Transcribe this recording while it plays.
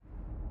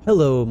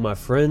Hello my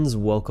friends,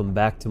 welcome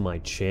back to my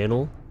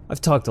channel.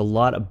 I've talked a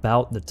lot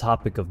about the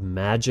topic of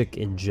magic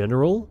in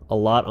general, a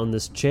lot on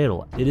this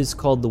channel. It is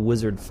called the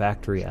Wizard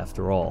Factory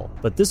after all.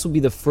 But this will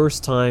be the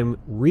first time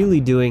really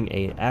doing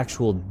an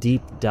actual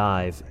deep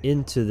dive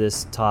into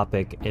this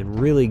topic and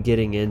really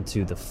getting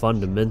into the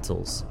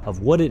fundamentals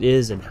of what it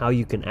is and how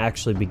you can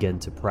actually begin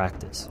to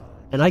practice.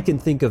 And I can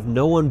think of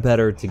no one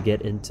better to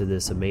get into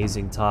this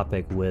amazing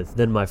topic with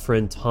than my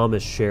friend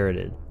Thomas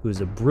Sheridan,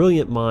 who's a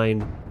brilliant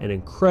mind and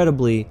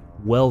incredibly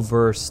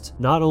well-versed,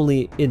 not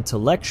only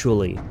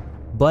intellectually,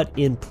 but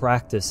in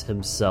practice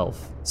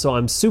himself. So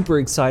I'm super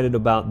excited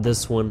about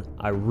this one.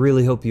 I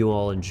really hope you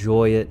all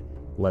enjoy it.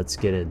 Let's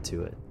get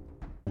into it.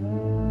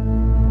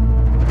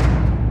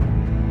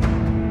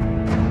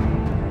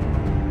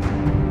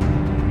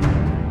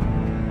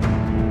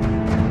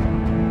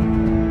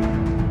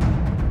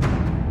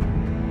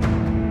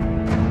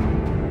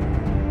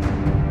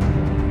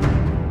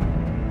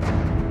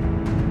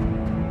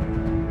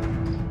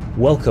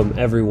 Welcome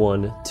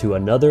everyone to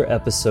another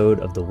episode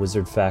of the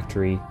Wizard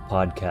Factory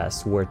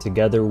podcast, where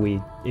together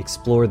we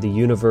explore the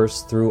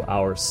universe through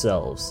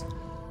ourselves.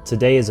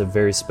 Today is a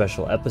very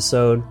special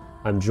episode.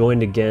 I'm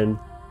joined again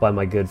by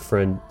my good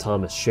friend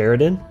Thomas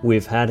Sheridan.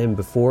 We've had him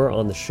before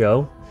on the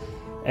show,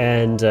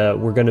 and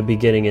we're going to be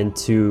getting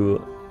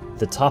into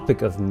the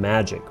topic of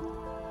magic.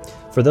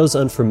 For those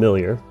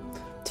unfamiliar,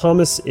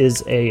 Thomas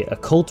is an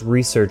occult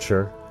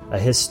researcher, a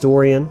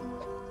historian,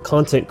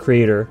 content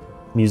creator,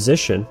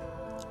 musician,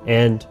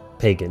 and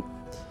pagan.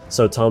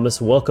 So Thomas,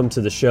 welcome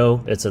to the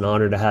show. It's an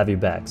honor to have you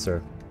back,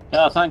 sir.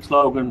 Yeah, thanks,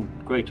 Logan.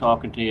 Great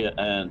talking to you,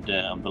 and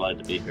I'm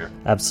delighted to be here.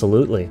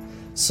 Absolutely.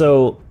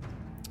 So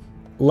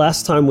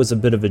last time was a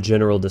bit of a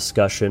general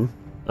discussion.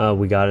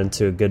 We got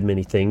into a good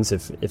many things.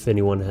 If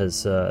anyone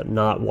has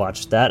not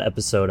watched that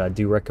episode, I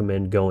do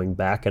recommend going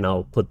back, and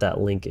I'll put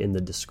that link in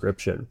the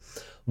description.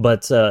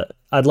 But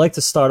I'd like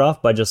to start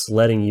off by just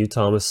letting you,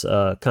 Thomas,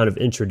 kind of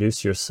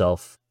introduce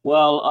yourself.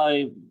 Well,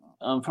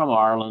 I'm from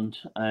Ireland,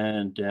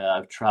 and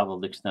I've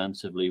traveled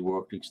extensively,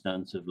 worked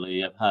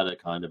extensively. I've had a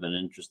kind of an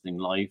interesting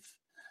life.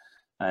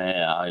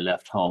 I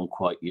left home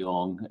quite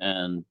young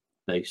and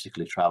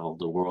basically traveled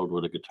the world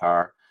with a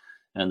guitar.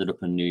 Ended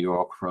up in New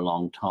York for a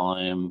long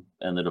time.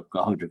 Ended up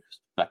going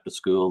back to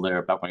school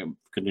there,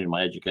 continuing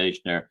my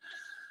education there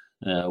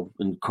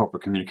in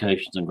corporate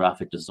communications and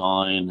graphic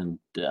design. And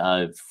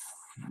I've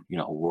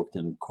worked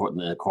in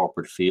the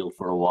corporate field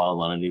for a while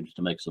when I needed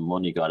to make some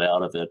money, got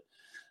out of it.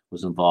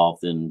 Was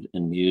involved in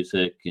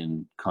music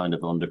and kind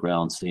of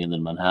underground scene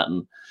in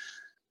Manhattan.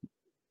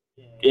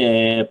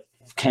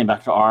 Came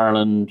back to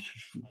Ireland,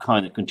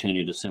 kind of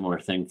continued a similar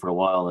thing for a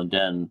while, and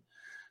then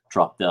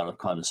dropped out of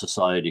kind of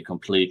society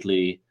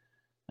completely.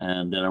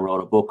 And then I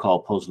wrote a book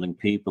called Puzzling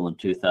People in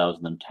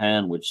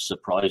 2010, which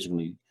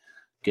surprisingly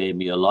gave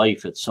me a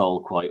life. It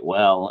sold quite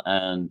well,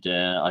 and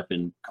I've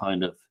been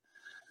kind of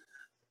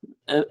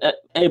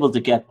able to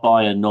get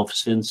by enough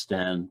since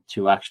then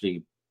to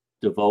actually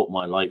devote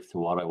my life to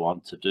what I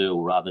want to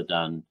do rather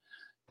than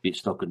be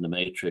stuck in the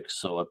matrix.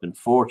 So I've been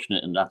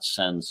fortunate in that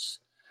sense.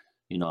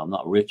 I'm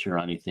not rich or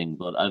anything,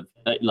 but I've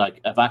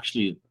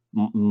actually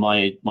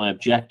my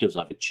objectives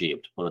I've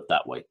achieved, put it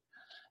that way,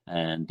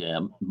 and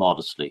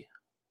modestly.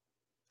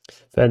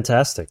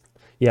 Fantastic.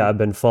 Yeah, I've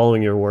been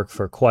following your work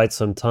for quite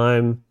some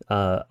time.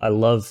 I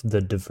love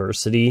the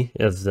diversity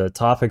of the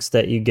topics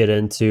that you get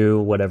into.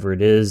 Whatever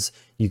it is,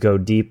 you go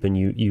deep, and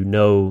you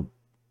know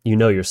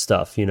your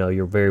stuff.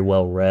 You're very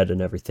well read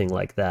and everything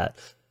like that.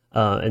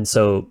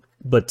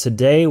 But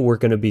today we're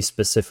going to be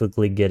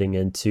specifically getting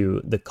into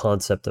the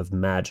concept of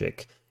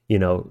magic, a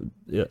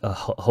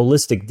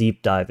holistic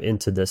deep dive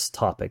into this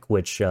topic,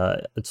 which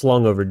it's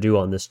long overdue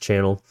on this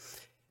channel.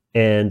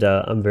 And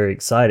I'm very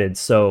excited.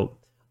 So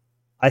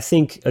I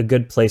think a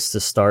good place to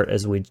start,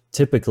 as we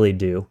typically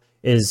do,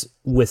 is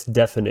with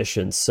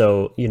definitions.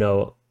 So,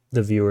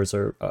 the viewers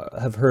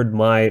have heard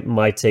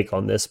my take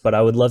on this, but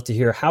I would love to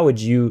hear, how would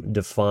you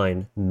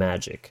define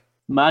magic?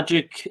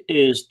 Magic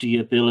is the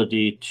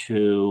ability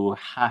to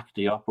hack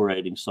the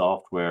operating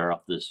software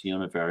of this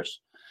universe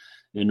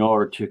in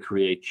order to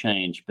create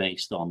change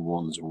based on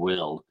one's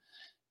will.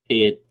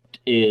 It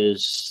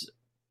is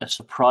a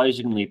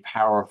surprisingly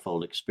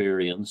powerful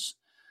experience.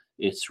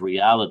 It's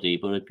reality,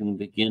 but it can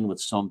begin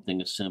with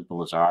something as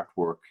simple as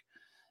artwork.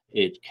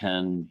 It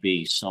can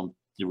be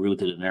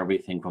rooted in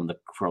everything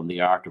from the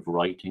art of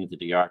writing to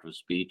the art of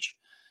speech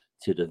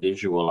to the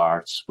visual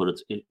arts, but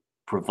it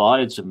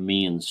provides a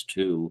means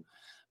to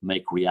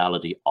make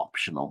reality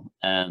optional,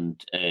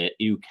 and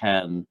you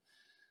can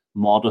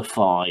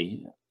modify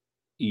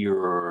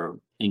your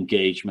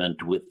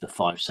engagement with the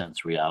five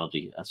sense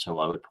reality. That's how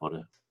I would put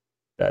it.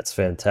 That's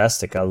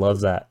fantastic. I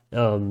love that.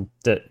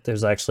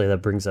 That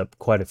brings up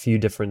quite a few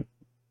different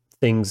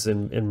things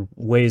and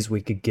ways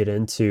we could get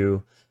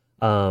into.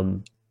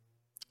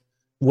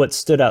 What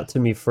stood out to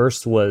me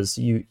first was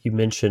you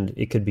mentioned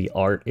it could be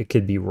art, it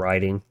could be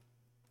writing.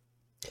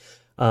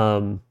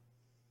 I'd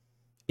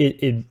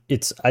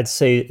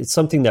say it's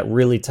something that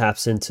really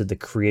taps into the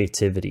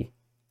creativity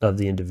of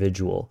the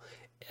individual.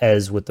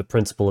 as with the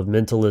principle of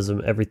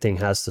mentalism, everything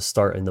has to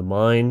start in the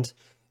mind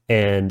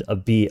and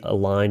be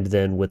aligned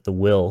then with the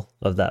will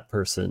of that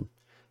person.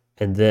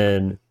 And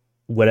then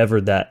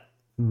whatever that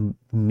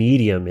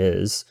medium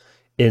is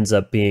ends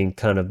up being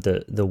kind of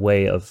the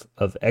way of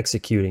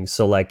executing.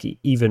 So like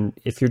even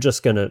if you're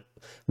just going to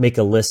make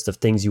a list of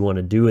things you want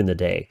to do in the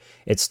day,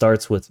 it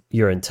starts with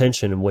your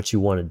intention and what you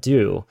want to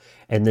do,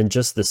 and then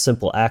just the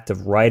simple act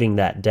of writing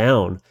that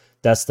down,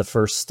 that's the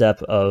first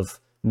step of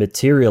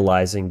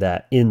materializing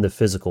that in the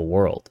physical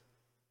world.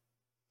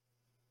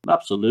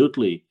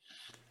 Absolutely.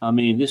 I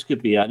mean, this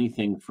could be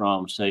anything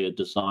from, say, a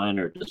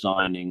designer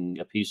designing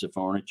a piece of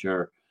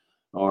furniture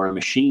or a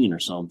machine or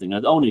something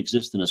that only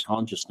exists in his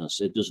consciousness.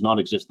 It does not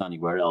exist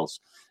anywhere else.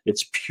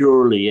 It's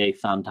purely a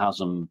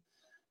phantasm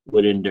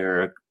within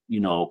their,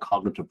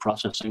 cognitive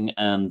processing.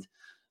 And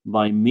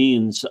by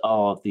means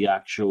of the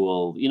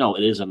actual,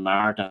 it is an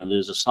art and it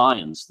is a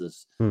science.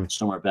 There's Hmm.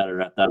 some are better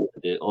at that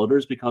than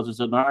others because it's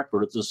an art,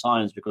 but it's a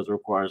science because it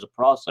requires a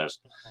process.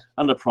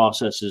 And the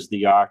process is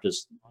the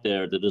artist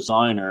there, the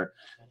designer,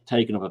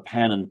 taking up a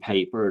pen and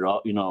paper,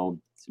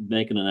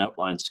 making an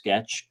outline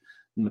sketch,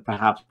 and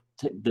perhaps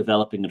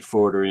developing it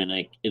further in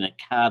a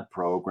CAD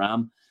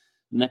program.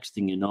 Next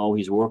thing you know,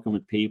 he's working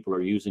with people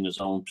or using his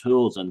own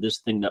tools, and this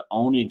thing that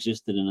only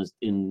existed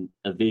in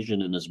a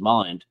vision in his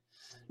mind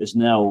is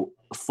now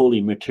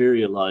fully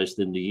materialized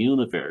in the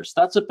universe.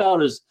 That's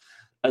about as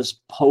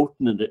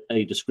potent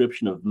a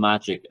description of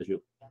magic as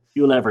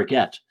you'll ever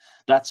get.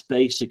 That's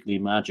basically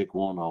Magic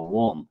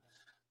 101,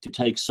 to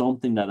take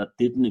something that it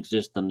didn't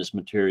exist on this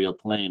material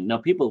plane. Now,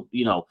 people,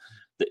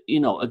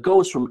 it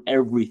goes from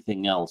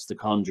everything else, the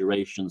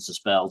conjurations, the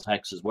spells,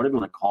 hexes, whatever you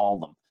want to call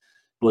them.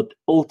 But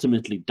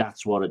ultimately,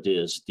 that's what it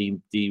is.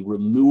 The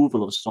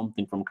removal of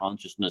something from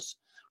consciousness,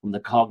 from the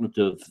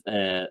cognitive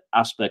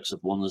aspects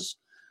of one's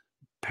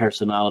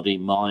personality,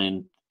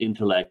 mind,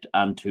 intellect,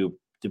 and to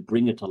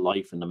bring it to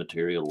life in the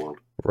material world.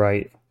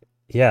 Right.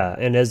 Yeah.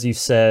 And as you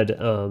said,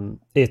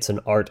 it's an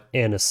art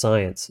and a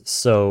science.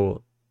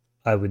 So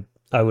I would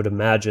I would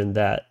imagine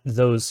that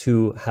those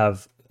who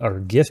are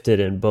gifted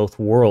in both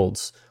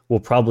worlds will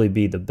probably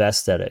be the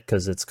best at it,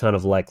 because it's kind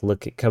of like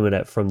coming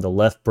at from the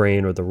left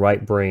brain or the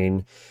right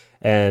brain,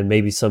 and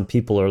maybe some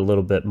people are a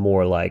little bit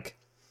more like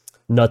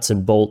nuts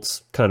and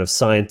bolts kind of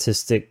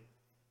scientific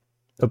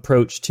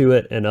approach to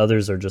it, and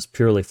others are just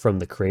purely from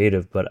the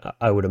creative. But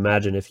I would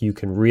imagine if you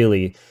can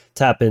really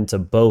tap into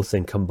both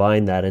and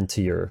combine that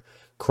into your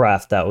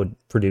craft, that would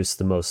produce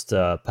the most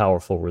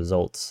powerful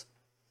results.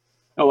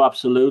 Oh,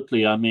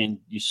 absolutely. I mean,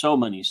 you so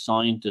many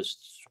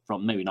scientists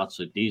from maybe not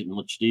so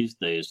much these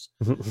days,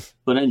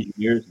 but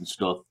engineers and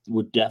stuff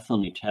would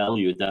definitely tell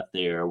you that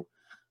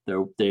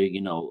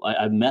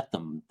I've met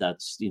them.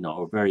 That's,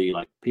 are very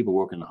like people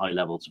working at high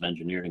levels of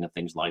engineering and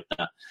things like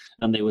that.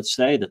 And they would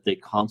say that they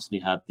constantly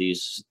had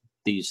these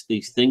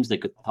things they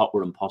could thought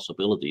were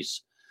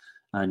impossibilities.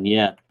 And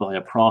yet by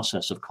a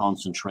process of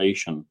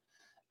concentration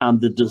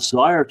and the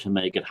desire to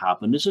make it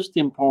happen, this is the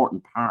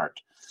important part.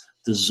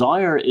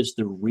 Desire is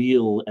the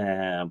real,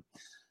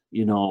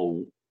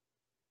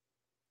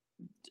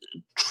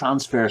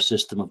 transfer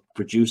system of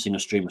producing a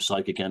stream of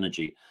psychic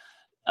energy.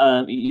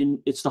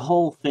 It's the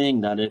whole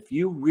thing that if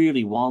you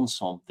really want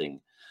something,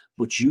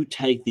 but you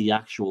take the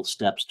actual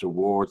steps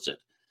towards it,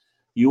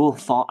 you will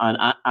find,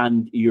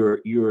 and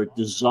your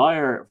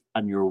desire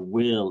and your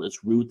will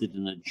is rooted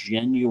in a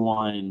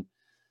genuine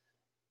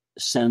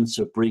sense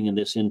of bringing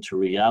this into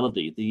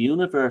reality. The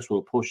universe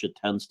will push it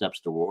 10 steps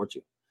towards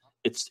you.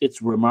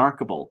 It's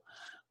remarkable,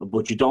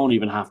 but you don't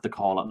even have to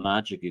call it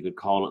magic. You could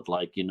call it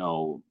like,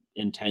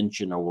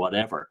 intention or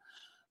whatever,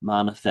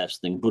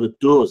 manifesting, but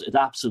it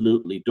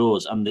absolutely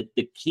does. And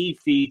the key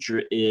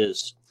feature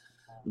is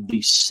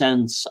the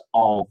sense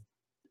of,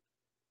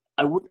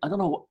 I don't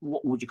know,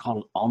 what would you call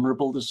it?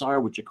 Honorable desire?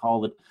 Would you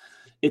call it?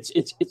 It's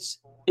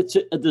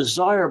a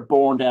desire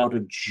born out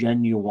of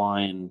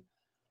genuine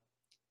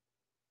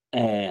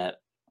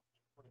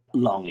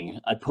longing.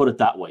 I put it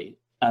that way.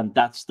 And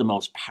that's the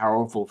most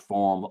powerful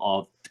form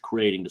of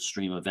creating the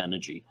stream of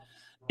energy.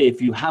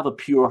 If you have a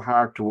pure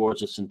heart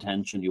towards this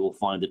intention, you will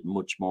find it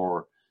much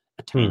more Hmm.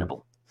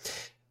 attainable.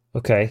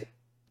 Okay.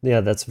 Yeah,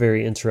 that's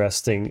very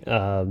interesting.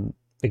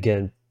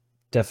 Again,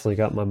 definitely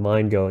got my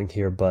mind going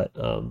here, but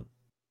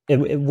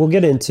and we'll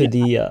get into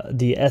Yeah.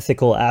 the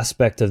ethical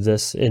aspect of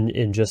this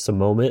in just a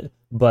moment.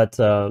 But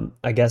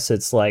I guess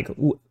it's like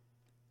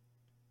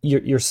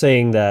you're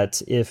saying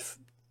that if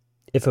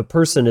a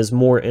person is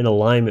more in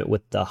alignment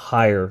with the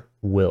higher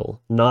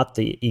will, not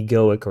the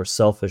egoic or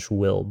selfish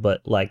will,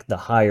 but like the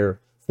higher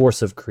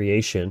force of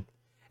creation,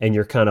 and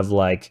you're kind of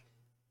like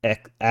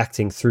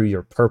acting through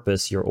your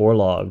purpose, your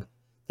orlog,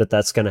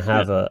 that's going to Yeah.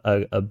 have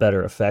a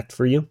better effect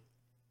for you.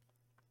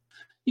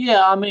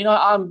 Yeah, I mean,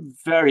 I'm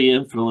very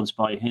influenced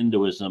by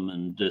Hinduism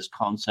and this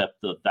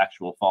concept of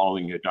actual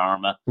following your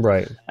dharma.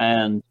 Right.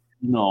 And,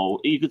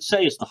 you could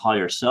say it's the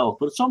higher self,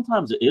 but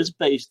sometimes it is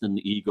based in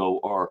the ego.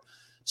 Or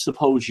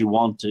suppose you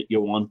want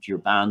your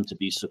band to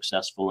be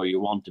successful, or you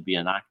want to be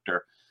an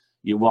actor,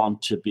 you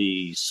want to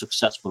be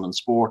successful in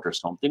sport or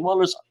something. Well,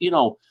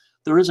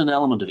 there is an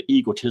element of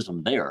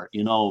egotism there,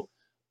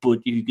 but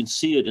you can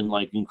see it in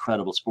like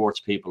incredible sports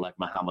people like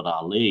Muhammad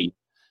Ali.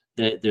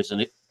 There's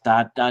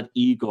that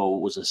ego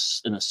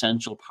was an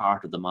essential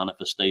part of the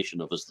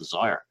manifestation of his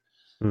desire.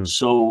 Mm.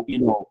 So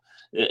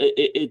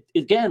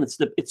again,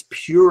 it's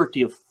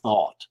purity of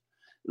thought.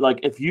 Like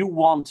if you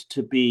want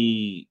to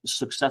be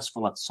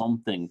successful at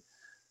something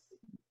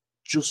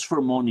just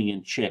for money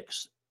and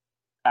chicks,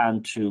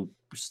 and to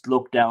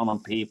look down on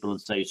people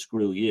and say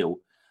screw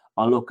you,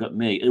 or look at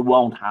me, it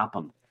won't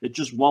happen. It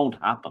just won't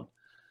happen.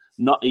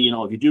 Not,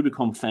 if you do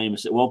become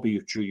famous, it won't be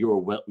through your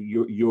will.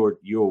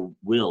 Your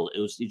will. It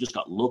was, you just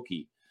got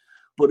lucky.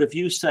 But if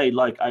you say,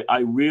 like, I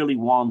really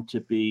want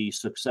to be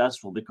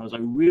successful because I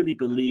really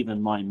believe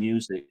in my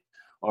music,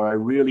 or I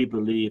really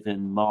believe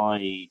in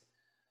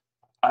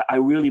I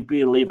really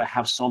believe I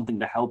have something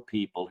to help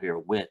people here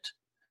with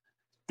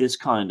this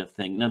kind of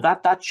thing. Now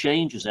that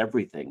changes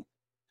everything,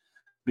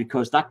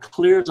 because that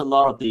clears a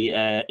lot of the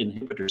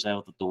inhibitors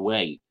out of the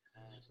way.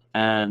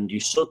 And you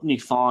suddenly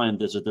find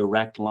there's a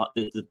direct line,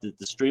 the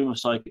stream of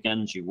psychic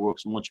energy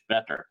works much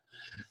better.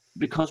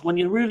 Because when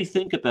you really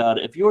think about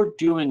it, if you're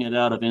doing it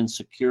out of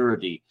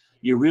insecurity,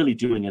 you're really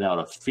doing it out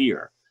of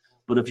fear.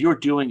 But if you're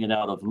doing it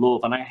out of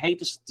love, and I hate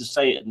to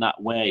say it in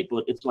that way,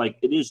 but it's like,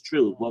 it is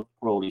true what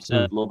Crowley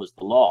said, Mm. love is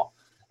the law.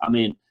 I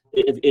mean,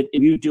 if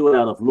you do it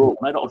out of love,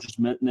 I don't just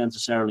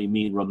necessarily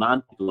mean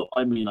romantic love.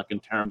 I mean, like, in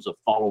terms of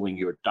following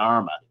your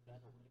dharma.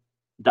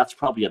 That's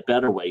probably a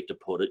better way to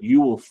put it.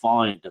 You will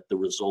find that the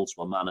results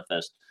will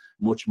manifest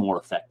much more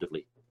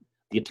effectively.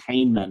 The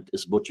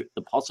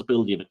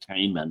possibility of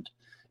attainment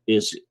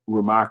is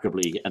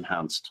remarkably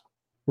enhanced.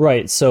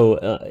 Right. So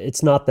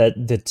it's not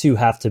that the two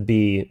have to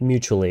be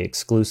mutually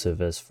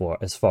exclusive as far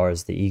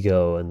as the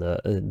ego and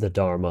the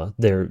dharma.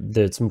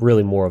 It's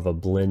really more of a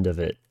blend of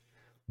it.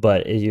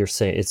 But you're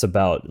saying it's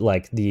about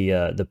like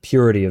the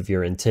purity of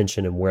your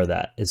intention and where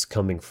that is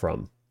coming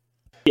from.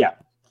 Yeah,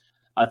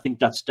 I think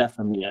that's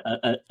definitely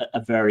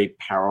a very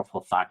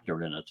powerful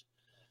factor in it.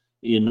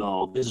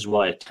 This is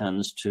why it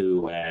tends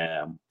to.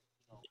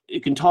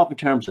 You can talk in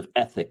terms of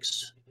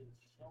ethics,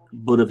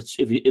 but if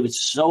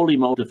it's solely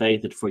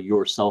motivated for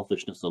your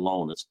selfishness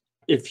alone,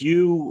 if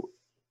you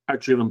are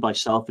driven by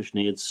selfish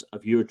needs,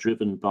 if you're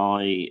driven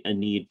by a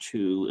need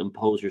to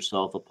impose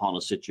yourself upon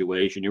a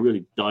situation, you're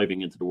really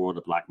diving into the world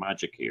of black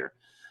magic here.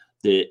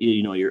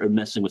 You're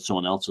messing with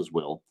someone else's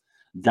will.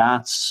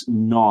 That's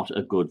not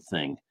a good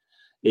thing.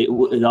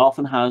 It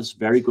often has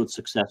very good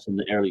success in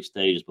the early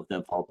stages, but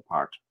then falls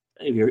apart.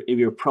 If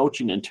you're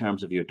approaching in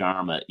terms of your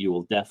dharma, you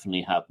will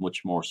definitely have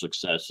much more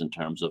success in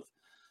terms of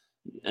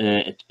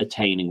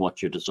attaining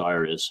what your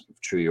desire is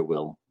through your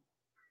will.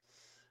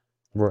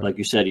 Right. Like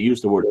you said, you use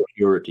the word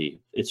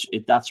purity.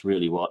 That's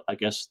really what, I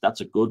guess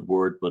that's a good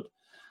word, but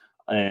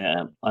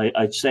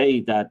I'd say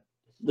that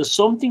there's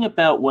something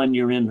about when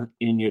you're in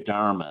your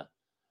dharma,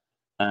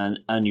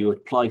 and you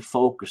apply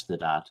focus to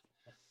that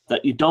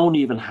you don't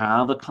even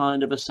have a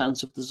kind of a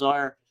sense of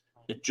desire.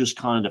 It just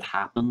kind of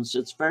happens.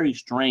 It's very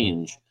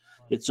strange.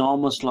 It's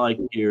almost like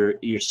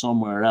you're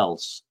somewhere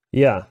else.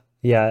 Yeah.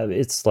 Yeah.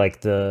 It's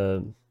like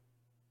the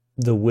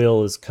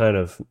will is kind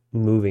of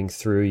moving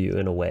through you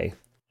in a way.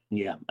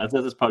 Yeah, I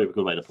think that's probably a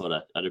good way to put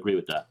it. I'd agree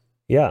with that.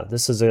 Yeah,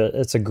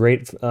 it's a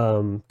great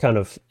kind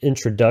of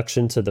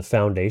introduction to the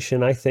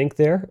foundation, I think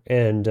there,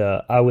 and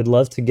I would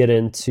love to get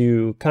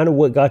into kind of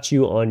what got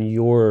you on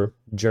your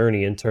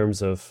journey in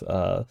terms of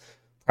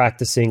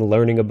practicing,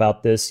 learning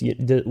about this.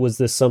 Was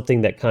this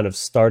something that kind of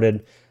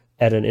started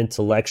at an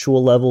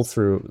intellectual level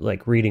through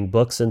like reading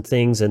books and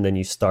things, and then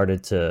you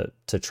started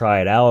to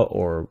try it out,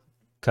 or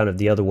kind of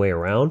the other way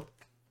around?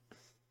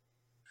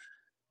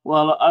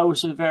 Well, I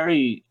was a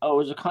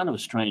kind of a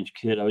strange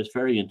kid. I was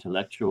very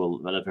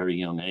intellectual at a very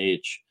young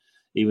age,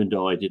 even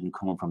though I didn't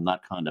come from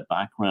that kind of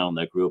background.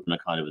 I grew up in a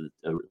kind of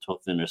a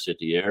tough inner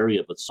city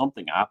area, but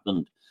something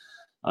happened.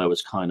 I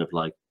was kind of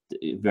like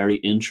very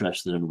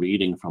interested in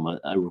reading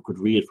I could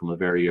read from a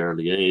very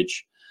early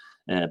age.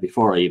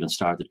 Before I even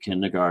started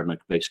kindergarten, I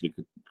basically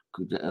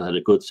had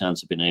a good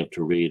sense of being able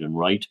to read and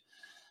write.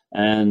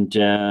 And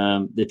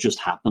it just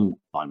happened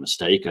by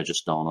mistake. I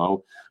just don't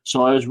know.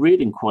 So I was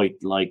reading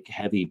quite like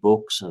heavy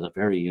books at a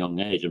very young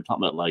age. I'm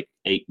talking about like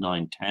 8,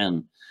 9,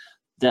 10.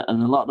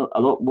 And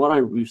what I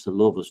used to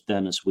love was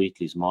Dennis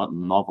Wheatley's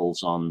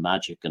novels on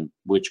magic and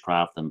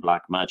witchcraft and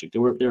black magic. They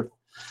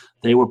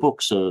were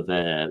books of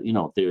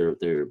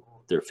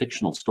they're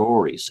fictional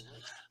stories,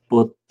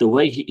 but the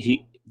way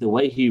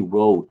he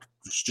wrote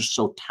was just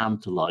so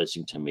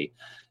tantalizing to me.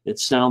 It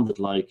sounded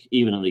like,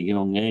 even at a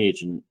young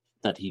age, and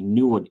that he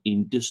knew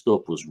this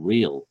stuff was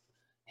real.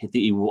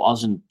 He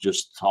wasn't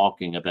just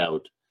talking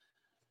about,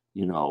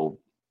 you know,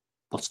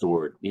 what's the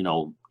word,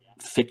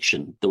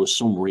 fiction. There was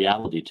some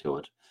reality to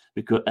it.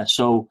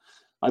 So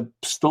I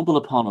stumbled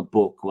upon a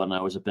book when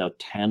I was about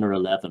 10 or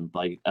 11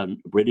 by a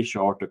British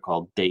author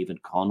called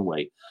David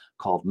Conway,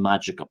 called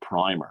Magick, a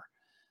Primer.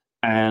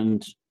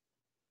 And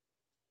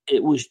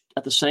it was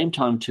at the same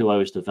time too, I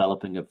was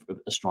developing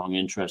a strong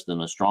interest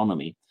in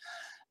astronomy.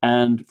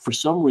 And for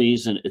some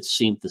reason, it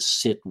seemed to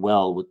sit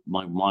well with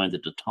my mind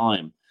at the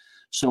time.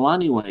 So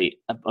anyway,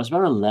 I was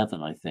about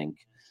 11, I think,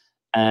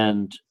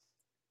 and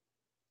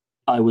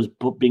I was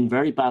being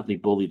very badly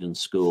bullied in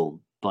school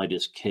by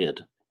this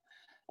kid.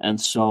 And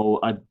so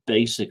I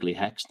basically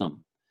hexed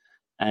him.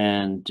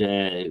 And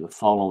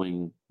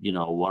following,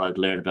 what I'd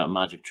learned about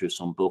magic through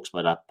some books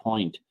by that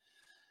point,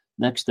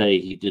 next day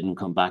he didn't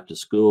come back to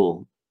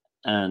school,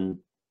 and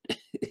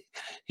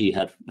he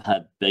had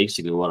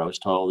basically what I was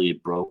told. He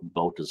had broken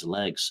both his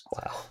legs,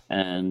 Wow.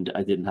 and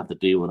I didn't have to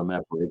deal with him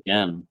ever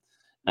again.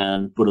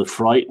 But it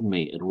frightened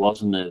me. It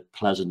wasn't a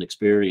pleasant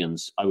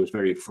experience. I was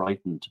very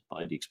frightened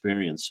by the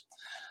experience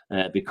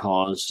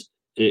because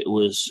I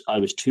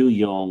was too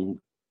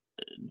young.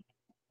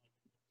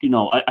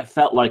 I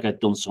felt like I'd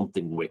done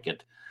something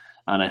wicked,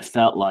 and I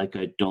felt like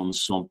I'd done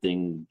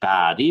something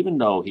bad, even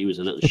though he was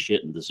a little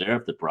shit and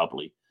deserved it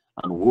probably,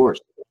 and worse.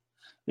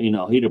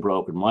 He'd have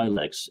broken my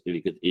legs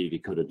if he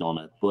could have done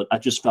it. But I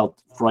just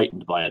felt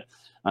frightened by it,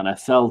 and I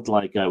felt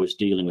like I was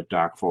dealing with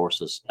dark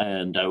forces.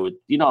 And I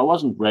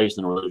wasn't raised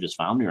in a religious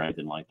family or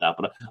anything like that,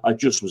 but I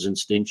just was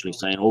instinctually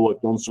saying, "Oh,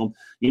 I've done some."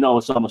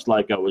 It's almost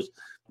like I was.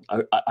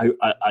 I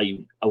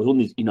was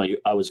only,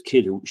 I was a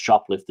kid who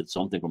shoplifted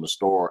something from a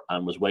store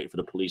and was waiting for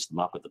the police to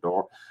knock at the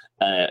door.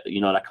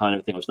 That kind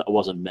of thing. I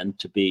wasn't meant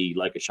to be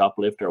like a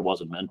shoplifter. I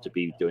wasn't meant to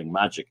be doing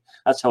magic.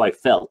 That's how I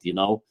felt.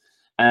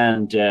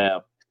 And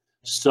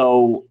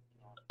so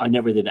I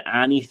never did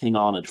anything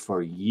on it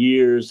for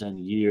years and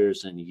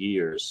years and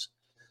years.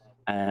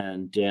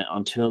 And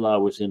until I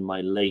was in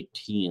my late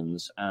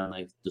teens, and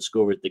I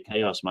discovered the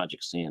chaos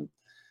magic scene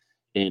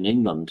in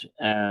England.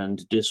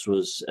 And this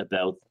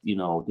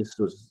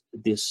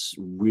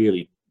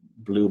really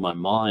blew my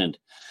mind.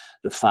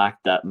 The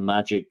fact that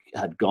magic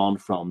had gone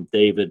from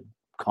David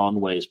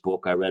Conway's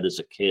book I read as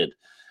a kid,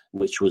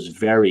 which was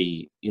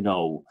very,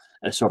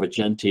 a sort of a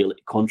genteel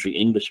country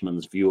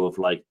Englishman's view of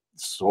like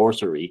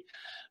sorcery,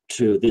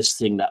 to this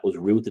thing that was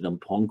rooted in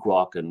punk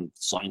rock and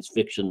science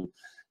fiction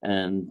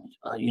and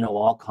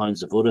all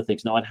kinds of other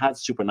things. Now, I'd had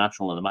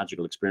supernatural and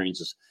magical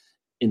experiences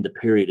in the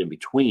period in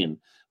between,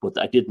 but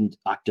I didn't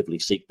actively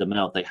seek them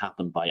out. They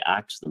happened by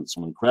accident,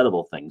 some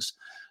incredible things.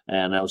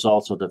 And I was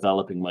also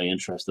developing my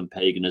interest in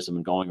paganism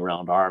and going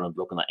around Ireland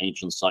looking at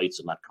ancient sites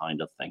and that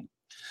kind of thing.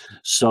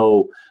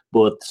 So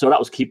that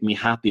was keeping me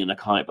happy, and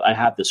I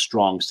had this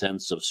strong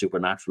sense of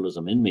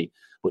supernaturalism in me,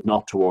 but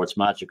not towards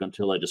magic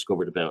until I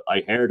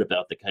heard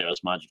about the chaos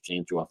magic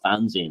scene through a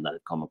fanzine that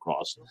I'd come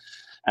across.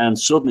 And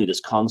suddenly this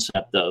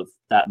concept of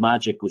that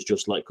magic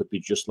could be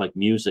just like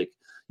music.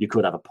 You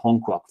could have a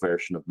punk rock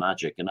version of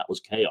magic, and that was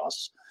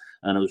chaos.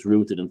 And it was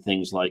rooted in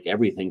things like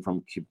everything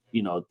from,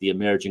 the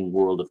emerging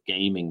world of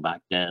gaming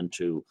back then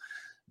to,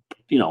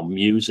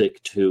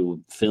 music,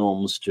 to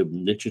films, to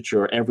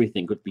literature.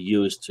 Everything could be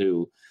used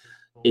to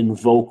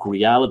invoke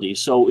reality.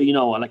 So,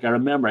 like I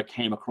remember I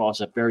came across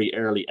a very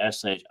early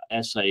essay.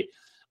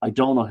 I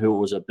don't know who it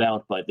was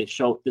about, but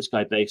this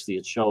guy basically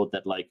had showed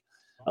that like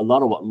a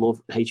lot of what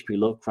H.P.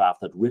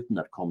 Lovecraft had written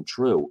had come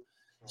true.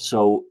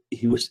 So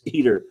he was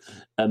either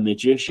a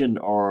magician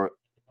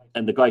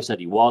and the guy said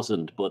he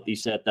wasn't, but he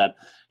said that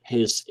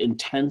his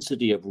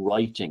intensity of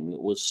writing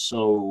was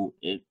so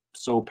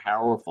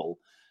powerful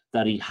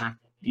that he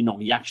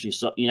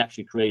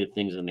actually created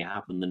things and they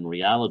happened in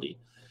reality.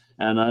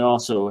 And I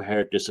also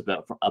heard this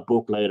about a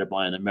book later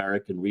by an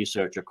American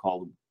researcher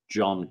called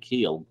John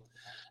Keel,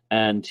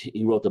 and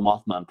he wrote the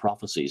Mothman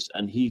Prophecies,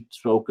 and he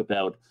spoke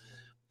about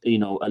a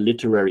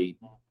literary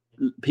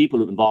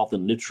people involved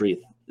in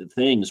literary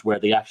things where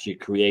they actually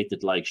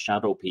created like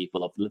shadow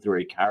people of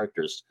literary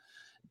characters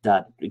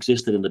that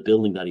existed in the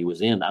building that he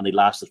was in, and they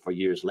lasted for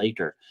years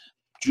later,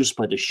 just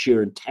by the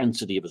sheer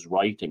intensity of his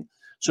writing.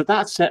 So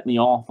that set me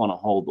off on a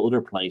whole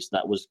other place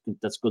that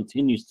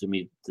continues to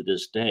me to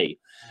this day.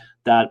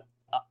 That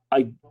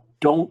I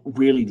don't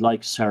really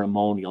like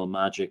ceremonial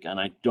magic, and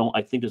I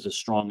think there's a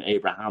strong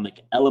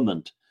Abrahamic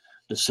element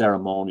to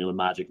ceremonial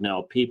magic.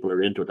 Now, if people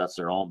are into it, that's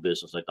their own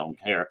business. I don't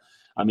care.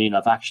 I mean,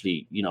 I've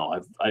actually,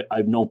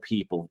 I've known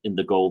people in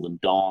the Golden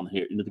Dawn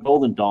here. The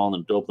Golden Dawn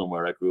in Dublin,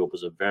 where I grew up,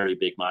 was a very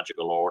big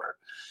magical order,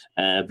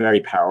 very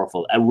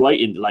powerful, and right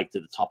in like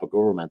to the top of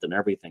government and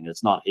everything.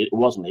 It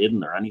wasn't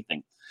hidden or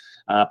anything.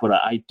 But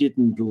I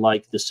didn't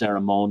like the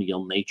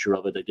ceremonial nature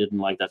of it. I didn't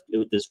like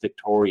this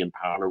Victorian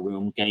parlor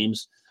room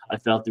games. I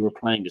felt they were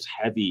playing this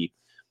heavy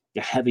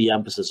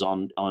emphasis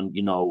on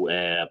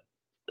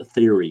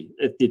theory.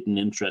 It didn't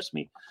interest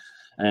me,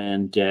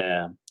 and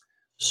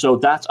so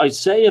I'd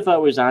say if I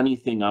was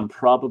anything, I'm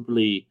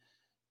probably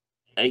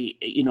a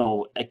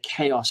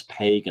chaos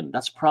pagan.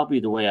 That's probably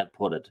the way I'd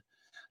put it.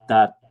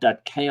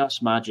 That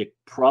chaos magic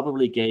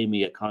probably gave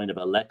me a kind of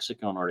a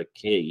lexicon or a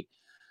key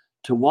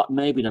to what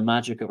maybe the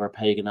magic of our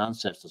pagan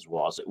ancestors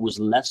was. It was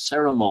less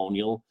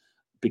ceremonial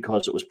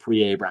because it was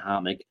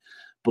pre-Abrahamic,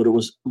 but it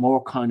was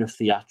more kind of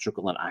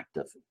theatrical and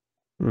active,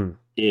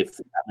 if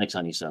that makes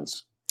any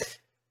sense.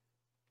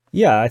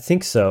 Yeah, I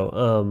think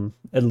so.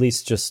 At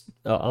least just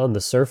on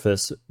the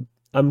surface.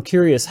 I'm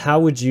curious, how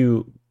would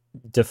you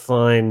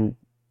define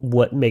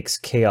what makes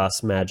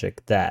chaos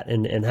magic that,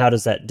 and how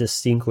does that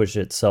distinguish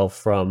itself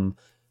from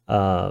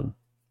um,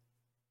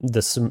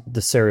 the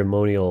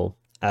ceremonial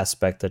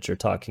aspect that you're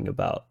talking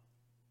about?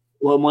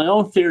 Well, my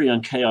own theory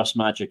on chaos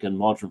magic and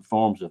modern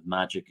forms of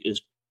magic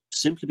is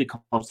simply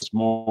because there's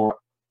more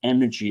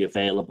energy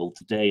available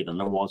today than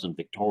there was in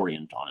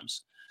Victorian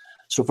times.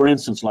 So, for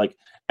instance, like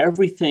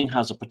everything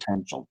has a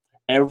potential.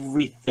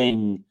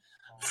 Everything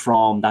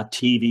from that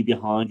TV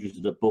behind you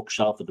to the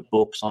bookshelf with the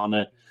books on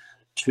it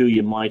to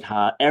you might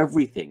have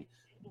everything.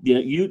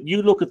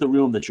 You look at the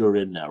room that you're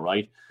in now,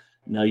 right?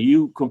 Now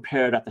you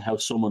compare that to how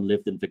someone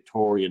lived in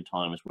Victorian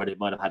times, where they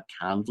might have had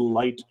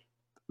candlelight,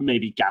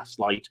 maybe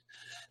gaslight,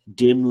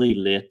 dimly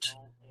lit.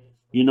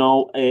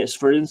 As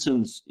for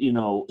instance,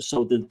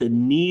 so the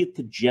need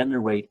to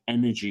generate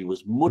energy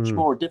was much Mm,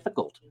 more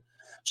difficult.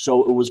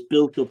 So it was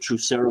built up through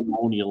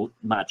ceremonial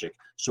magic.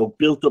 So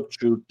built up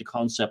through the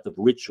concept of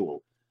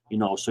ritual.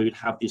 So you'd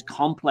have these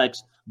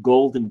complex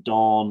Golden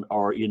Dawn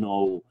or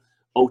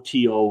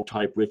OTO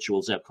type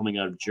rituals that coming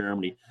out of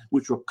Germany,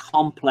 which were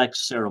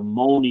complex,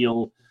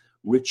 ceremonial,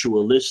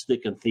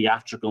 ritualistic, and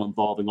theatrical,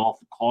 involving all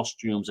the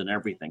costumes and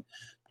everything,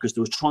 because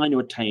they were trying to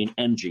attain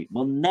energy.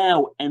 Well,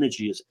 now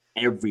energy is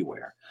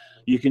everywhere.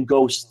 You can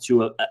go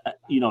to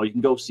you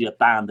can go see a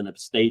band in a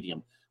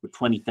stadium with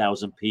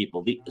 20,000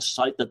 people. The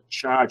site, the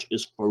charge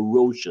is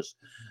ferocious.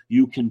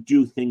 You can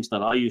do things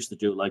that I used to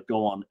do, like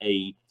go on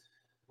a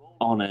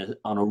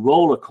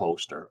roller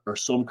coaster or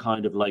some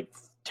kind of like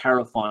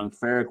terrifying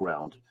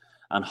fairground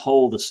and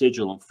hold the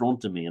sigil in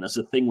front of me. And as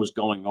the thing was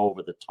going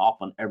over the top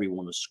and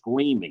everyone was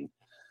screaming,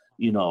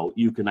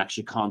 you can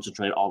actually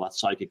concentrate all that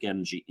psychic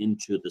energy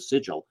into the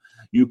sigil.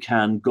 You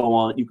can go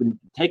on, you can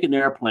take an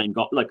airplane,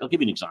 like I'll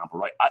give you an example,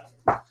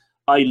 right?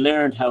 I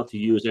learned how to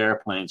use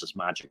airplanes as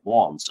magic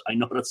wands. I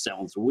know that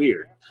sounds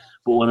weird,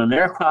 but when an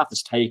aircraft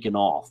is taken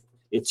off,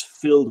 it's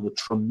filled with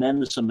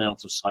tremendous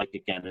amounts of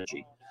psychic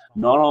energy,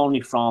 not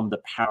only from the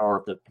power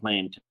of the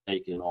plane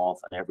taking off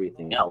and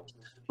everything else,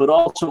 but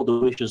also the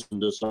wishes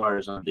and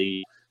desires and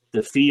the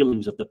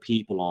feelings of the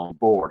people on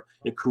board.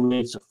 It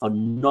creates a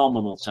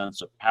phenomenal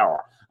sense of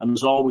power. And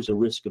there's always a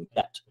risk of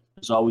death.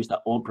 There's always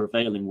that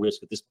unprevailing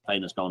risk that this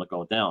plane is going to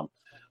go down.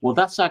 Well,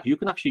 that's actually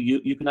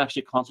you can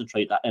actually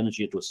concentrate that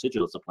energy into a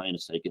sigil as the plane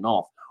is taking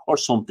off, or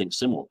something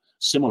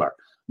similar.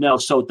 Now,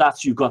 so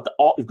that's you've got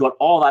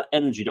all that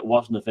energy that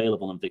wasn't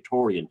available in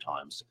Victorian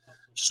times.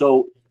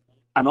 So,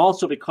 and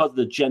also because of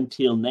the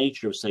genteel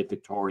nature of, say,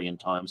 Victorian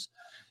times,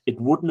 it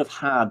wouldn't have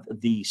had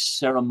the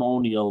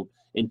ceremonial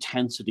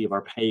intensity of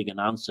our pagan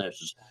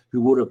ancestors,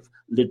 who would have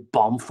lit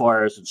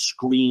bonfires and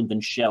screamed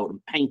and shouted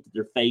and painted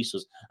their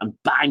faces and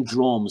banged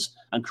drums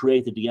and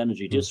created the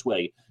energy mm. this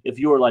way. If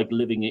you're like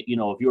living it,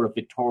 if you're a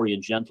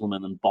Victorian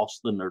gentleman in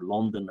Boston or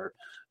London or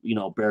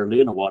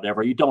Berlin or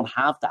whatever, you don't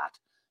have that.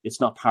 It's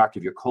not part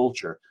of your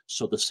culture.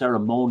 So the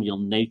ceremonial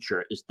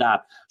nature is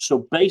that.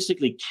 So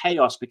basically,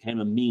 chaos became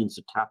a means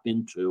to tap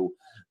into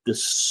the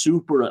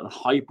super and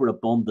hyper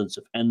abundance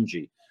of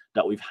energy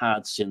that we've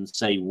had since,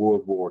 say,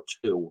 World War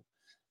II,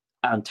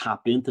 and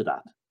tap into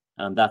that.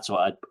 And that's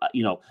why,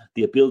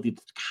 the ability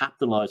to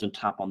capitalize and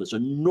tap on this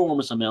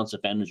enormous amounts of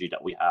energy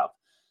that we have,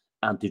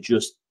 and to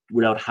just,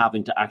 without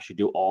having to actually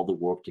do all the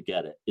work to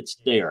get it. It's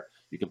there.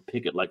 You can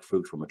pick it like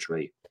fruit from a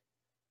tree.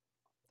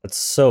 That's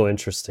so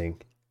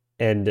interesting.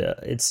 And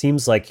it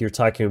seems like you're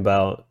talking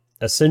about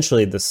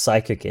essentially the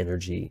psychic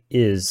energy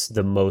is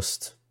the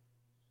most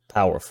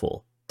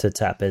powerful to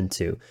tap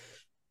into.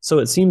 So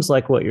it seems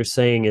like what you're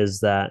saying is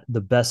that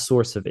the best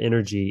source of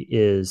energy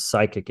is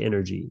psychic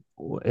energy,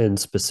 and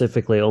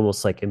specifically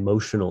almost like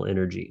emotional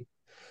energy.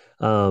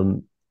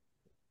 Um,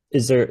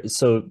 is there,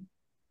 so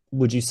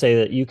would you say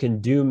that you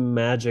can do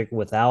magic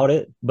without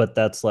it, but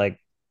that's like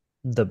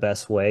the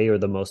best way or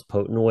the most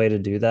potent way to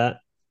do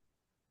that?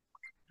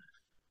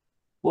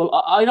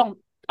 Well, I don't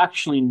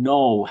actually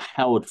know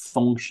how it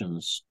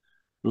functions.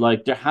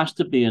 Like, there has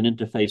to be an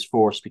interface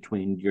force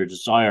between your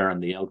desire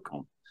and the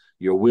outcome,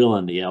 your will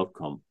and the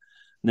outcome.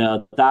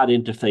 Now, that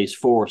interface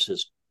force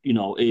is,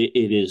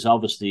 it is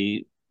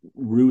obviously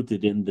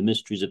rooted in the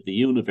mysteries of the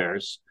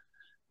universe.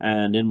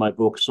 And in my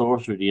book,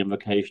 Sorcery, The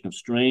Invocation of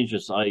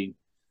Strangers, I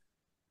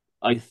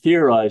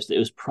theorized it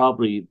was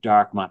probably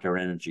dark matter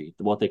energy,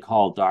 what they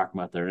call dark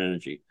matter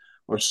energy,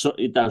 or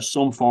there's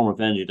some form of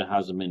energy that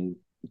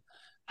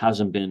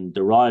hasn't been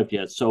derived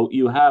yet. So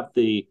you have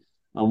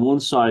on one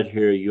side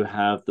here, you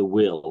have the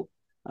will,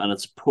 and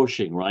it's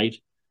pushing, right?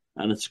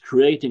 And it's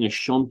creating a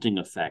shunting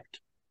effect.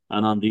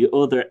 And on the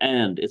other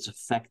end, it's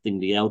affecting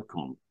the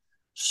outcome.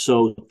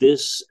 So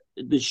this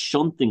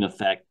shunting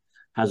effect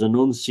has an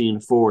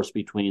unseen force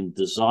between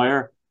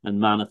desire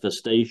and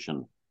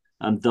manifestation.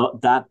 And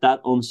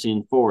that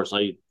unseen force,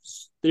 I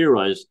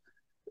theorize,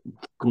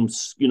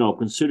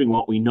 considering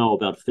what we know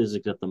about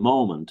physics at the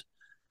moment,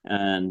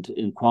 and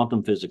in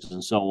quantum physics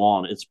and so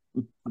on, it's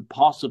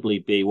possibly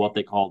be what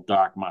they call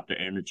dark matter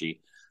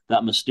energy,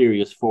 that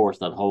mysterious force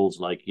that holds,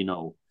 like,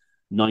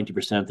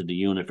 90% of the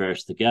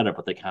universe together,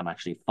 but they can't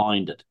actually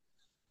find it.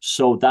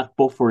 So that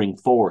buffering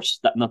force,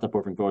 that not the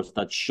buffering force,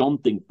 that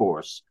shunting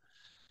force,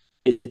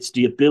 It's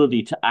the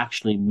ability to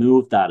actually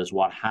move that is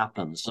what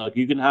happens. So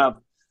you can have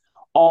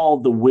all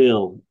the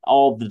will,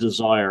 all the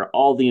desire,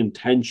 all the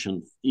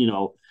intention,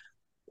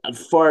 and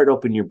fired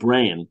up in your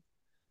brain.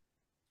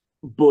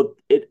 But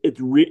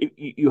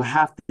you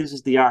have, this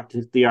is the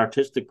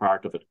artistic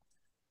part of it.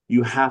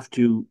 You have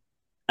to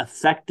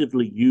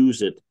effectively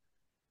use it,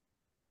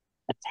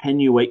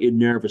 attenuate your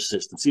nervous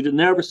system. See, the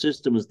nervous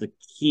system is the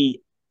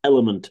key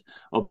element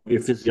of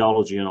your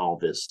physiology and all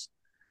this.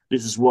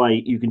 This is why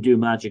you can do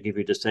magic if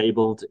you're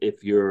disabled,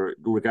 if you're,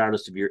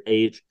 regardless of your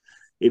age.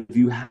 If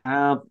you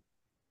have,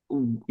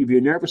 if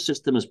your nervous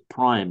system is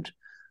primed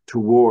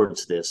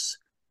towards this,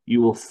 you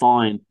will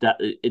find that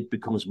it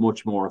becomes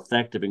much more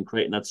effective in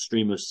creating that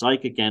stream of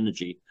psychic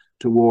energy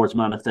towards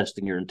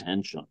manifesting your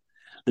intention.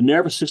 The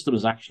nervous system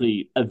is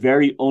actually a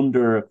very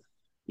under,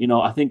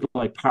 I think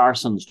like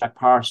Jack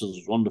Parsons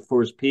was one of the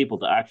first people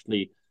to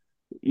actually,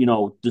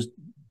 just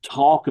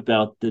talk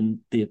about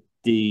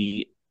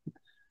the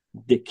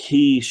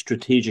key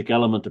strategic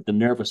element of the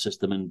nervous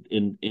system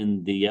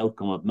in the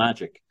outcome of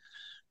magic.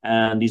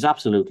 And he's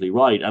absolutely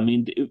right. I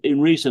mean,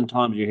 in recent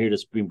times, you hear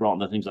this being brought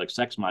into things like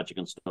sex magic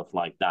and stuff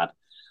like that,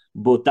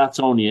 but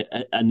that's only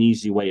an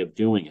easy way of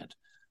doing it.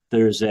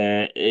 There's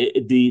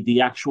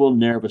the actual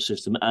nervous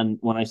system, and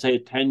when I say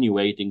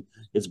attenuating,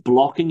 it's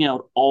blocking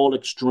out all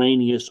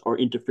extraneous or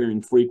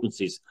interfering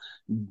frequencies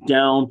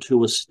down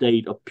to a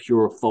state of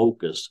pure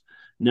focus.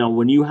 Now,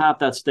 when you have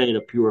that state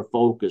of pure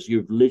focus,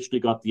 you've literally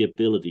got the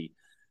ability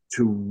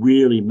to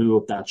really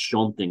move that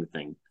shunting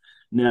thing.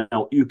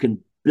 Now, you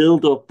can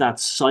build up that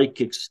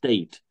psychic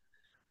state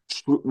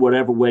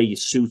whatever way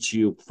suits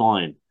you,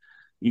 fine.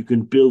 You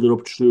can build it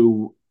up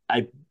through,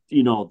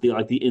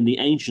 in the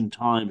ancient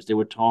times, they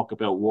would talk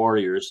about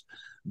warriors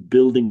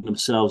building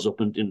themselves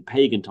up in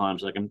pagan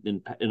times, like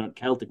in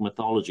Celtic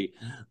mythology,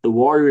 the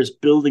warriors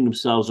building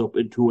themselves up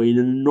into an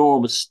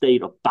enormous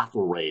state of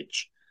battle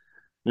rage.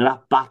 Now,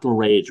 that battle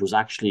rage was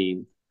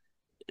actually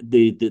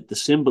the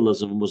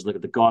symbolism was like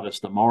the goddess,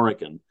 the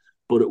Morrigan,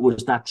 but it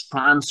was that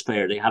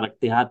transfer. They had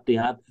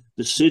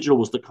the sigil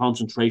was the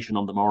concentration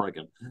on the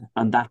Morrigan,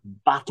 and that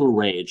battle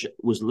rage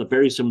was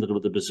very similar to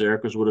what the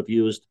berserkers would have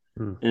used.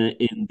 Mm.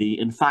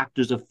 In fact,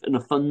 there's a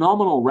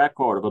phenomenal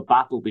record of a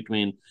battle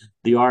between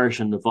the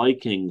Irish and the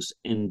Vikings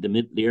in the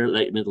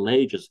late Middle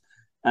Ages,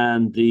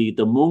 and the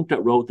monk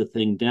that wrote the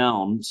thing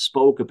down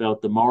spoke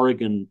about the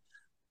Morrigan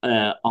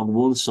on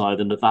one side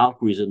and the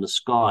Valkyries in the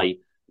sky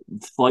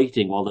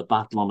fighting while the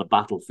battle on the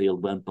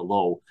battlefield went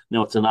below.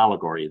 Now it's an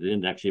allegory; they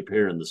didn't actually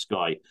appear in the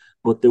sky,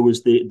 but there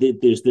was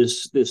there's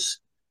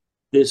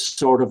this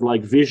sort of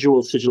like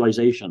visual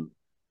sigilization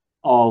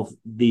of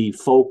the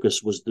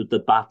focus was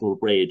the battle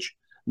rage.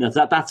 Now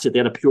that's it. They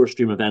had a pure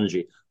stream of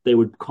energy. They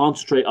would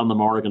concentrate on the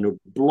Morrigan, to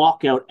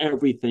block out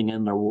everything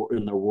in their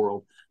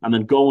world, and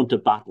then go into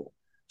battle.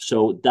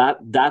 So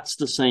that's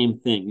the same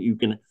thing. You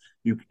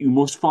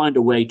must find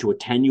a way to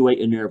attenuate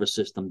your nervous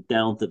system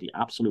down to the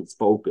absolute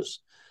focus.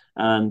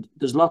 And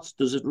there's lots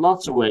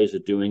of ways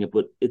of doing it,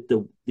 but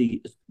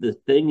the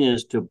thing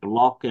is to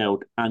block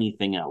out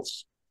anything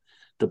else.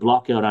 To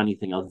block out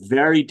anything else,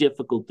 very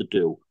difficult to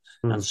do.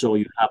 And Mm. so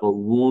you have a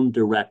one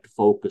direct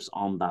focus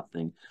on that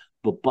thing.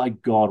 But by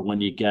God, when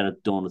you get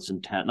it done, it's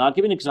intense. Now, I'll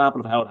give you an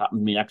example of how it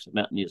happened to me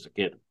accidentally as a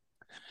kid.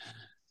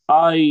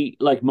 I,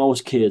 like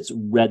most kids,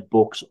 read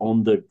books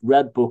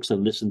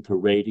and listened to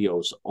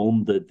radios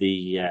under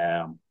the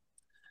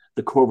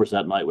covers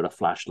at night with a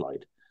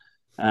flashlight.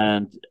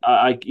 And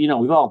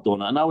we've all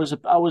done it. And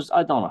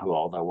I don't know how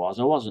old I was.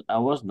 I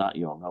wasn't that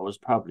young. I was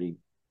probably,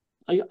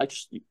 I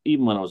just,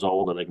 even when I was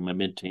older, like in my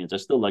mid teens, I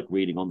still like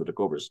reading under the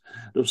covers.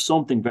 There was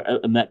something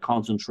that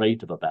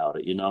concentrative about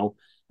it,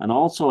 And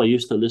also, I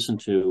used to listen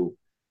to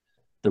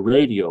the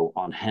radio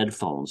on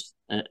headphones,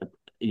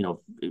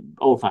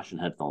 old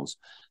fashioned headphones.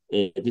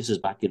 This is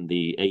back in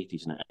the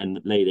 80s now, and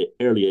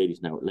early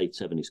 80s now, late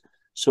 70s.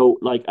 So,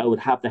 like, I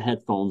would have the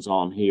headphones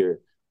on here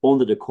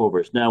under the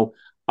covers. Now,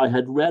 I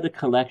had read a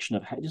collection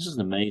of, this is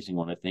an amazing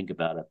when I think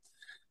about it.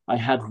 I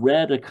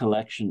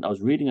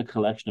was reading a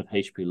collection of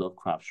H.P.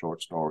 Lovecraft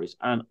short stories,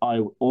 and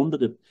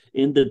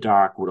in the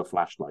dark with a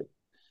flashlight.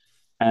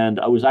 And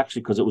I was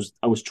actually, because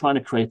I was trying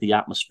to create the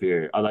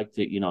atmosphere. I like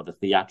the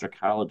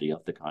theatricality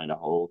of the kind of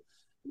whole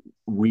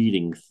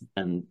reading.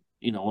 And,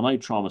 when I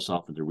throw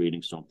myself into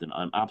reading something,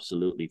 I'm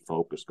absolutely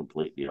focused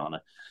completely on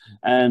it.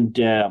 And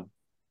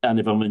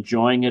if I'm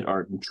enjoying it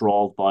or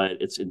enthralled by it,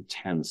 it's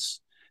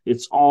intense.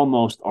 It's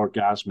almost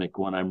orgasmic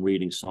when I'm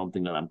reading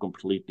something that I'm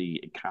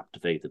completely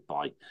captivated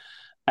by.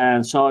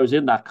 And so I was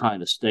in that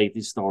kind of state.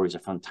 These stories are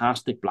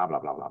fantastic, blah, blah,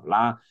 blah, blah,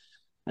 blah.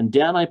 And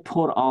then I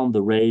put on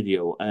the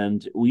radio,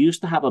 and we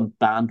used to have a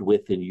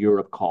bandwidth in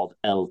Europe called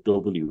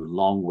LW,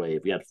 long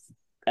wave. We had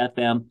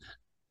FM,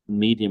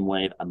 medium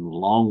wave, and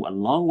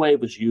long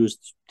wave was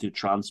used to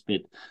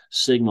transmit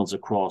signals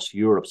across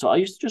Europe. So I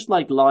used to just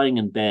like lying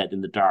in bed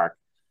in the dark,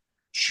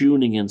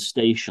 tuning in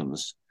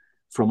stations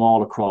from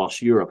all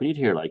across Europe. And you'd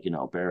hear like,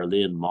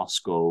 Berlin,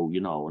 Moscow,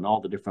 and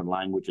all the different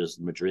languages,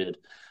 Madrid,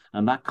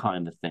 and that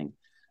kind of thing.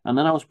 And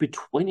then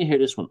when you hear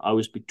this one, I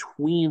was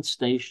between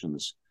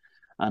stations.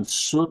 And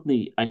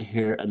suddenly I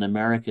hear an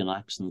American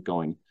accent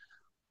going,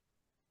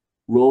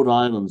 Rhode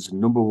Island's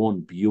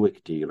 #1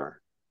 Buick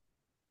dealer,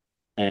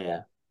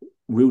 uh,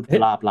 route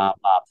blah, blah,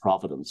 blah,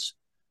 Providence.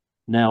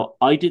 Now,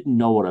 I didn't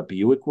know what a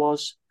Buick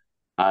was,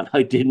 and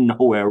I didn't know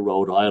where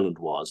Rhode Island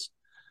was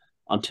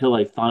until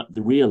I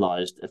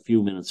realized a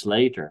few minutes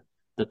later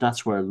that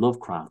that's where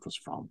Lovecraft was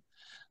from.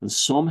 And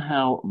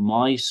somehow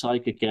my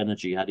psychic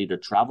energy had either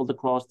traveled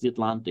across the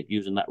Atlantic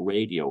using that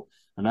radio,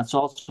 and that's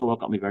also what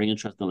got me very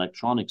interested in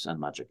electronics and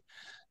magic,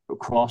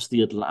 across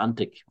the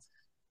Atlantic,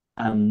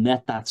 and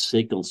met that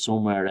signal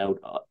somewhere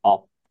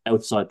up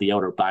outside the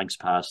Outer Banks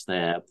past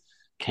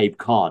Cape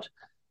Cod.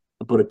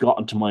 But it got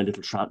into my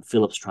little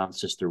Philips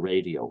transistor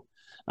radio.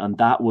 And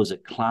that was a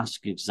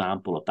classic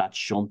example of that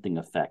shunting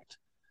effect.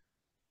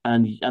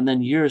 And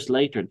then years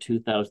later, in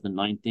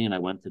 2019, I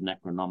went to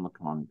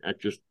Necronomicon. It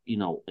just,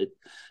 it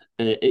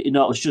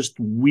was just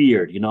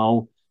weird,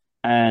 and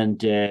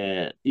and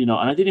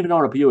I didn't even know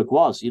what a Buick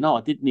was.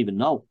 I didn't even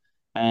know.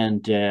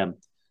 And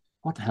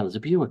what the hell is a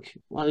Buick?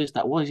 What is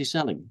that? What is he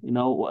selling?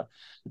 I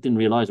didn't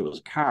realize it was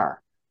a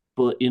car.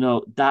 But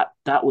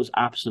that was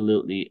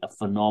absolutely a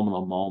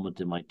phenomenal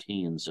moment in my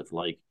teens of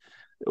like,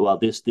 well,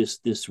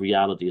 this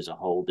reality is a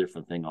whole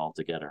different thing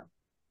altogether.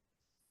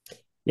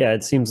 Yeah,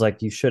 it seems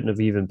like you shouldn't have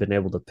even been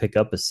able to pick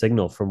up a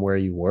signal from where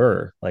you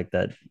were. Like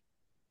that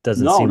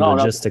doesn't No, seem no,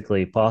 no,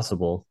 logistically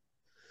possible.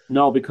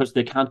 no, because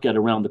they can't get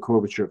around the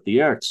curvature of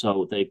the Earth,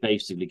 so they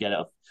basically get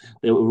out.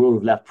 They would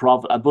have left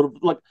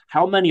but like,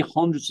 how many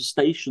hundreds of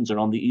stations are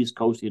on the east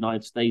coast of the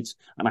United States?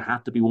 And I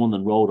had to be one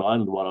in Rhode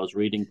Island while I was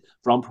reading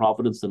from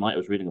Providence the night I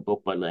was reading a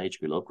book by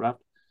H.P. Lovecraft.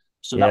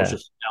 So that was Yeah.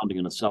 just astounding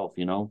in itself.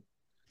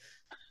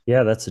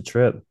 Yeah, that's a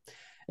trip.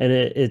 And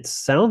it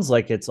sounds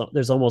like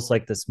there's almost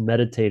like this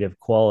meditative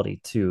quality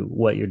to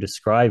what you're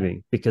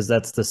describing, because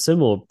that's the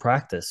similar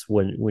practice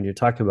when you're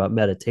talking about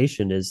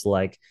meditation, is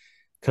like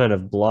kind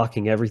of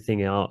blocking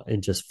everything out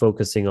and just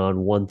focusing on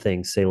one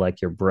thing, say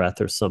like your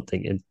breath or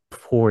something, and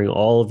pouring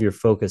all of your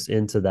focus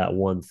into that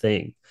one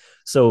thing.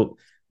 So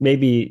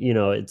maybe,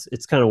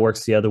 it's kind of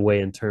works the other way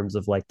in terms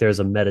of like there's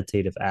a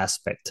meditative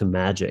aspect to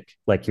magic,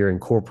 like you're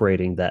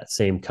incorporating that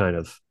same kind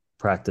of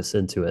practice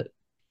into it.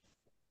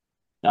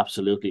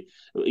 Absolutely.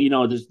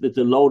 There's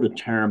a loaded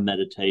term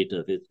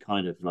meditative. It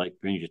kind of like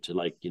brings you to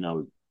like,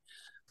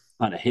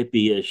 kind of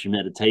hippie-ish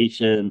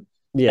meditation.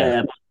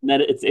 Yeah,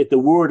 The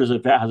word has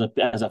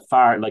a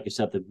far, like I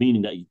said, the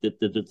meaning that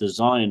the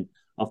design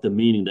of the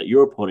meaning that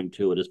you're putting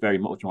to it is very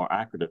much more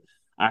accurate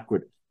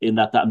in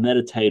that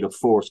meditative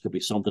force could be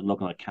something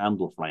looking like a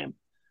candle flame.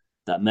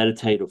 That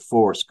meditative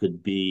force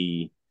could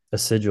be, a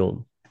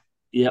sigil.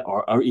 yeah,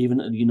 or even,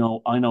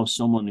 I know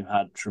someone who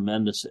had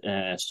tremendous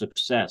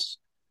success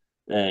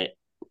uh,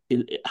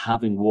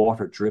 having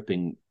water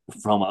dripping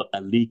from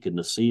a leak in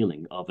the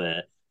ceiling of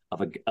a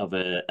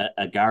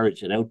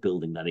garage, an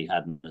outbuilding that he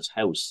had in his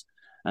house,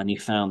 and he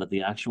found that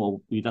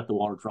he let the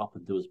water drop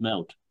into his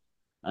mouth,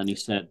 and he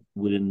said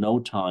within no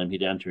time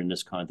he'd enter in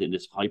this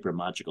hyper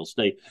magical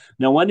state.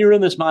 Now, when you're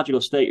in this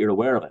magical state, you're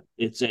aware of it.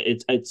 It's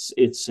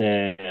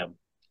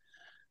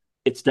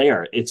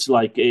there. It's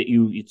like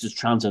it's just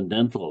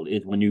transcendental.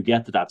 When you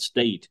get to that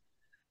state,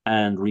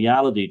 and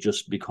reality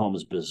just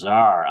becomes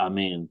bizarre. I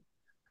mean,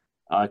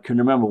 I can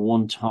remember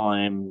one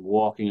time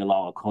walking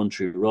along a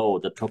country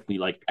road that took me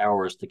like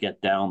hours to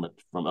get down it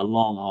from a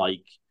long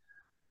hike.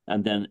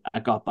 And then I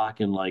got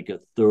back in like a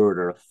third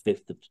or a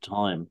fifth of the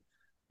time,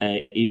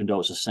 even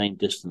though it's the same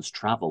distance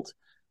traveled.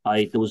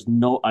 I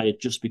had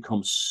just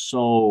become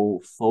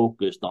so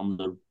focused on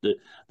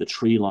the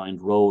tree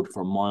lined road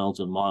for miles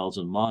and miles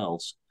and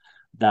miles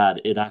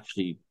that it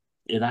actually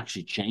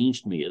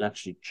changed me. It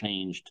actually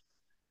changed.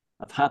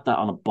 I've had that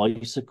on a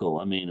bicycle.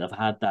 I mean, I've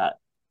had that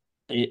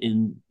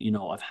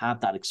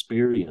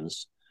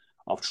experience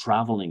of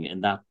traveling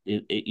in that,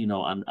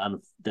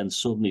 and then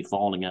suddenly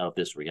falling out of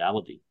this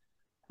reality.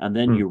 And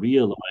then Hmm. you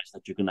realize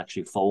that you can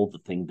actually fold the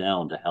thing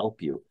down to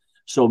help you.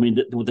 So, I mean,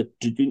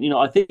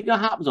 I think that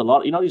happens a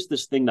lot. It's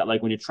this thing that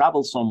like when you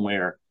travel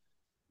somewhere,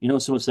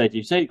 someone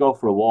you go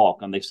for a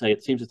walk and they say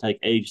it seems to take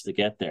ages to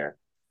get there,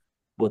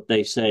 but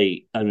they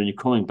say, and when you're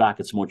coming back,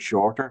 it's much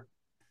shorter.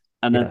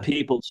 And then Yeah.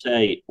 people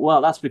say,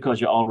 well, that's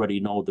because you already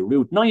know the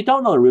route. No, you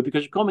don't know the route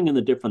because you're coming in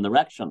a different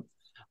direction.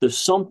 There's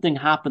something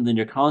happened in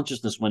your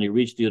consciousness when you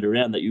reach the other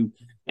end that you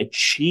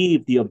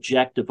achieve the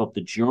objective of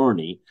the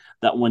journey.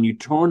 That when you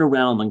turn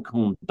around and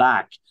come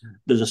back,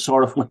 there's a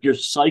sort of like you're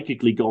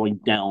psychically going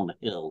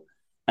downhill.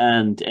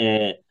 And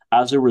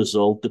as a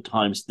result,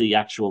 the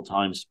actual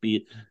time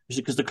speed,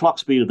 because the clock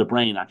speed of the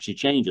brain actually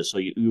changes. So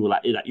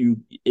the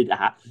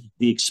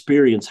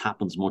experience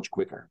happens much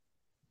quicker.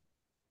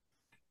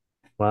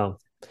 Wow.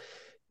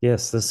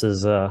 Yes, this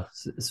is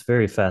it's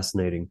very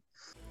fascinating.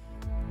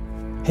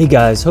 Hey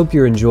guys, hope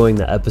you're enjoying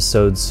the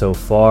episode so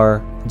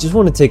far. I just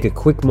want to take a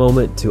quick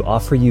moment to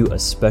offer you a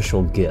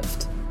special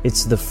gift.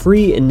 It's the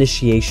free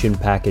initiation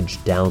package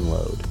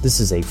download. This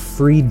is a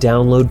free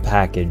download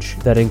package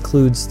that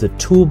includes the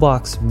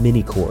Toolbox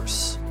mini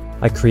course.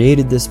 I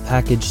created this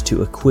package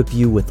to equip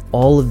you with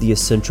all of the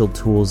essential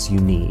tools you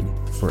need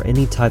for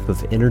any type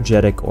of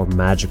energetic or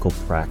magical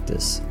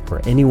practice for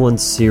anyone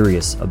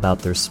serious about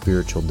their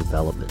spiritual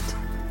development.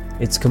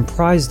 It's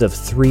comprised of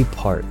 3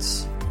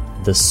 parts: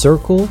 the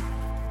circle,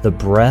 the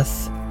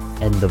breath,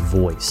 and the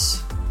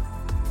voice,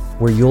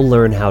 where you'll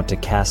learn how to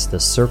cast the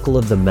Circle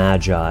of the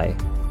Magi,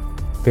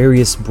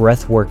 various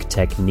breathwork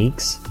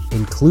techniques,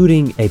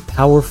 including a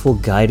powerful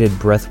guided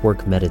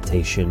breathwork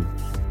meditation,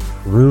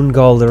 rune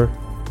galler,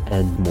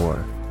 and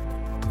more.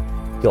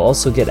 You'll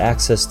also get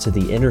access to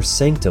the Inner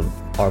Sanctum,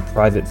 our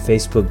private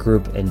Facebook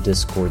group and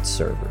Discord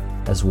server,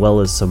 as well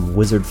as some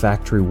Wizard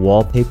Factory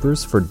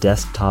wallpapers for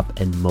desktop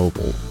and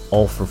mobile,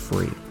 all for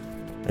free.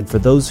 And for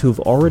those who've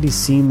already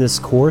seen this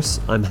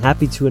course, I'm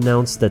happy to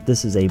announce that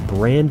this is a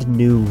brand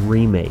new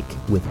remake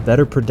with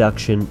better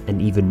production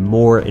and even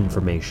more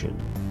information.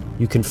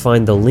 You can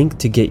find the link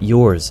to get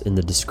yours in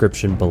the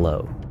description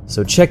below.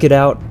 So check it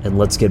out and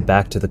let's get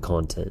back to the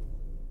content.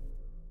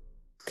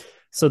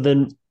 So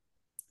then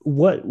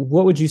what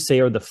would you say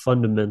are the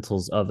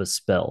fundamentals of a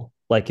spell?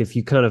 Like if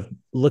you kind of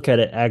look at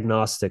it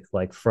agnostic,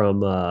 like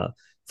from the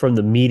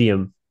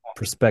medium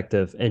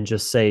perspective, and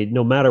just say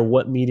no matter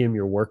what medium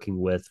you're working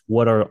with,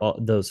 what are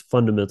those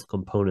fundamental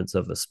components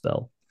of a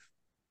spell?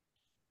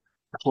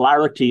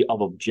 Clarity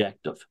of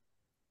objective.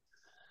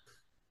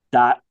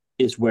 That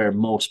is where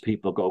most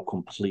people go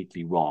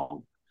completely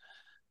wrong,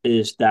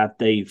 is that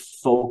they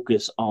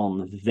focus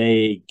on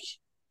vague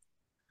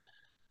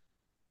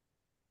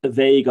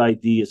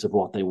ideas of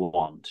what they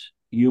want.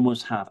 You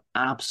must have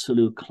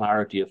absolute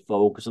clarity of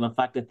focus. And in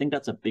fact, I think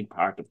that's a big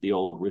part of the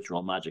old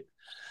ritual magic,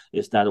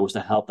 is that it was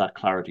to help that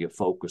clarity of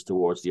focus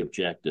towards the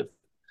objective.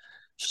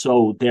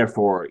 So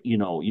therefore, you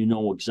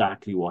know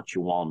exactly what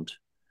you want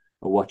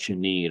or what you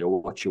need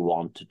or what you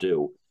want to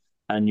do.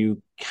 And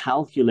you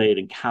calculate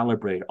and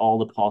calibrate all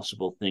the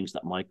possible things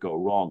that might go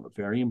wrong.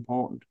 Very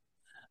important.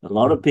 A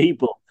lot of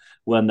people,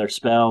 when their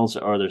spells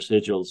or their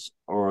sigils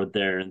or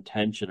their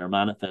intention or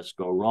manifest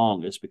go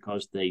wrong, it's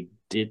because they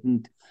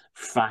didn't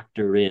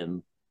factor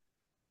in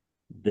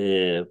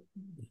the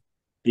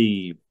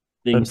things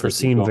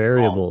Unforeseen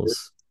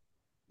variables.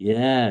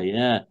 Yeah.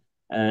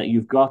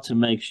 You've got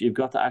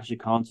to actually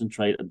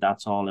concentrate, and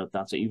that's all.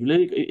 That's it.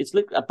 It's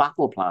like a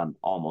battle plan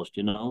almost,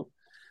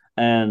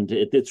 and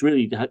it's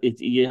really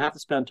you have to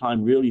spend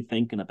time really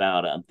thinking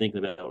about it and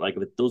thinking about, like,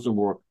 if it doesn't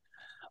work,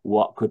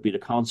 what could be the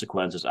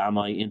consequences? Am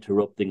I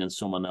interrupting in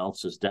someone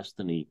else's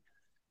destiny?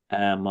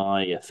 Am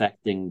I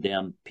affecting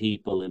them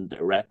people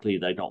indirectly?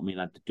 They don't mean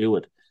that to do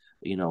it.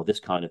 This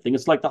kind of thing.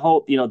 It's like the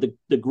whole,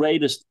 the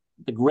greatest,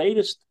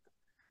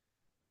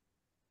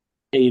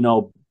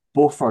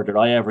 buffer that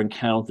I ever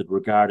encountered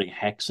regarding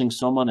hexing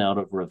someone out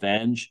of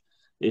revenge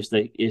is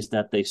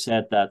that they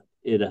said that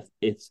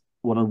it's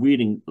when I'm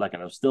reading, like,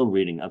 and I'm still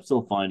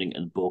finding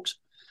in books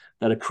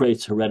that it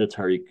creates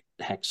hereditary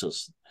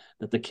hexes,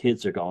 that the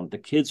kids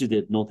who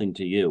did nothing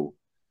to you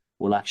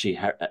will actually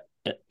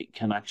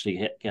can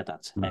actually get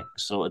that hex.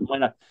 So it might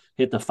not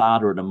hit the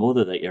father or the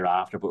mother that you're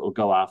after, but it'll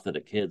go after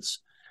the kids,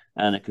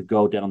 and it could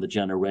go down the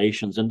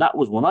generations. And that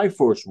was when I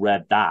first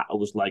read that, I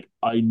was like,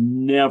 I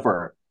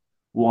never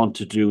want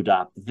to do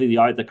that.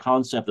 The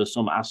concept of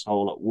some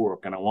asshole at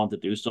work and I want to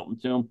do something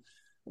to him,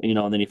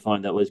 and then you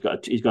find out, well,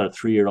 he's got a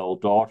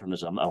 3-year-old daughter, and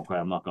I'm okay,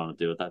 I'm not going to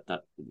do it.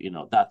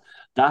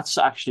 That's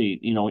actually,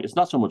 it's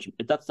not so much,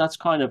 that's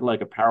kind of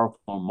like a powerful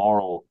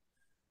moral,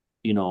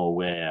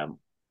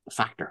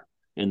 factor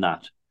in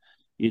that.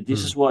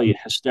 This is why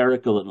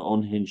hysterical and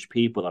unhinged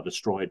people are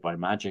destroyed by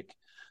magic,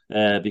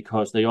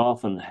 because they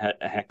often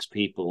hex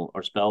people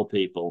or spell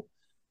people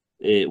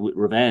with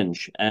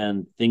revenge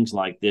and things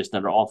like this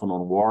that are often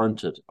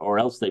unwarranted, or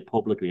else they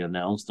publicly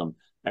announce them.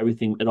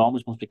 Everything, it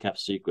almost must be kept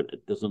secret.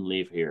 It doesn't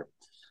leave here,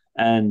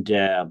 and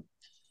it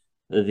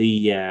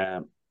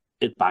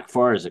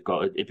backfires.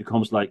 It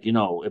becomes like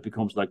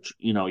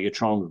you're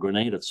throwing a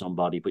grenade at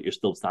somebody, but you're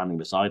still standing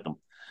beside them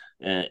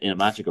in a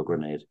magical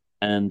grenade,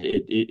 and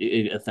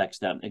it affects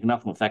them. It can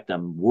often affect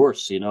them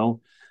worse, and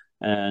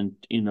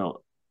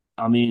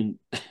I mean.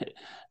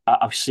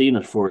 I've seen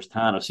it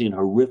firsthand. I've seen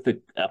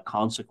horrific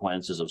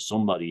consequences of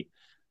somebody,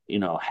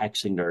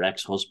 hexing their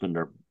ex-husband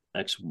or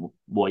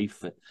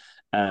ex-wife,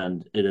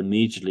 and it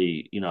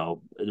immediately,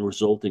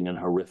 resulting in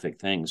horrific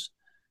things.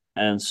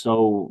 And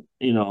so,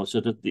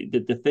 so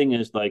the thing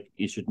is, like,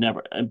 you should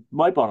never. And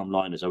my bottom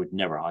line is, I would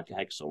never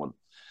hex someone.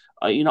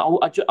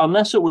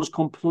 Unless it was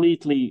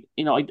completely,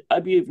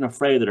 I'd be even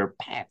afraid of their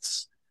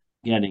pets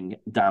getting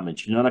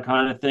damaged, that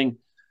kind of thing.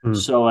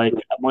 So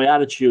my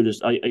attitude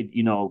is,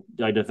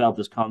 I developed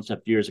this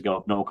concept years ago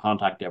of no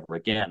contact ever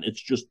again.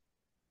 It's just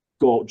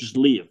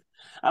leave.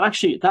 And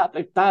actually, that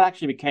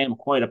actually became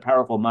quite a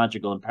powerful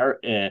magical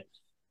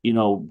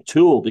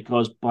tool,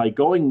 because by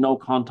going no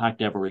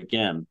contact ever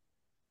again,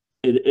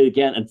 it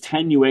again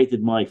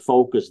attenuated my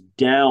focus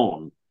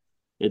down.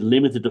 It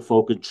limited the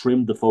focus,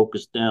 trimmed the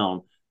focus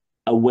down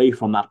away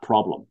from that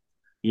problem.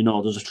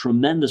 There's a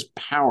tremendous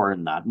power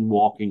in that, in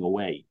walking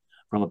away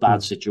from a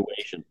bad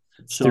situation.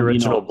 It's the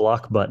original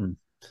block button.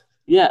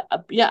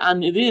 yeah,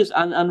 and it is,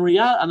 and and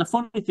the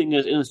funny thing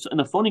is, in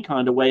a funny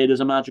kind of way, it is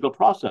a magical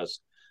process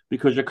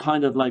because you're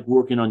kind of like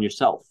working on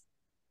yourself.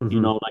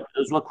 Hmm. Like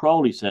as what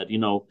Crowley said.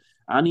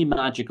 Any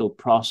magical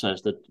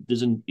process that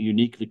isn't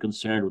uniquely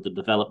concerned with the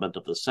development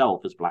of the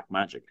self is black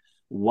magic.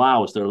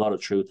 Wow, is there a lot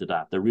of truth to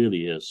that? There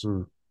really is.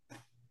 Mm.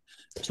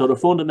 So the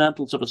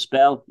fundamentals of a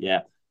spell,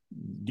 yeah,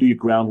 do your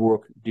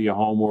groundwork, do your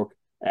homework,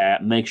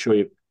 make sure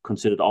you've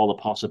considered all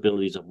the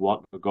possibilities of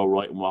what could go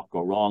right and what could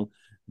go wrong.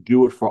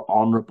 Do it for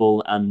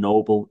honorable and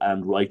noble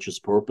and righteous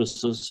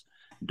purposes.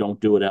 Don't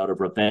do it out of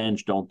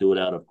revenge. Don't do it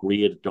out of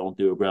greed. Don't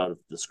do it out of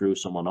to screw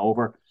someone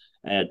over.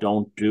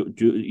 Don't do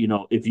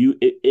if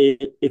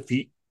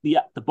you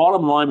yeah. The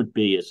bottom line would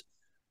be is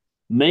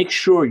make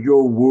sure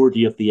you're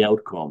worthy of the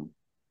outcome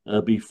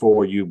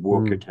before you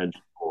work your Mm.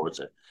 attention towards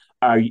it.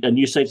 And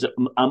you say,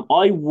 am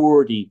I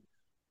worthy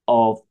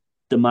of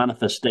the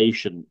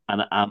manifestation,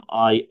 and am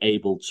I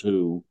able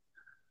to,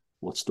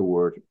 what's the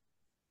word,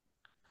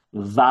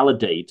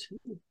 validate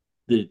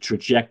the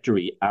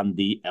trajectory and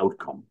the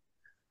outcome?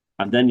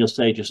 And then you'll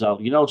say to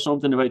yourself,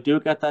 something, if I do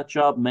get that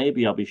job,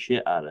 maybe I'll be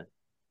shit at it.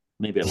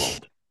 Maybe I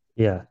won't.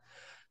 Yeah,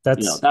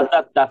 that's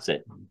That's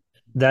it.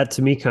 that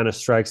to me kind of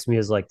strikes me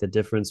as like the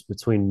difference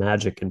between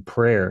magic and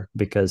prayer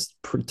because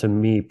to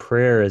me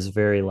prayer is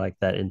very like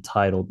that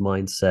entitled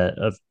mindset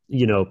of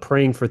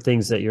praying for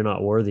things that you're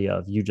not worthy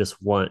of. You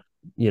just want,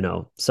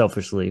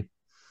 selfishly,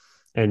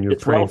 and you're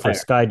It's praying for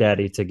welfare. Sky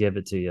Daddy to give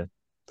it to you.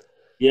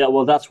 Yeah,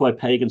 well, that's why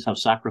pagans have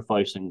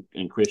sacrifice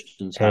and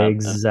Christians have,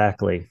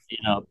 Exactly.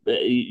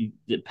 the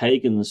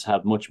pagans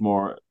have much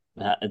more.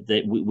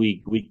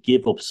 We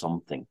give up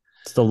something.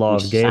 It's the law We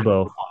of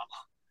Gabo. sacrifice.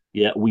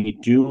 Yeah, we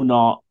do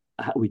not.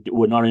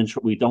 We're not in.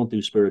 We don't do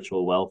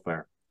spiritual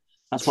welfare.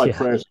 That's why Yeah,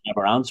 prayers are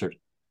never answered.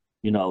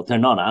 They're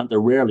not. They're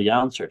rarely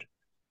answered.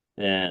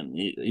 And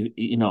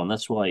and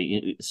that's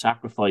why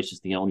sacrifice is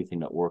the only thing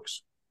that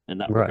works in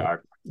that right.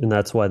 regard. And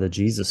that's why the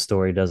Jesus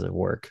story doesn't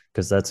work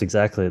because that's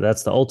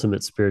the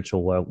ultimate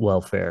spiritual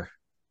welfare.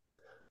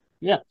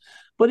 Yeah,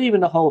 but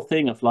even the whole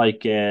thing of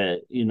like,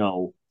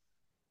 you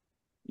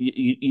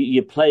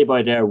play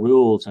by their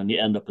rules and you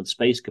end up in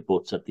space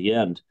kibbutz at the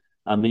end.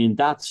 I mean,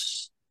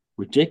 that's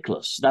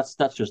ridiculous. That's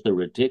just a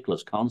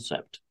ridiculous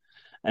concept.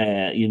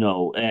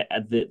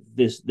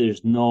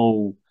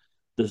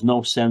 There's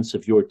no sense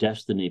of your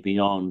destiny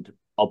beyond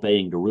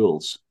obeying the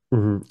rules.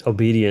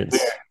 Obedience.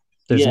 Where,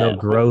 There's no yeah,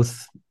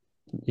 growth.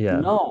 Yeah.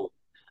 no,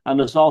 and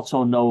there's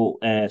also no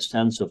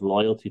sense of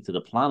loyalty to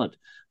the planet.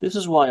 This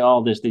is why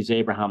all these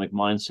Abrahamic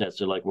mindsets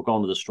are like, we're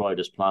going to destroy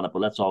this planet,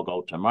 but let's all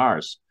go to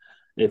Mars.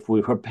 If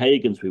we were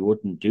pagans, we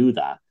wouldn't do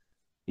that,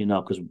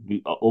 because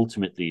we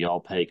ultimately all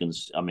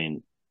pagans. I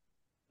mean,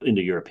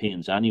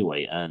 Indo-Europeans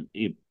anyway, and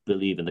you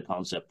believe in the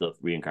concept of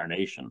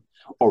reincarnation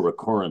or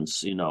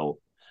recurrence.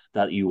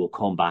 That you will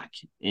come back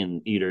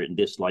in either in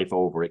this life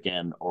over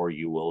again, or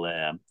you will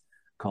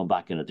come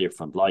back in a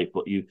different life.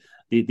 But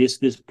this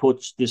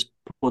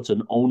puts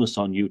an onus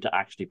on you to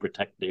actually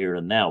protect the here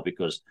and now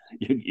because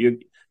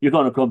you're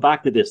going to come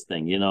back to this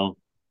thing.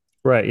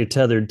 Right. You're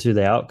tethered to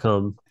the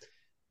outcome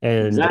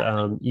and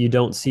Exactly. you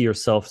don't see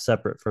yourself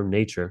separate from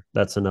nature.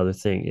 That's another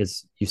thing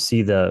is you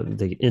see the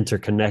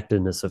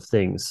interconnectedness of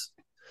things.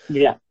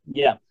 Yeah,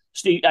 yeah.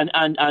 Steve, and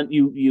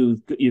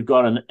you've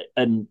got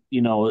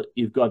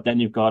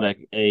you've got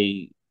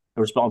a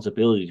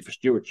responsibility for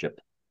stewardship.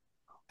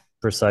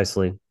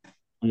 Precisely.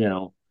 You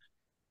know,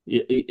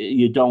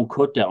 you don't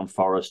cut down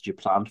forests, you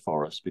plant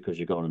forests because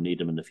you're going to need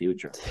them in the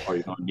future, or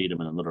you're going to need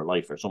them in another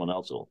life, or someone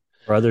else will.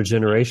 For other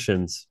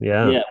generations.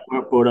 Yeah. Yeah,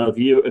 but if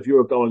you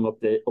were going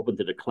up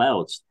into the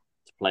clouds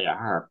to play a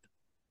harp,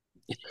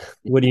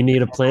 What do you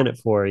need a planet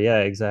for? Yeah,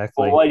 well,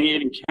 exactly. why do you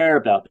even care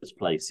about this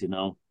place?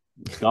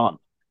 It's gone.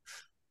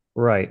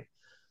 Right.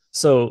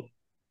 So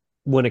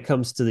when it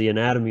comes to the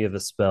anatomy of a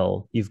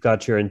spell, you've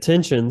got your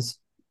intentions,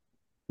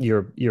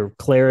 your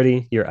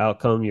clarity, your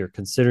outcome, you're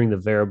considering the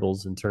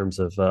variables in terms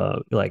of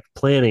like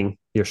planning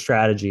your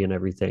strategy and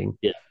everything.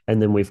 Yeah,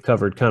 And then we've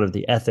covered kind of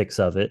the ethics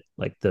of it,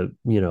 like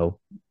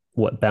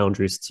what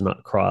boundaries to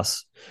not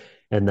cross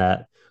and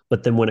that.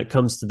 But then when it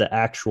comes to the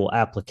actual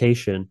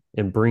application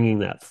and bringing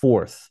that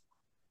forth,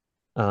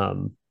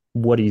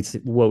 what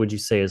would you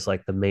say is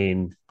like the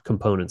main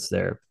components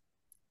there, in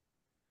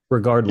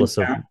regardless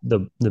of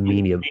the You,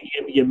 medium?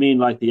 you mean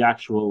like the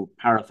actual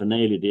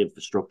paraphernalia, the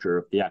infrastructure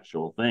of the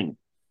actual thing?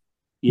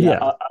 Yeah,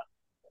 Yeah,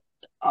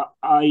 I,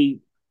 I,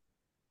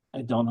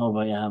 I don't know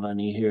if I have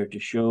any here to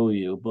show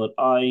you, but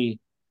I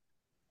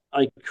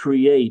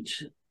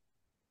create,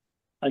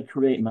 I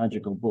create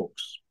magical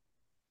books.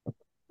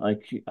 I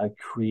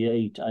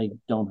create. I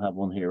don't have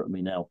one here with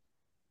me now.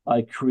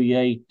 I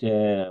create.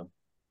 The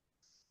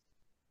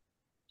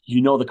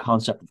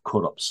concept of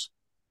cut-ups,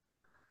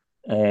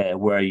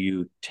 where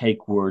you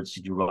take words,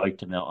 you write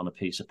them out on a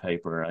piece of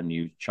paper, and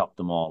you chop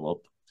them all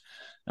up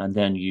and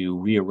then you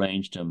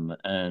rearrange them.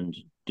 And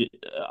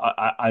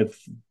I've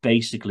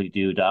basically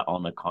do that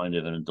on a kind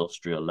of an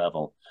industrial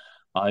level.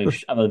 I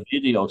have a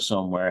video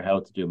somewhere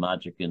how to do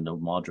magic in the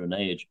modern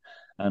age,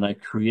 and I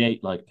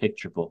create like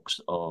picture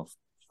books of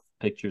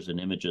pictures and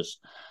images,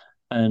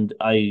 and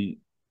I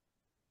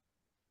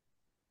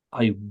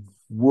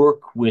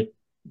work with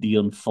the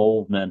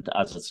unfoldment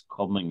as it's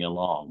coming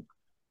along.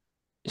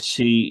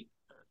 See,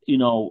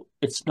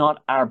 it's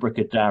not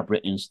abracadabra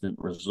instant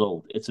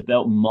result. It's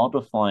about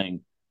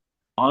modifying.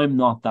 I'm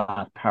not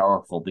that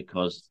powerful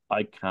because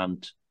I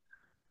can't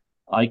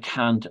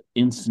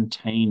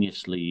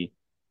instantaneously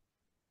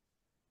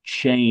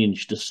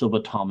change the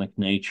subatomic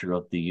nature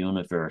of the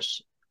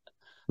universe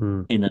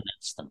Hmm. in an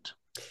instant.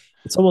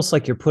 It's almost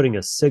like you're putting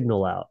a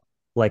signal out,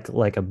 like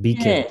a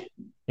beacon, Yeah,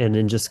 and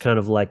then just kind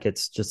of like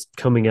it's just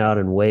coming out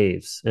in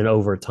waves. And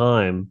over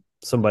time,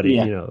 somebody,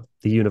 yeah.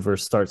 the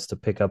universe starts to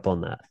pick up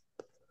on that.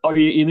 Or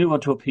you move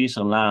onto a piece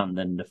of land,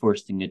 and the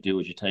first thing you do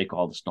is you take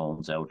all the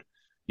stones out.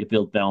 You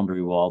build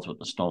boundary walls with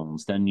the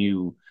stones. Then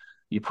you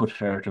put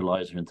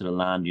fertilizer into the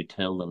land. You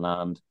till the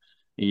land.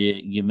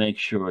 You make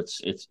sure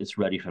it's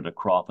ready for the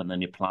crop, and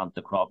then you plant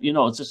the crop.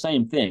 It's the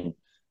same thing.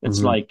 It's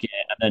Hmm. like,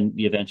 and then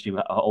you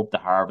eventually hope to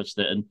harvest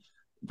it, and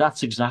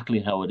that's exactly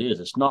how it is.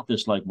 It's not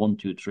this like 1,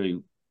 2, 3,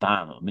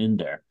 bam, I'm in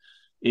there.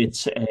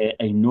 It's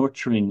a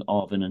nurturing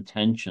of an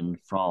intention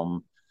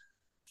from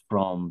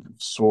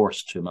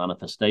source to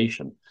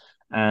manifestation.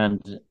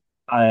 And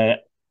I,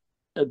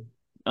 uh,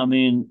 I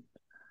mean,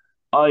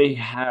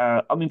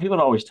 people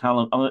always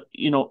tell them,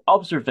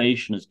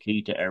 observation is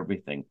key to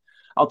everything.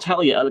 I'll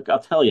tell you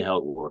how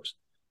it works.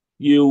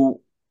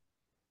 You,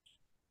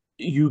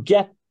 you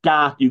get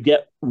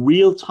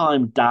real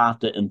time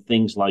data in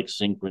things like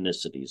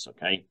synchronicities.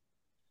 Okay.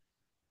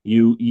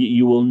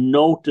 You will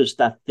notice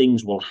that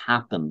things will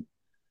happen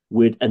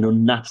with an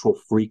unnatural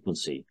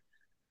frequency.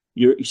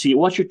 You see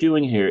what you're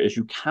doing here is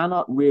you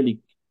cannot really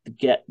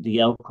get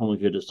the outcome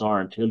of your desire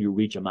until you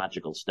reach a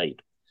magical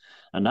state.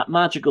 And that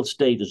magical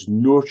state is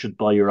nurtured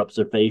by your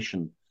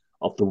observation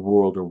of the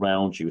world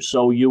around you.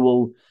 So you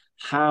will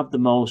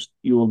notice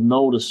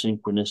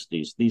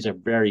synchronicities. These are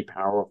very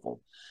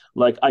powerful.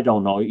 Like, I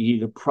don't know,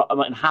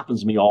 it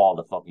happens to me all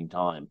the fucking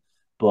time,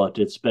 but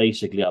it's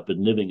basically, I've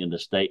been living in the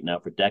state now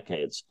for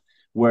decades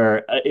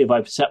where if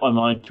I've set my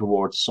mind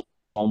towards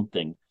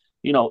something,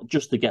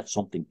 just to get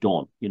something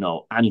done,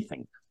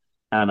 anything,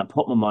 and I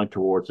put my mind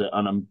towards it,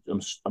 and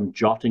I'm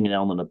jotting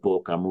down in a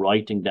book, I'm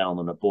writing down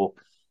in a book,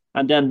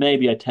 and then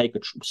maybe I take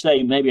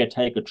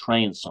a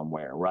train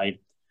somewhere, right?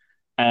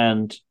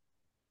 And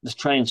this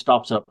train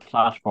stops at a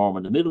platform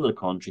in the middle of the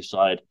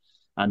countryside,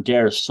 and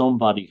there is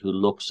somebody who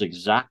looks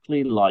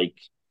exactly like,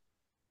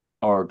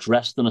 or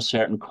dressed in a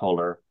certain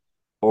color,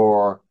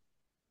 or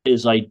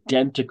is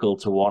identical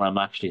to what I'm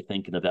actually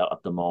thinking about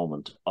at the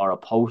moment, or a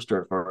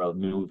poster for a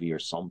movie or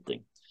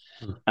something.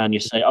 And you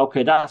say,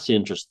 okay, that's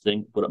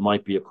interesting, but it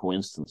might be a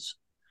coincidence.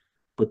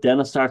 But then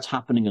it starts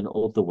happening in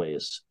other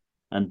ways.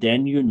 And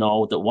then you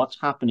know that what's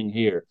happening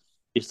here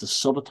is the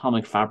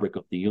subatomic fabric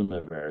of the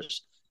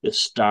universe is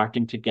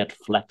starting to get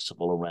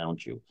flexible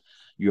around you.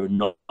 You're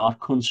not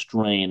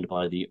constrained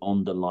by the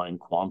underlying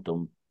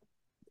quantum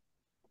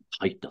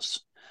tightness.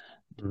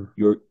 Hmm.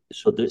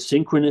 So the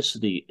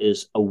synchronicity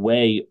is a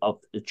way of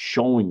it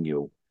showing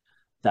you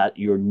that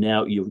you're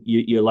now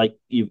you're like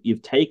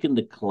you've taken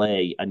the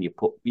clay and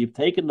you've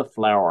taken the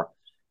flour,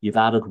 you've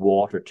added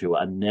water to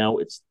it, and now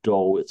it's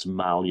dough, it's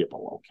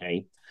malleable.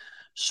 Okay,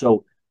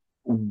 so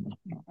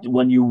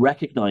when you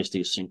recognize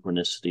these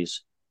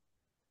synchronicities,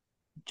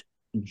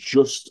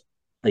 just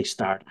they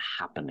start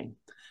happening,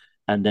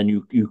 and then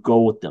you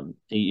go with them.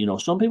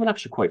 Some people are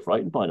actually quite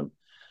frightened by them,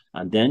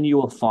 and then you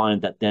will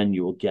find that then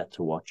you will get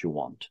to what you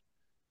want,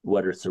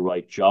 whether it's the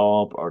right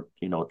job, or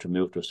to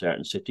move to a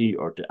certain city,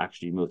 or to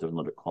actually move to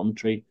another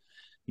country.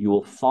 You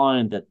will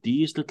find that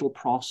these little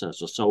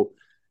processes, so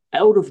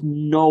out of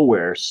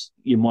nowhere,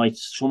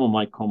 someone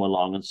might come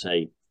along and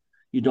say,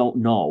 you don't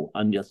know,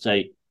 and you'll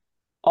say,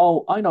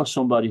 oh, I know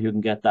somebody who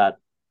can get that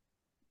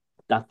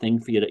thing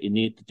for you that you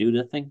need to do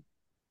the thing.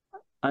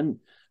 And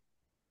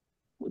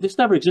this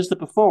never existed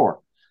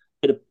before.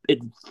 It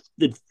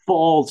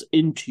falls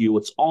into you.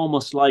 It's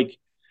almost like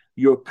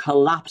you're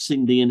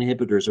collapsing the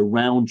inhibitors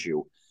around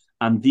you,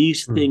 and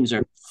these Hmm. things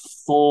are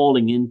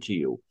falling into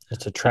you.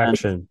 It's And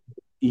attraction.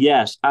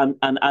 yes, and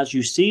as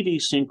you see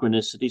these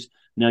synchronicities,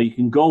 now you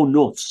can go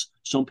nuts.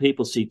 Some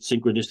people see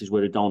synchronicities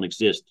where they don't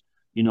exist.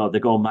 They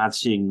go mad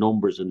seeing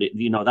numbers, and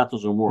that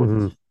doesn't work.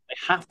 Hmm. They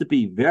have to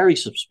be very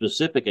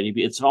specific, and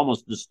it's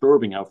almost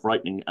disturbing how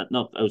frightening,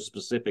 not how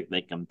specific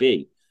they can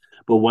be.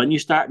 But when you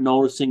start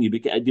noticing, you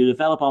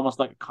develop almost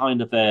like a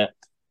kind of a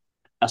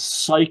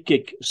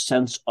psychic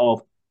sense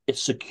of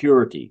its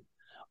security.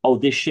 Oh,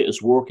 this shit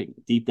is working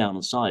deep down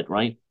inside,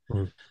 right?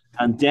 Hmm.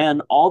 And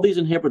then all these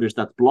inhibitors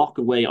that block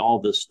away all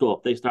this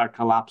stuff, they start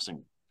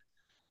collapsing,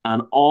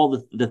 and all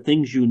the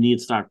things you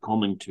need start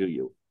coming to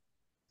you.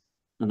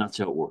 And that's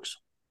how it works.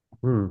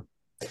 Hmm.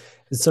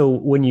 So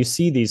when you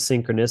see these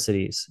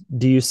synchronicities,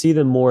 do you see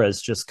them more as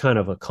just kind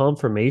of a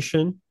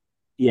confirmation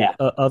Yeah,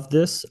 of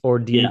this,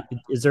 or yeah.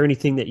 is there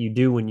anything that you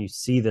do when you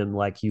see them,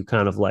 like you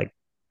kind of like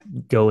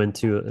go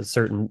into a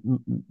certain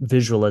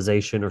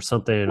visualization or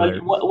something,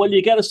 Well, or well,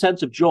 you get a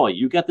sense of joy.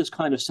 You get this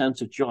kind of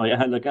sense of joy.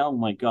 And like, oh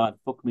my God,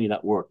 fuck me,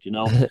 that worked, you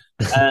know?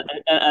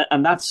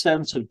 And that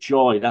sense of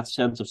joy, that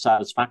sense of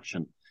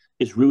satisfaction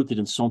is rooted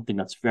in something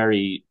that's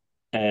very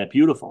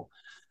beautiful.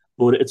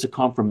 But it's a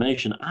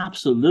confirmation.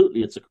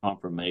 Absolutely, it's a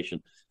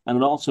confirmation. And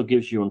it also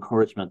gives you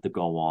encouragement to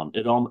go on.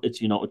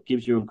 It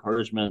gives you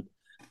encouragement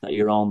that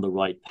you're on the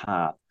right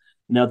path.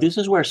 Now, this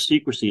is where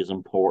secrecy is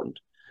important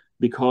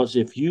because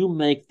if you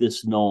make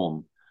this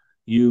known,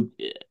 you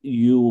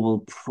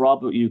you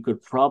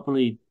could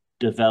probably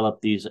develop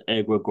these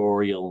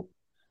egregorial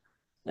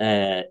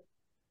uh,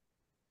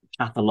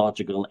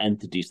 pathological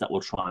entities that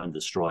will try and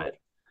destroy it.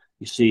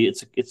 You see,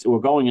 it's we're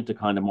going into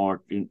kind of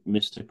more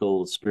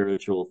mystical,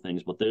 spiritual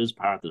things, but there is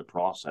part of the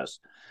process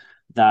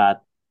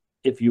that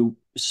if you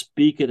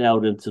speak it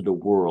out into the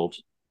world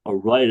or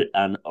write it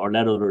and or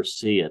let others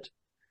see it,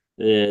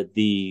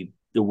 the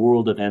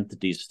world of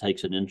entities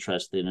takes an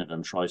interest in it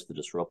and tries to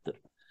disrupt it,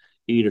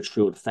 either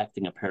through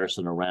infecting a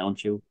person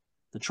around you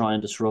to try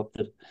and disrupt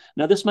it.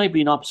 Now, this might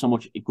be not so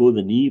much good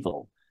and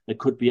evil. It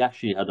could be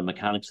actually how the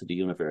mechanics of the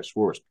universe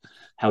works,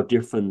 how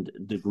different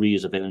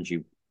degrees of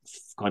energy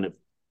kind of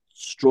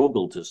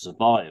struggle to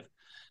survive.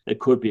 It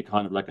could be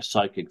kind of like a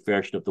psychic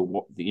version of the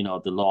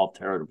law of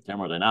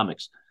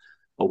thermodynamics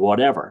or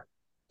whatever.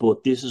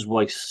 But this is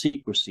why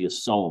secrecy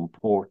is so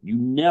important. You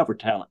never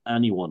tell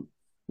anyone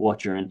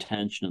what your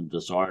intention and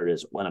desire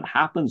is. When it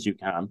happens, you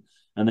can,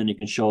 and then you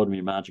can show them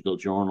your magical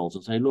journals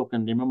and say, "Look,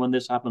 and do you remember when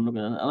this happened? Look,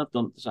 and I've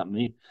done this happened to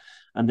me."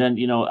 And then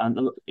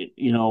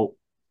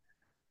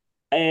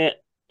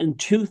in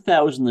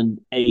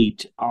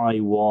 2008, I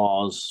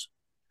was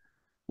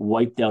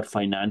wiped out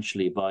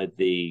financially by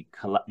the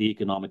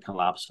economic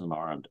collapse in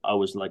Ireland. I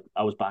was back.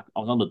 I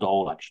was on the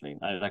dole actually.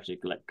 I was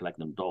actually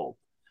collecting the dole,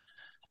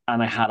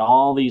 and I had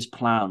all these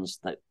plans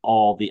that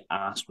all the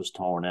ass was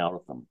torn out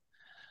of them.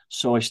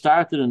 So I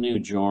started a new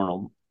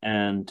journal,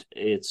 and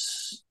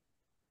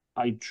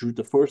I drew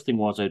the first thing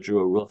was I drew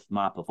a rough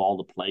map of all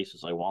the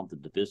places I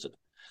wanted to visit.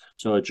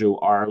 So I drew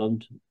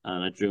Ireland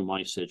and I drew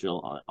my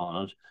sigil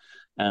on it.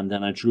 And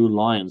then I drew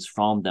lines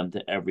from them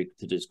to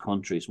these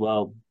countries.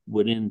 Well,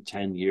 within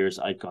 10 years,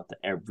 I got to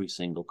every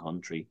single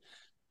country.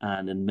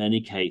 And in many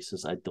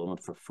cases, I'd done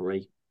it for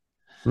free.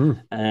 mm,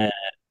 Uh,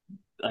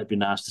 I've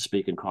been asked to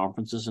speak in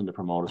conferences, and the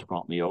promoters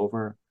brought me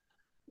over,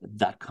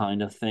 that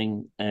kind of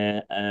thing.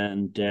 I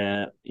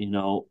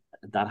know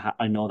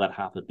that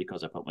happened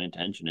because I put my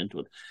intention into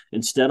it.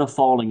 Instead of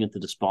falling into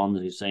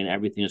despondency, saying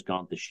everything has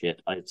gone to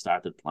shit, I had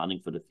started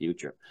planning for the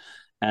future.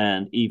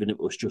 And even if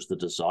it was just a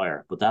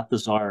desire, but that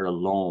desire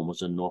alone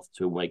was enough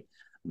to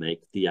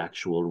make the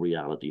actual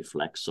reality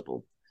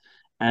flexible.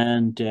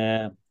 And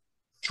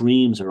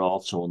dreams are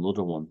also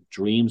another one.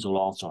 Dreams will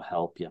also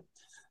help you.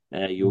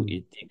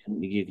 mm.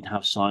 You can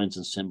have signs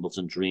and symbols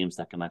and dreams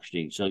that can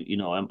actually. So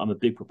I'm a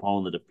big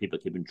proponent of people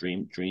keeping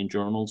dream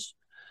journals.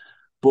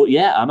 But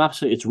yeah, I'm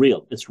absolutely.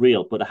 It's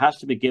real, but it has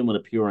to begin with a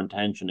pure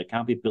intention. It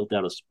can't be built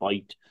out of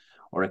spite,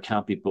 or it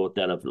can't be built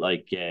out of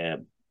like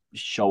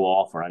show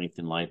off or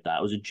anything like that.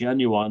 It was a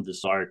genuine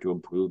desire to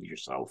improve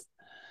yourself.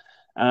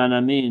 And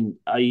I mean,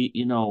 I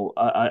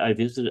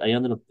visited. I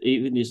ended up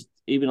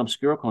even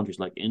obscure countries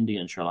like India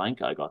and Sri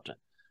Lanka. I got to.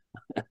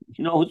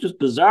 It's just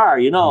bizarre.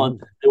 And Mm.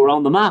 they were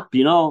on the map.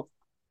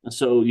 And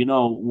so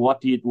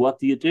what do you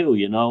do?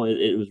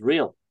 It was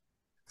real.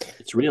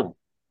 It's real.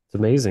 It's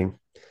amazing.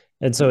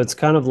 And so it's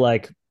kind of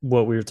like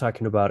what we were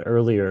talking about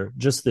earlier,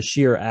 just the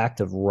sheer act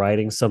of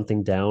writing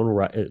something down,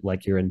 right,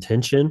 like your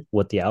intention,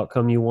 what the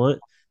outcome you want.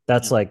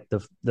 That's Yeah. like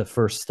the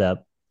first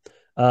step.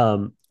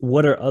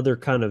 What are other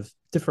kind of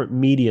different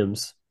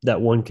mediums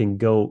that one can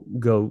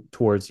go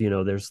towards?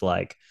 There's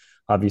like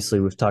obviously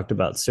we've talked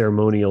about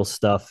ceremonial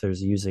stuff.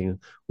 There's using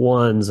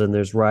wands and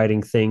there's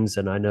writing things,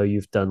 and I know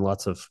you've done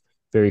lots of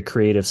very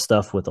creative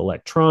stuff with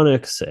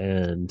electronics,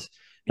 and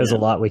there's a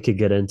Yeah. lot we could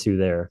get into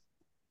there.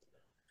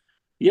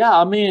 Yeah,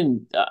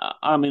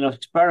 I've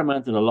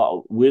experimented a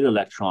lot with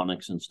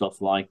electronics and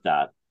stuff like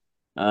that.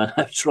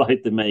 I've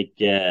tried to make,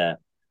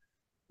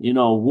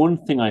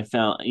 one thing I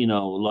found,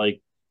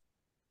 like,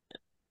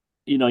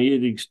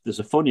 there's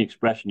a funny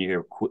expression you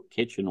hear,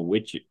 kitchen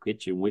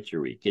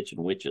witchery,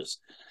 kitchen witches,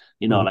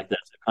 Mhm. like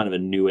that's kind of a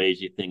new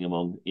agey thing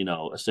among,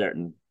 a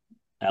certain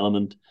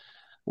element.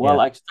 Well,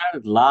 Yeah. I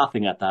started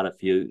laughing at that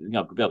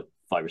about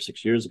 5 or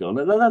 6 years ago.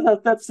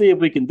 Let's see if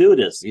we can do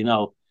this.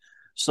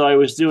 So I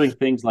was doing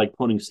things like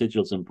putting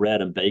sigils in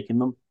bread and baking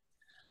them.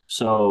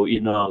 So,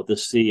 to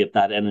see if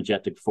that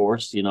energetic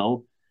force,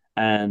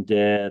 and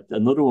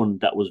another one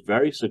that was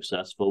very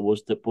successful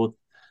was to put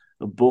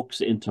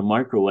books into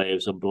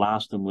microwaves and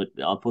blast them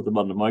I'll put them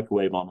on the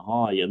microwave on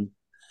high and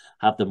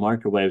have the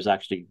microwaves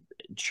actually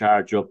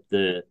charge up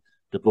the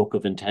book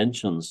of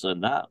intentions.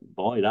 And that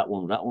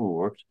one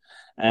worked.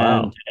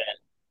 And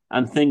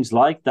Wow. things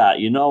like that.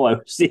 I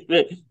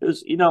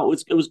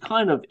was it was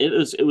kind of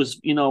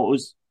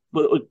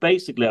but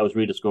basically I was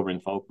rediscovering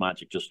folk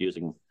magic just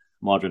using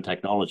modern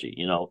technology.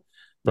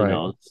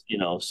 Right.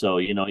 So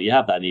you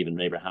have that in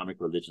even Abrahamic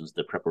religions,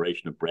 the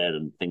preparation of bread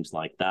and things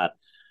like that.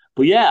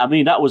 But yeah, I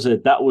mean, so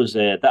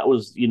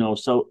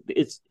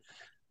it's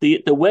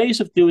the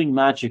ways of doing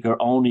magic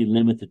are only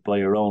limited by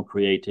your own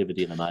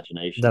creativity and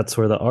imagination. That's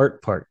where the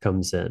art part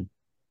comes in.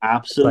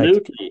 It's like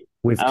Absolutely.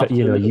 you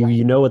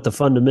Absolutely. know what the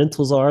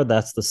fundamentals are.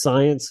 That's the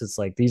science. It's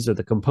like these are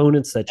the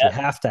components that you Yeah,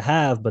 have to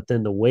have, but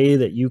then the way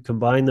that you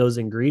combine those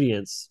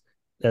ingredients,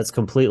 that's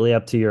completely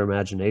up to your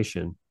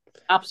imagination.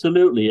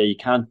 absolutely. You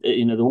can't,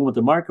 the one with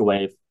the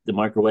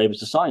microwave is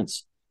the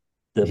science.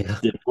 The Yeah.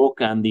 the book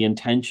and the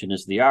intention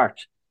is the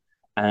art.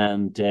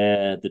 And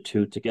the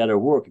two together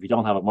work. If you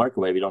don't have a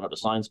microwave, you don't have the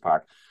science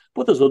part.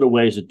 But there's other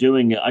ways of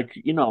doing it. Like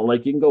you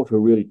can go to a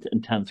really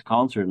intense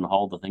concert and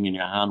hold the thing in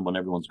your hand when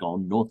everyone's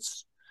going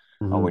nuts,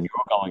 or Hmm. when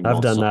you're going I've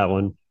nuts. done So that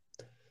one.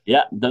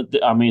 yeah,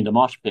 I mean the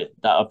mosh pit.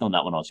 That I've done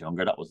that when I was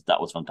younger. That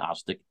was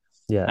fantastic.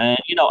 Yeah. And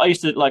I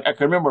used to like. I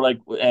can remember like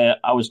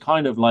I was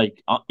kind of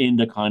like in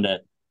the kind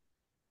of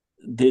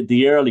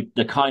the early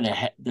the kind of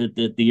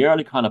the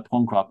early kind of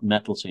punk rock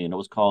metal scene. It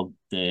was called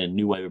the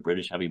New Wave of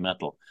British Heavy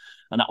Metal,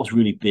 and that was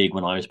really big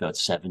when I was about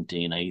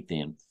 17,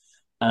 18.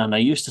 And I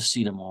used to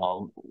see them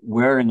all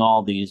wearing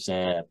all these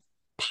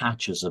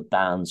patches of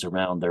bands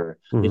around their.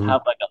 They'd Hmm.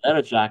 have like a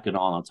leather jacket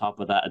on top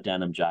of that a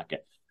denim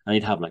jacket, and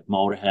they'd have like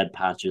Motorhead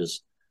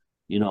patches,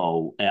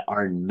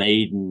 Iron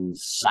Maiden,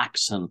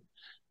 Saxon,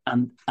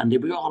 and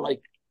they'd be all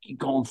like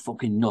going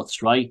fucking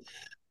nuts, right?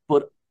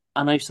 But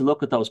and I used to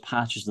look at those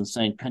patches and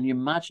saying, can you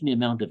imagine the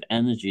amount of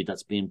energy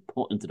that's being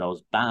put into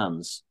those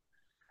bands?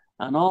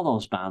 And all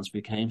those bands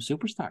became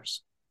superstars.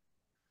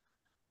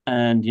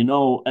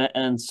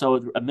 And so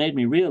it made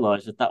me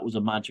realize that that was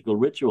a magical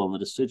ritual,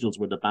 and the sigils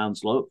were the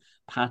band's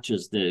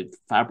patches, the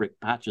fabric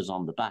patches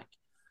on the back,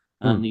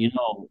 Hmm. and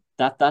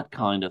that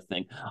kind of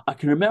thing. I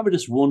can remember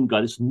this one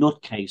guy, this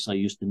nutcase I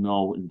used to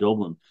know in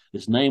Dublin.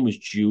 His name was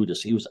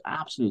Judas. He was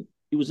absolute.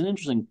 He was an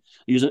interesting.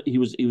 He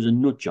was a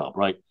nut job,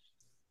 right?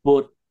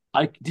 But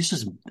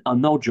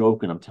I'm no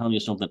joking. I'm telling you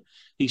something.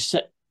 He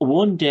said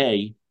one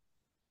day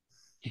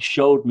he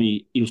showed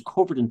me he was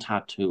covered in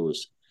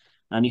tattoos,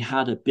 and he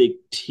had a big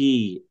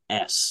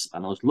TS,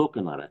 and I was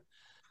looking at it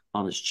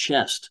on his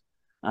chest,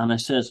 and I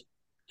says,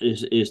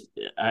 "Is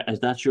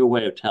that your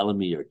way of telling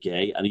me you're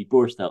gay?" And he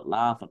burst out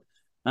laughing,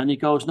 and he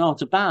goes, "No,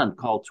 it's a band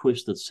called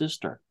Twisted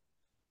Sister."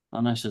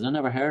 And I said, "I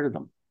never heard of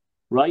them,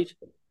 right?"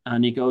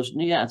 And he goes,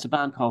 "Yeah, it's a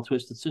band called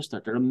Twisted Sister.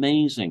 They're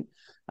amazing."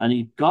 And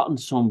he'd gotten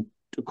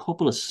a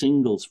couple of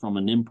singles from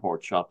an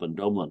import shop in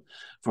Dublin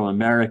from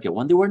America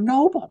when they were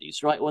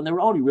nobodies, right? When they were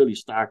only really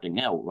starting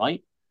out,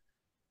 right?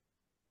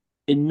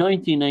 In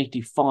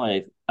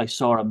 1985, I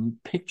saw a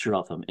picture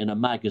of him in a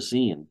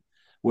magazine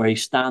where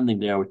he's standing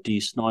there with Dee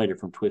Snider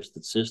from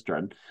Twisted Sister,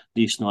 and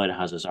Dee Snider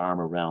has his arm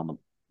around him.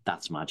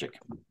 That's magic.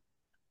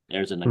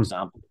 There's an Hmm.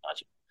 example of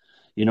magic.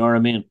 You know what I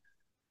mean?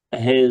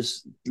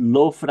 His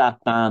love for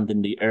that band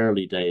in the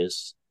early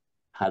days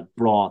had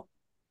brought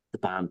the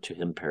band to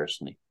him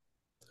personally.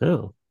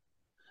 Oh,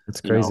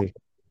 that's You know, crazy.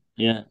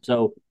 yeah.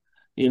 So,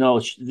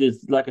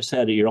 like I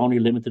said, you're only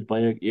limited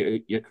by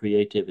your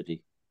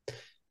creativity.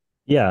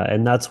 Yeah,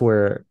 and that's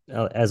where,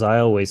 as I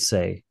always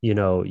say,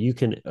 you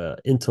can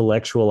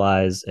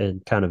intellectualize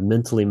and kind of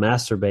mentally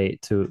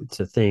masturbate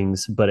to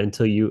things, but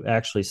until you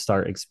actually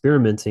start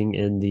experimenting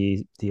in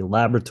the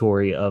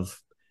laboratory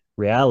of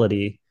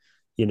reality,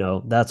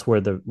 that's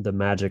where the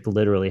magic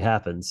literally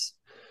happens.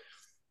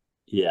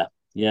 Yeah,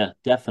 yeah,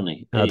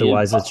 definitely.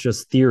 Otherwise, it's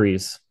just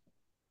theories.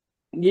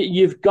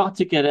 You've got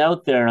to get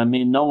out there. I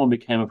mean, no one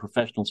became a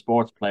professional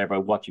sports player by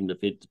watching the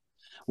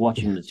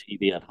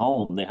TV at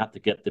home. They have to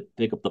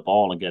pick up the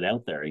ball and get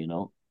out there. It's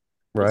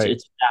Right.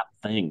 it's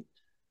that thing.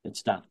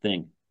 It's that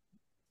thing.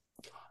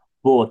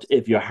 But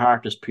if your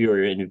heart is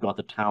pure and you've got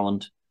the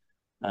talent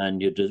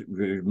and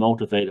you're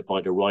motivated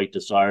by the right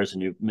desires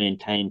and you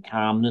maintain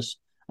calmness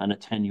and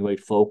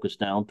attenuate focus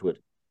down to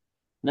it,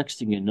 next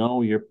thing you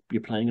know, you're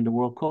playing in the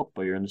World Cup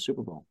or you're in the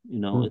Super Bowl.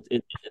 Hmm.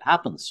 It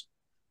happens.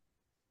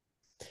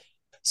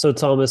 So,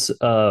 Thomas,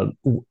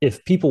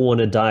 if people want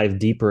to dive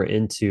deeper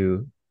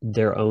into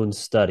their own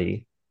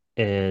study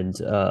and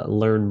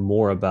learn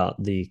more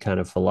about the kind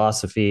of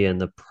philosophy and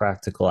the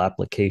practical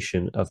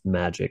application of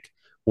magic,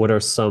 what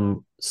are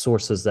some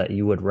sources that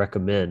you would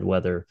recommend,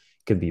 whether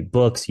it could be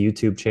books,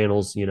 YouTube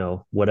channels,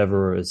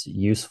 whatever is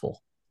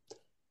useful?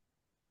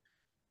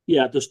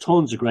 Yeah, there's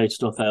tons of great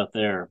stuff out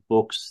there,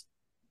 books,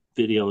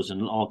 videos,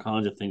 and all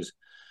kinds of things.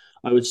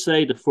 I would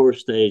say the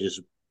first stage is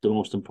the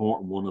most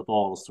important one of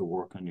all is to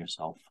work on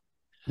yourself.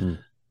 Mm.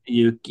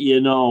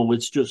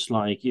 It's just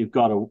like you've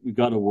got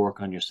to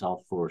work on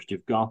yourself first.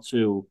 You've got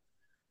to,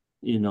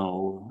 you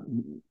know,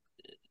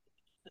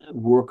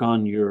 work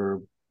on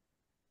your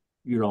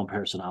own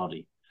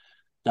personality.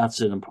 That's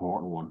an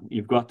important one.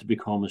 You've got to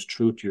become as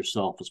true to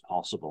yourself as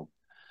possible.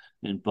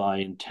 And by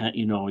intent,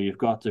 you've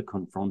got to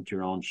confront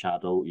your own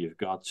shadow. You've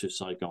got to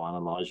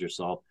psychoanalyze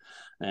yourself.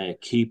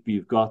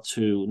 You've got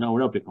to, no, we're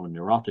not becoming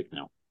neurotic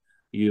now.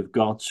 You've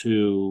got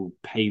to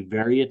pay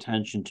very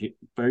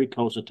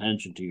close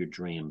attention to your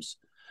dreams.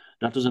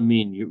 That doesn't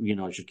mean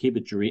you should keep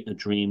a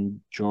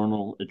dream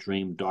journal, a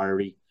dream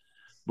diary,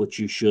 but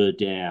you should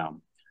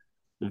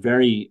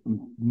very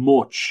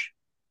much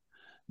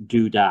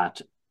do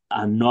that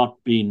and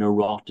not be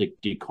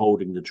neurotic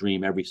decoding the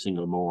dream every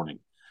single morning.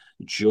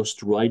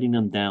 Just writing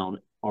them down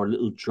or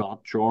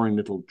drawing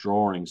little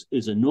drawings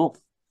is enough.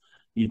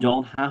 You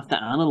don't have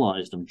to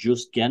analyze them.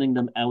 Just getting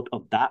them out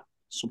of that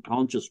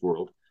subconscious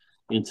world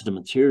into the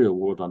material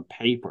world on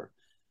paper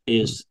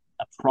is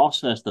a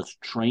process that's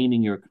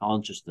training your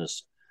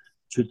consciousness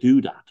to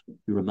do that.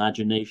 Your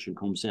imagination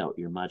comes out.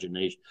 Your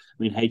imagination.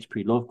 I mean,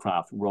 H.P.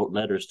 Lovecraft wrote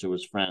letters to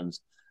his friends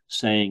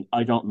saying,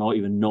 "I don't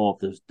even know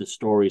if the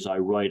stories I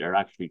write are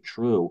actually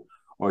true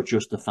or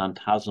just the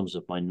phantasms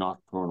of my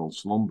nocturnal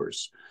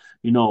slumbers."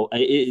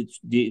 There's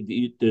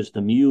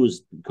the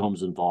muse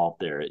comes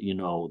involved there.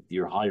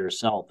 Your higher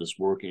self is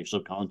working, your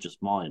subconscious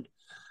mind,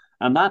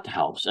 and that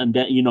helps. And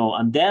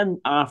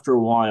then after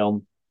a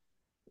while,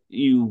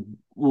 you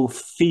will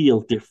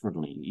feel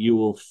differently. You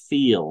will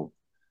feel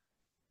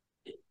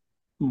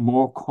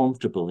more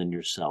comfortable in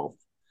yourself.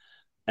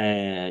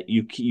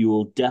 You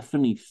will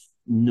definitely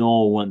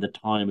know when the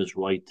time is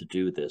right to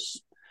do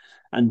this,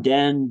 and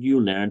then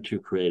you learn to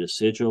create a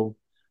sigil,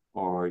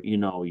 or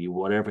you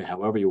whatever,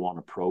 however you want to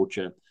approach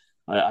it.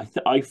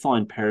 I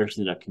find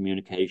personally that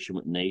communication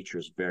with nature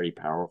is very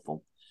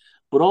powerful,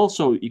 but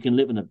also you can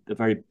live in a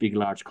very big,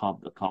 large,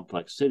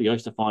 complex city. I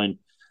used to find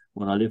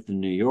when I lived in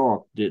New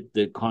York,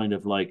 the kind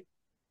of like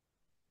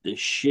the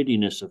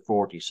shittiness of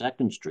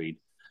 42nd Street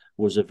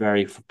was a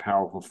very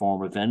powerful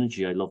form of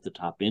energy I love to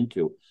tap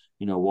into.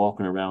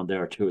 Walking around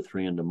there at 2 or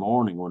 3 in the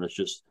morning when it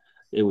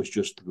was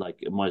just like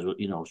it might as well,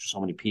 it's just so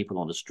many people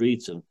on the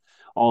streets and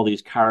all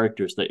these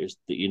characters that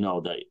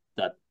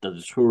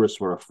the tourists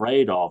were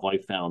afraid of. I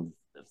found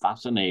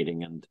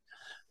fascinating, and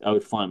I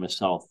would find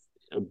myself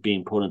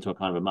being put into a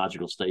kind of a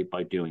magical state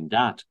by doing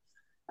that,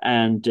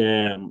 and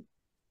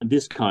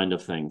this kind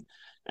of thing.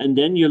 And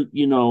then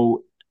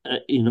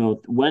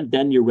when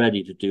then you're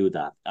ready to do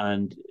that.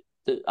 And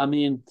I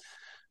mean,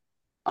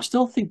 I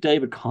still think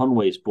David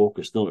Conway's book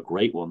is still a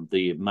great one,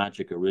 the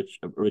Magic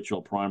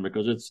Ritual Primer,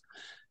 because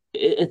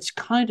it's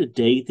kind of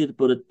dated,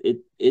 but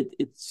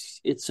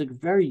it's a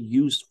very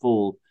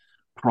useful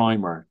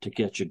primer to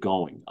get you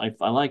going.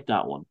 I like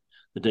that one,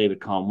 the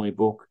David Conway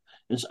book.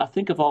 I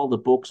think of all the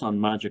books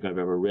on magic I've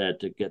ever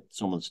read to get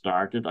someone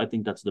started, I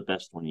think that's the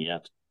best one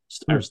yet.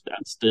 Hmm.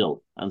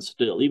 And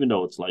still, even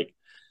though it's like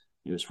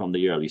it was from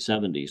the early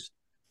 70s,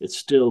 it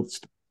still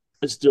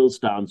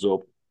stands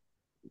up.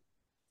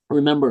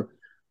 Remember,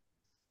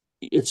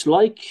 it's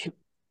like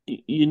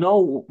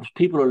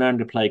people are learning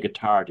to play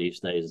guitar these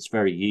days. It's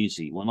very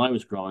easy. When I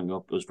was growing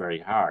up, it was very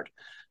hard.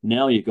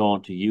 Now you go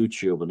onto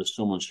YouTube and there's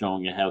someone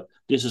showing you how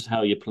this is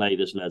how you play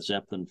this Led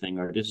Zeppelin thing,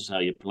 or this is how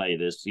you play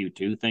this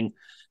U2 thing,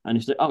 and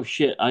you say, "Oh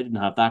shit, I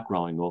didn't have that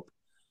growing up."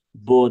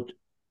 But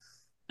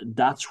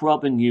that's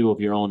robbing you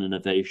of your own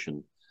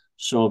innovation.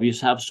 So if you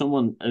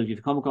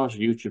come across a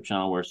YouTube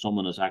channel where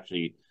someone is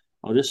actually,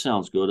 "Oh, this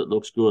sounds good, it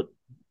looks good,"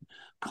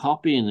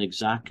 copying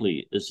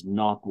exactly is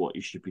not what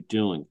you should be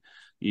doing.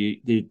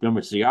 Remember,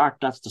 it's the art,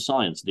 that's the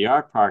science. The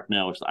art part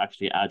now is to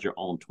actually add your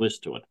own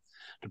twist to it,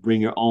 to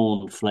bring your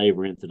own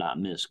flavor into that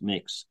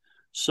mix.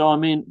 So I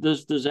mean,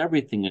 there's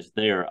everything is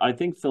there. I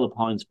think Philip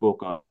Hines'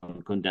 book on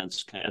I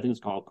think it's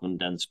called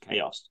Condensed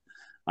Chaos.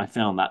 I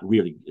found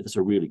it's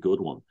a really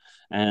good one.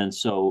 And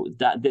so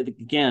that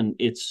again,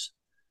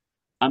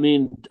 I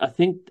mean, I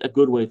think a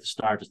good way to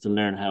start is to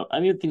learn how. I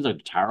mean, things like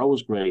the tarot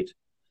was great.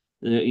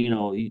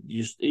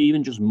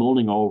 Even just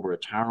mulling over a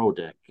tarot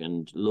deck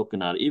and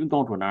looking at it, even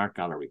going to an art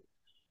gallery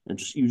and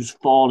just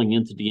falling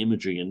into the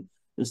imagery, and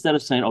instead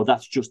of saying, "Oh,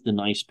 that's just a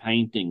nice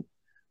painting,"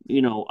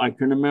 I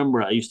can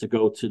remember I used to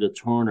go to the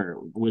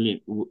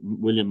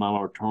William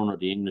Mallor Turner,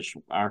 the English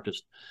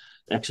artist,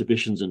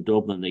 exhibitions in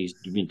Dublin. He's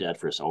been dead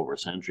for over a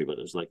century, but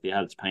it was like they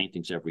had his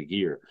paintings every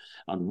year,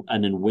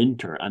 and in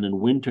winter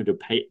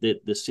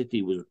the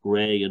city was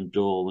grey and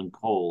dull and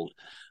cold,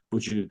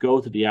 but you could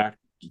go to the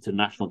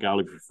National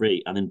Gallery for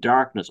free, and in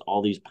darkness,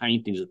 all these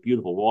paintings of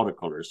beautiful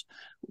watercolors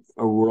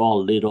were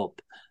all lit up,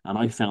 and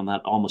I found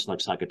that almost like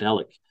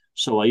psychedelic.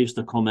 So I used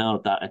to come out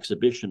of that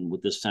exhibition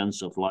with this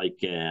sense of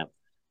like a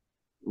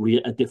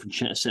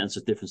different sense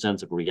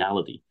of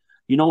reality.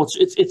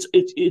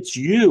 It's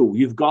you.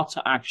 You've got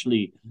to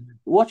actually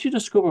what you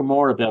discover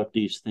more about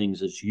these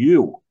things is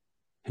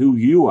who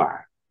you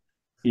are.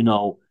 You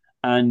know,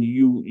 and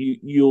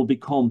you'll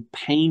become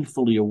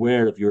painfully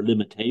aware of your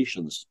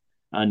limitations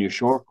and your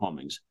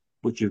shortcomings.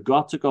 But you've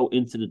got to go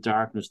into the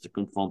darkness to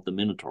confront the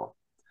Minotaur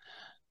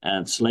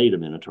and slay the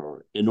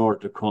Minotaur in order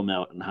to come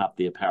out and have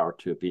the power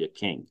to be a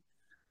king.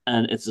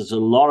 And there's a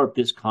lot of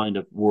this kind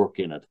of work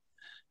in it.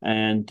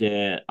 And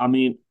I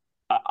mean,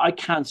 I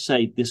can't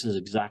say this is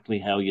exactly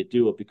how you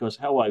do it, because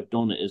how I've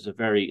done it is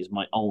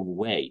my own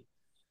way,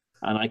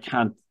 and I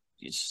can't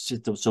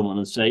sit to someone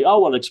and say, "Oh,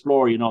 well,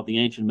 explore, the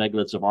ancient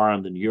megaliths of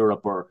Ireland and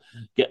Europe, or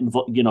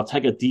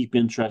take a deep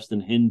interest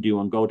in Hindu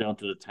and go down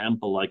to the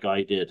temple like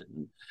I did,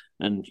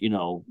 and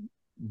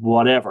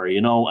whatever."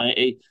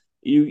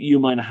 you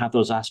might not have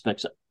those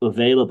aspects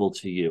available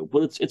to you.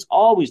 But it's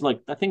always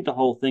like, I think the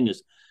whole thing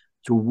is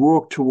to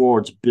work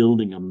towards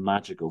building a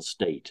magical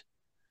state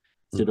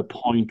to the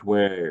point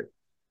where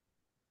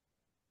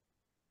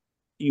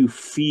you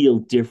feel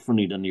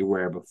differently than you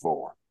were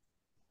before.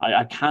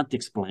 I can't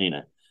explain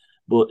it,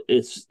 but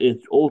it's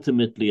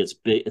ultimately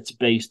it's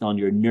based on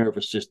your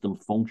nervous system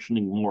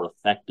functioning more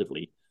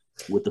effectively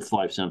with the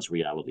five sense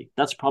reality.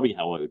 That's probably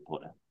how I would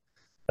put it.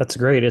 That's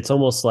great. It's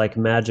almost like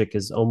magic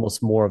is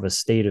almost more of a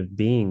state of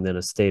being than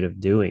a state of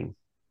doing.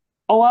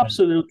 Oh,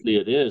 absolutely,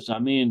 it is. I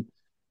mean,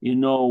 you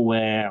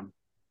know,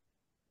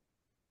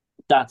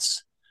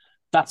 that's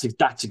that's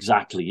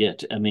exactly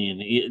it. I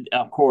mean,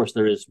 of course,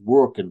 there is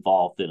work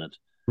involved in it,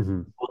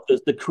 Hmm.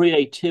 but the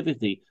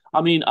creativity.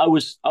 I mean, I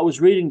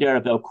was reading there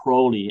about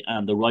Crowley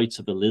and the Rites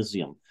of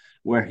Elysium,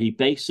 where he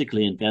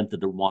basically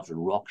invented the modern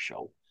rock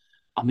show.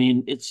 I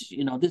mean, it's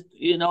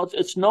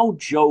it's no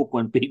joke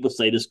when people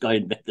say this guy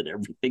invented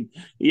everything.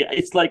 Yeah,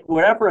 it's like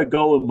wherever I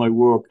go in my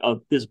work,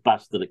 oh, this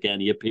bastard again,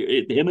 he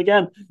appear him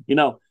again, you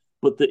know.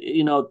 But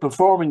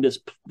performing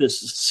this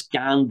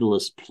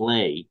scandalous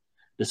play,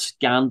 the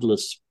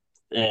scandalous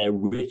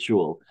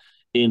ritual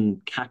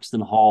in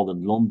Caxton Hall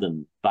in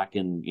London back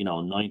in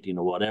 19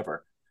 or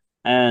whatever,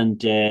 and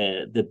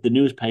the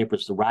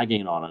newspapers are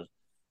ragging on it.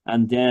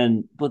 And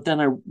then, but then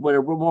when I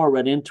more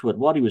read into it,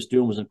 what he was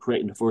doing was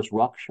creating the first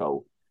rock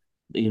show.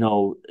 You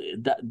know,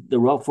 that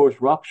the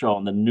first rock show,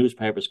 and the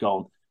newspapers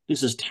going,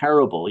 "This is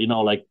terrible."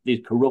 Like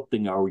these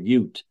corrupting our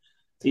youth.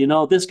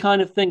 This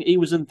kind of thing. He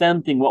was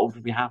inventing what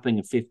would be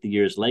happening 50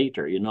 years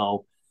later.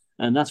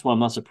 And that's why I'm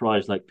not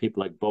surprised. Like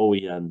people like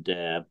Bowie and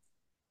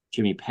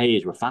Jimmy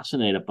Page were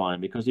fascinated by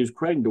him because he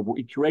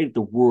created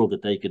the world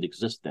that they could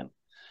exist in.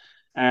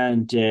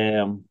 And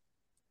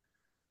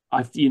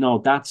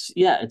that's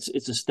yeah,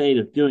 it's a state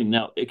of doing.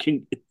 Now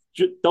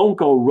don't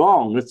go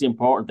wrong. That's the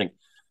important thing.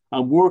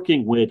 I'm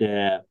working with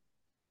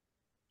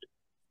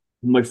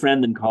my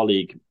friend and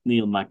colleague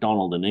Neil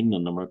MacDonald in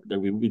England,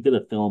 and we did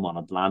a film on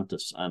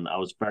Atlantis, and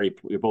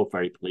we were both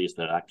very pleased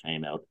that that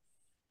came out.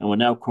 And we're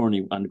now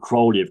currently, and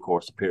Crowley, of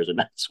course, appears in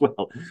that as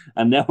well.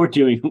 And now we're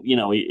doing,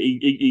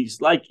 he's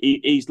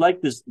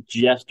like this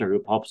jester who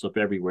pops up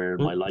everywhere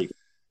in my life.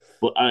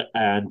 But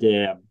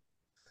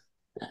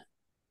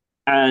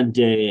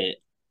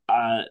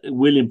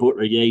William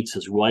Butler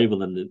Yeats'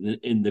 rival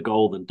in the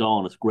Golden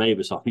Dawn, his grave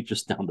is only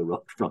just down the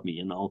road from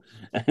me.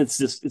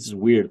 It's a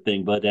weird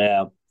thing, but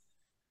uh,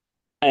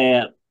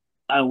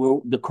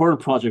 the current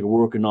project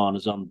we're working on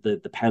is on the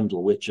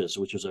Pendle Witches,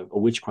 which was a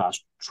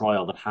witchcraft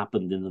trial that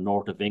happened in the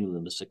north of England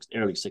in the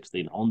early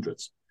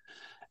 1600s,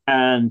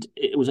 and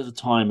it was at the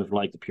time of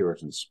like the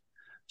Puritans.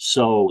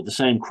 So the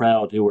same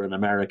crowd who were in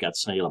America at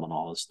Salem and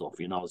all this stuff,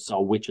 saw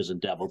witches and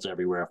devils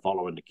everywhere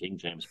following the King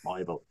James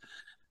Bible.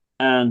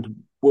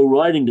 And we're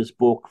writing this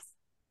book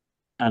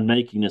and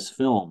making this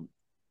film,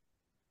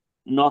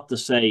 not to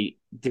say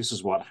this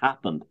is what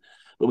happened,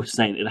 but we're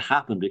saying it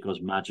happened because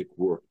magic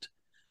worked.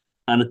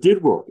 And it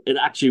did work. It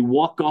actually,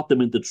 what got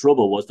them into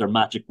trouble was their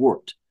magic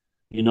worked.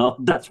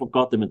 That's what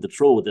got them into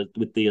trouble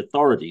with the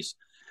authorities.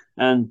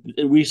 And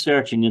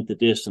researching into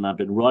this, and I've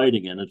been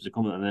writing it, and it's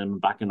becoming, and then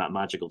back in that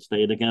magical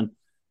state again.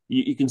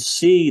 You can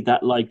see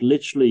that, like,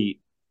 literally,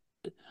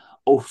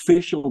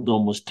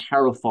 officialdom was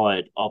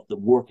terrified of the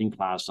working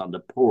class and the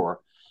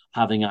poor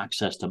having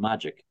access to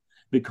magic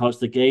because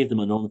they gave them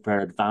an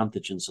unfair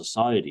advantage in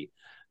society.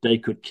 They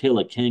could kill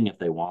a king if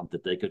they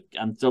wanted. They could,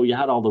 and so you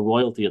had all the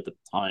royalty at the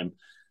time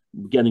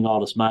getting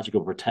all this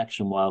magical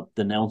protection while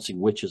denouncing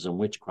witches and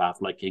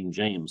witchcraft like King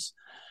James.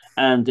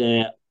 And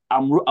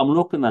I'm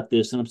looking at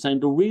this and I'm saying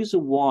the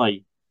reason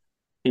why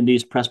in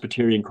these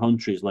Presbyterian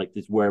countries like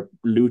this, where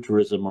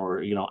Lutheranism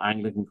or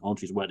Anglican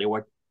countries where they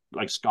were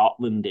like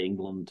Scotland,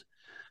 England,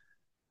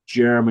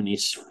 Germany,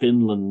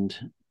 Finland,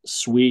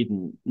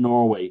 Sweden,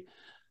 Norway,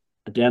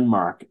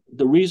 Denmark,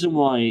 the reason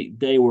why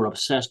they were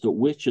obsessed with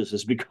witches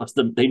is because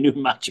they knew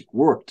magic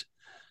worked.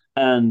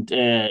 And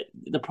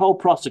the pro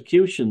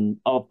prosecution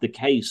of the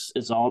case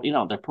is all,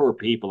 they're poor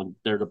people and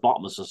they're the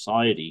bottom of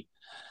society.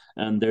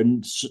 And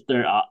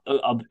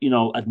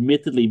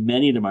admittedly,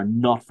 many of them are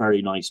not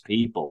very nice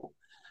people.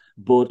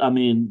 But I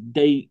mean,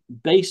 they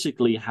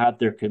basically had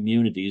their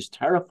communities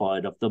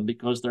terrified of them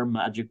because their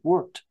magic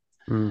worked.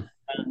 Mm.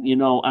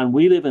 And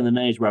we live in an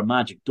age where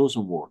magic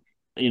doesn't work.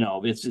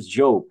 It's a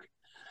joke.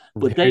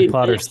 But Harry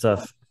Potter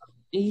stuff.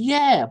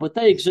 yeah, but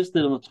they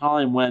existed in a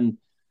time when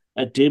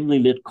a dimly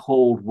lit,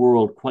 cold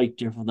world, quite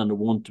different than the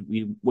one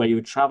where you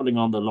were traveling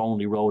on the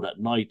lonely road at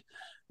night.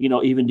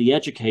 Even the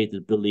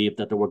educated believed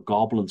that there were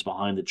goblins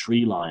behind the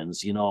tree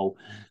lines.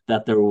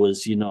 That there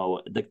was,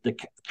 the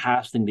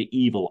casting the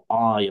evil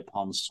eye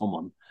upon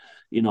someone.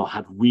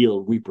 Had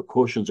real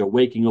repercussions. Or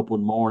waking up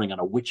one morning and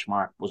a witch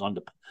mark was on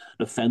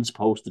the fence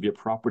post of your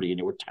property, and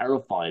you were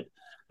terrified.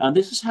 And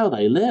this is how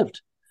they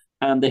lived.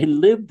 And they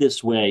lived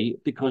this way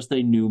because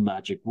they knew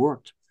magic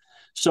worked.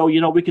 So,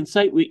 we can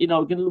say, we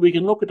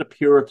can look at the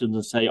Puritans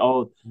and say,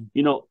 oh,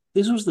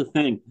 this was the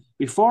thing.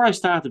 Before I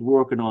started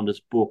working on this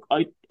book,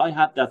 I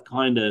had that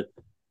kind of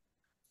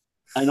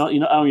I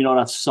know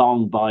that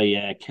song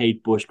by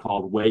Kate Bush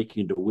called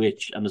 "Waking the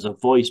Witch," and there's a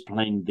voice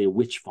playing the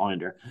witch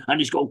finder, and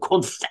he's going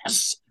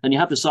confess, and you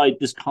have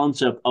this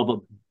concept of a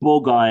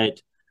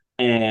bug-eyed,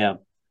 uh,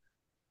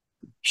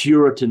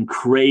 Puritan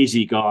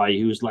crazy guy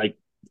who's like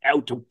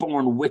out to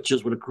burn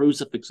witches with a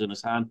crucifix in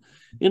his hand.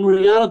 In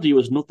reality, it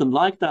was nothing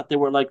like that. They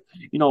were like,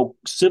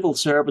 civil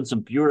servants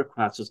and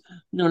bureaucrats.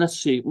 Let's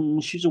see,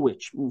 she's a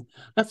witch.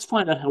 Let's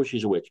find out how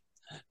she's a witch.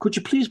 Could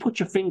you please put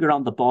your finger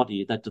on the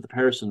body that to the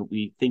person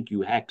we think you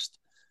hexed?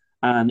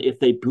 And if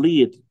they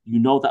bleed,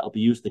 that'll be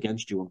used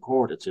against you in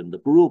court. It's in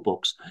the rule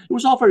books. It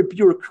was all very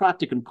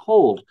bureaucratic and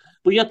cold,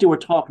 but yet they were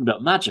talking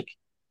about magic.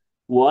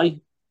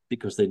 Why?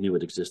 Because they knew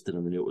it existed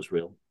and they knew it was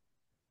real.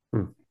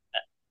 Hmm.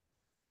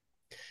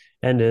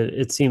 And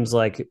it seems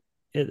like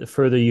the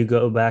further you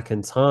go back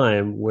in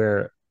time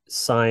where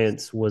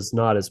science was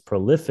not as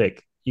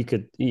prolific, you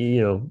could,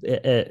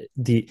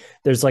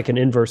 there's like an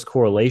inverse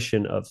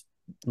correlation of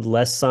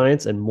less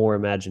science and more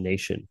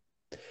imagination.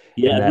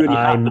 Yeah, And it that really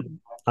happened.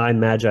 I'm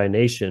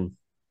Imagination.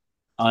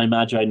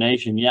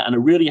 Imagination, yeah, and it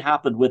really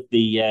happened with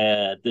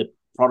the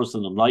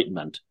Protestant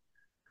Enlightenment.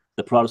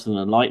 The Protestant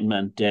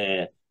Enlightenment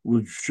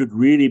should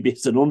really be,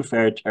 it's an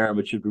unfair term.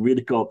 It should be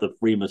really called the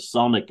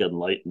Freemasonic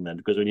Enlightenment,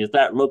 because when you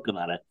start looking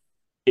at it,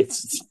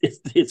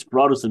 it's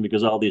Protestant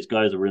because all these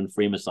guys were in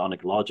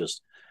Freemasonic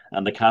lodges,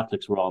 and the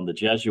Catholics were on the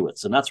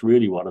Jesuits, and that's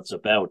really what it's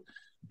about.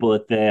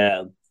 But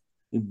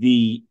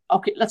the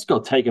okay, let's go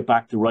take it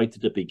back to right to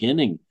the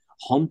beginning.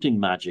 Hunting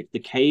magic, the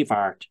cave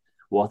art.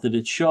 What did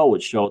it show?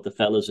 It showed the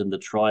fellas in the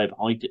tribe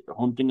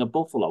hunting a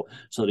buffalo.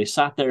 So they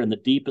sat there in the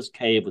deepest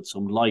cave with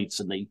some lights,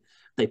 and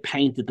they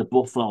painted the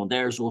buffalo, and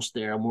there's us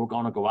there, and we're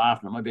going to go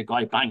after them. Might be a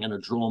guy banging a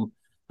drum,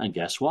 and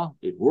guess what?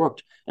 It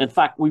worked. In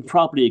fact, we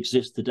probably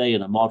exist today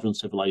in a modern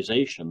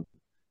civilization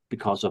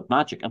because of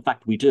magic. In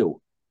fact, we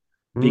do,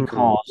 Mm,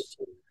 because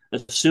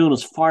as soon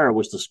as fire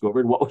was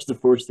discovered, what was the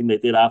first thing they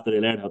did after they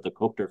learned how to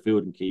cook their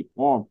food and keep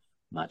warm?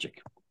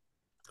 Magic.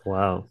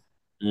 wow.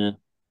 Yeah.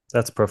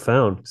 That's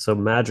profound. So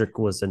magic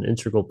was an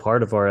integral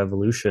part of our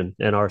evolution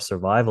and our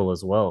survival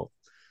as well.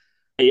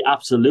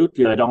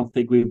 Absolutely. I don't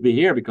think we'd be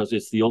here because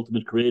it's the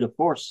ultimate creative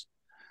force.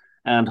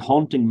 And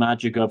hunting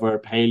magic of our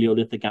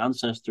Paleolithic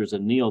ancestors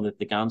and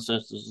Neolithic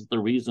ancestors is the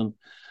reason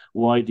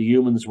why the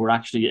humans were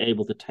actually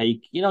able to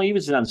take,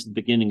 even since the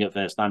beginning of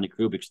Stanley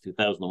Kubrick's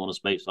 2001: A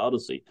Space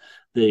Odyssey,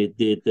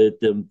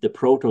 the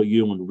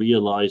proto-human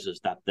realizes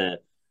that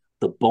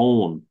the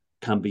bone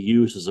can be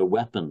used as a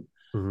weapon,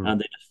 Mhm.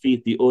 and they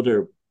defeat the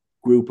other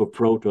group of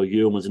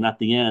proto-humans, and at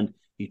the end,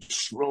 he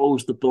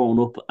throws the bone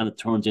up and it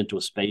turns into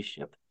a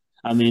spaceship.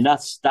 I mean,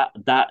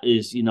 that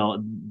is,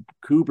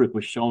 Kubrick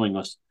was showing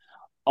us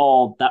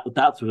all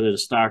that's where the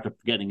start of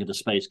getting into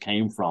space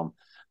came from.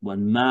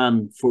 When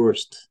man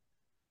first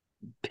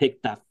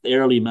picked that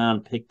early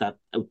man picked that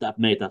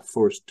made that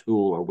first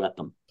tool or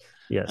weapon.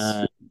 Yes.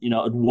 And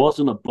it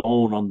wasn't a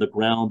bone on the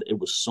ground, it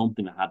was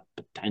something that had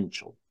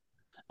potential.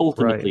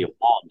 Ultimately Right.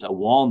 a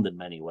wand in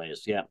many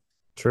ways. Yeah.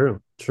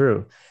 True.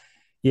 True.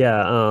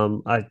 Yeah.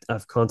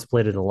 I've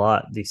contemplated a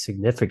lot the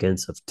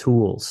significance of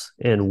tools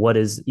and what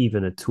is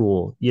even a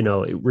tool.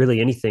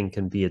 Really anything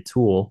can be a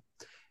tool.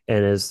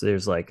 And as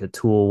there's like a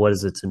tool, what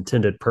is its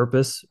intended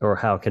purpose or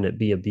how can it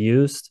be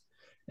abused?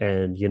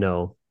 And,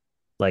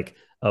 like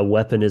a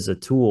weapon is a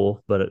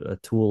tool, but a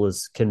tool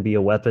can be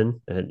a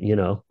weapon. And,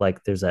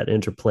 like there's that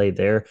interplay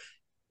there.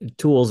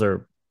 Tools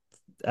are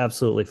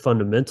absolutely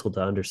fundamental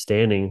to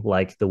understanding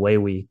like the way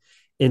we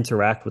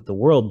interact with the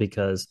world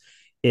because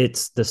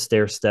it's the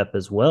stair step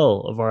as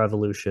well of our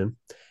evolution.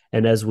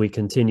 And as we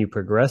continue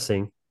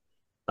progressing,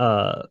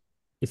 uh,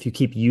 if you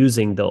keep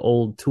using the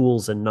old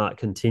tools and not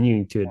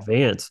continuing to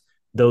advance,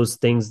 those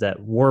things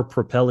that were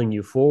propelling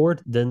you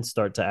forward then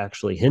start to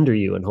actually hinder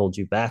you and hold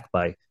you back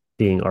by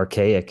being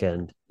archaic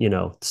and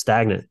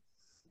stagnant.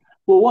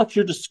 Well, what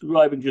you're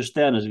describing just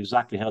then is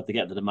exactly how to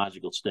get into the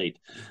magical state.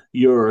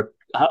 You're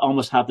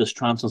almost have this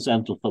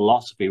transcendental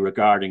philosophy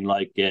regarding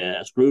like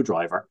a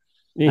screwdriver,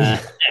 uh,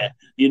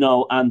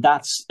 and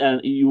that's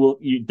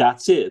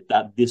that's it.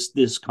 That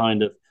this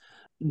kind of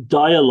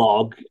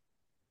dialogue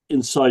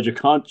inside your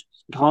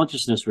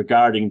consciousness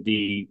regarding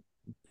the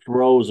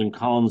pros and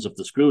cons of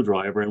the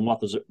screwdriver and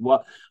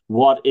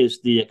what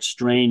is the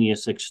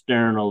extraneous,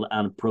 external,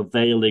 and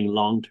prevailing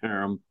long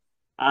term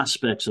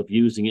aspects of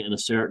using it in a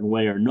certain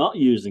way or not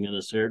using it in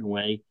a certain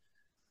way.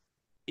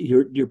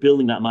 You're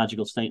building that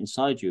magical state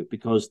inside you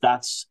because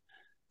that's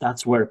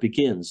where it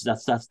begins.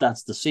 That's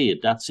the seed.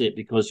 That's it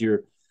because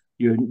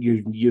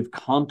you've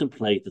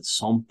contemplated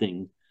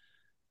something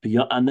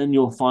beyond, and then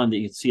you'll find that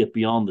you see it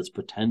beyond its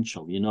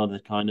potential.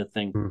 That kind of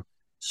thing. Mm.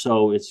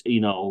 So it's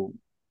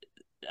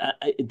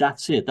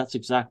that's it. That's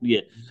exactly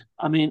it.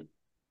 I mean,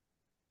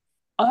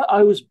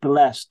 I was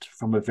blessed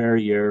from a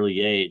very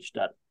early age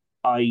that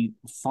I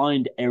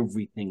find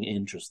everything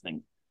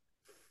interesting.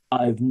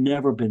 I've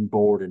never been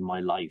bored in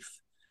my life.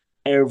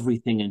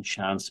 Everything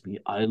enchants me.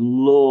 I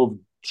love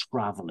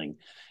traveling,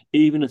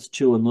 even if it's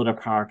to another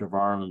part of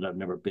Ireland I've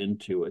never been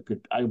to.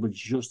 I was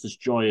just as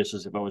joyous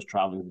as if I was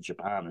traveling to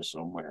Japan or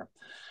somewhere.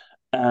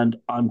 And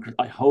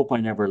I hope I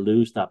never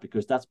lose that,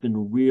 because that's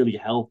been really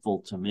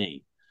helpful to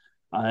me.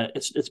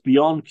 It's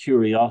beyond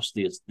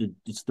curiosity.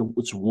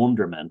 It's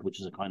wonderment, which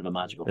is a kind of a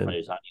magical And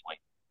phrase anyway.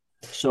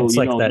 So it's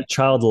like that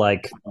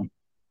childlike, you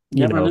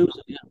never know, lose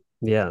it.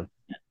 Yeah.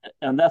 yeah,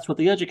 And that's what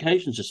the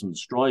education system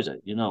destroys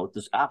it. It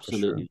just for sure.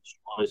 absolutely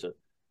destroys it.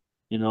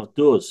 It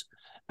does.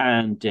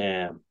 And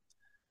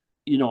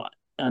you know,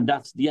 and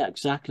that's, yeah,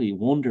 exactly,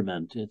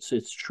 wonderment.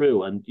 It's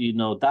true. And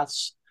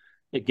that's,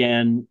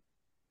 again,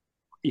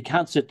 you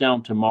can't sit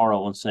down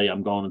tomorrow and say,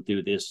 I'm going to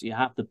do this. You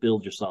have to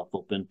build yourself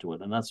up into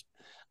it. And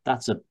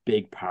that's a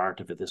big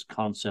part of it, this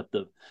concept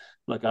of,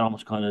 like,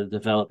 almost kind of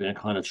developing a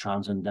kind of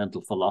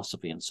transcendental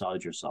philosophy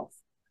inside yourself.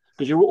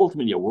 Because you're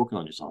working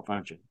on yourself,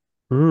 aren't you?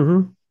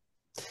 Hmm.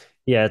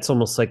 Yeah, it's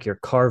almost like you're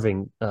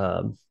carving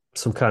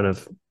some kind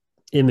of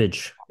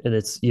image, and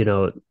it's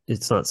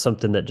not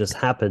something that just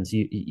happens.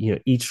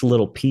 Each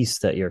little piece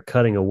that you're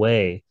cutting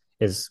away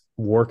is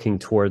working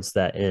towards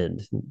that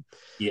end,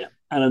 Yeah.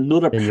 And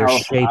another and you're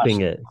powerful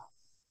shaping aspect, it.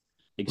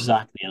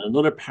 exactly. And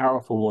another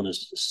powerful one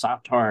is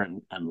satire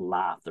and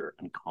laughter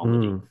and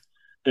comedy.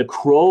 Mm.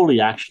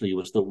 Crowley actually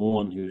was the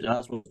one who,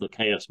 that's what the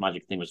chaos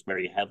magic thing was,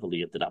 very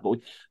heavily into that. But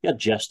we had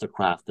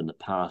Jestercraft in the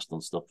past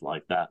and stuff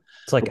like that.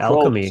 It's like But Crowley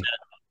alchemy. said,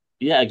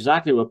 yeah,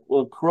 exactly.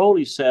 Well,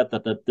 Crowley said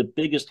that the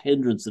biggest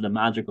hindrance in the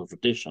magical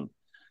tradition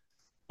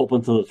up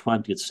until the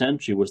 20th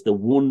century was the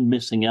one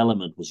missing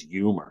element was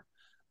humor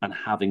and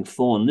having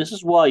fun. This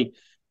is why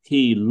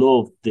he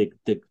loved the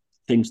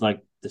things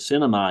like the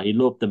cinema. He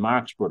loved the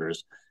Marx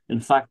Brothers. In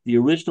fact, the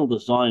original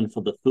design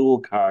for the Fool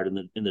card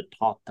in the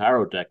top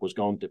tarot deck was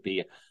going to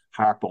be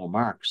Harpo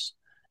Marx.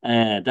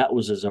 And that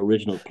was his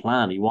original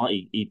plan.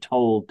 He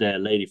told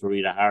Lady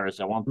Farida Harris,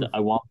 I want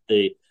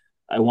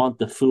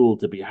the Fool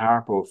to be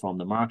Harpo from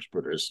the Marx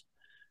Brothers.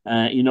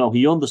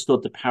 He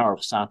understood the power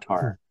of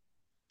satire,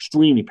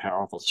 extremely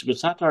powerful,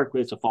 because satire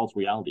creates a false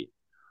reality,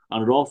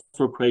 and it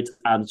also creates,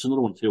 and it's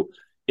another one too,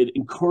 it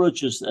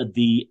encourages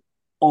the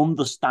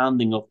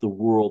understanding of the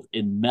world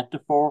in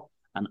metaphor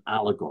and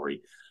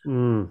allegory.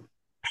 Mm.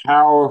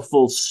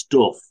 Powerful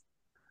stuff,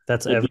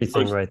 That's everything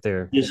because right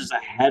there. this is a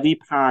heavy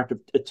part of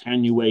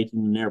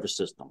attenuating the nervous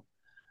system.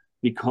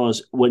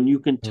 Because when you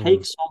can Mm.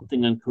 take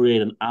something and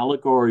create an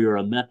allegory or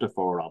a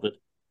metaphor of it,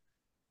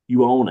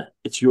 you own it.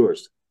 It's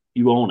yours.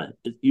 You own it.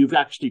 You've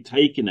actually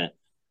taken it.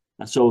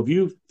 And so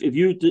if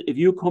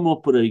you come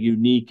up with a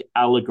unique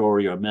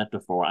allegory or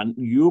metaphor, and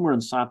humor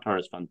and satire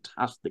is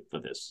fantastic for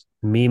this.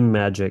 Meme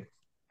magic.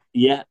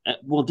 Yeah,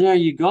 well, there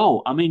you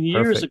go. I mean,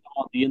 years Perfect. ago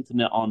on the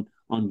internet, on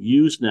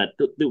Usenet,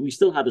 we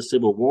still had a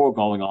civil war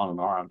going on in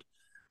Ireland,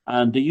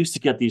 and they used to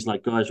get these,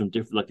 like, guys from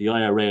different, like the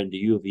IRA and the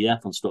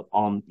UVF and stuff,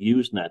 on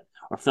Usenet,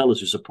 or fellows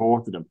who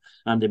supported them,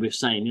 and they were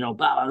saying,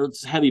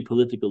 it's heavy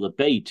political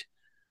debate.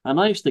 And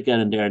I used to get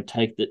in there and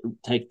take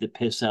the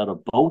piss out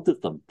of both of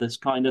them, this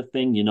kind of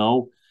thing,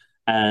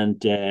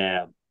 and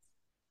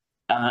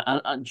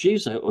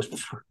geez, it was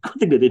good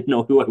thing they didn't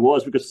know who I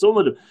was, because some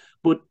of them,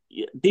 but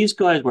these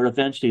guys were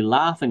eventually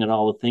laughing at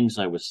all the things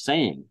I was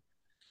saying,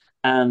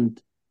 and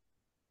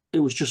it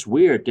was just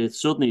weird.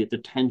 Suddenly the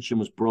tension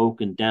was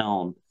broken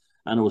down,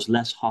 and it was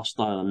less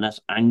hostile and less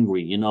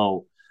angry,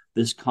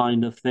 this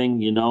kind of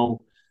thing,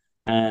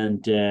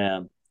 and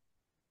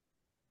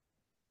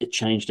it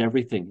changed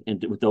everything.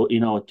 And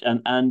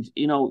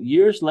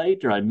years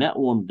later, I met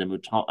one of them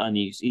and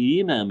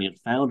he emailed me and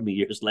found me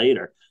years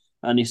later,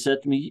 and he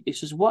said to me, he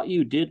says, "What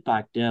you did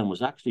back then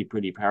was actually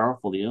pretty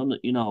powerful. You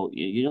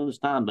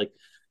understand, like,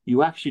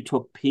 you actually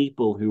took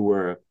people who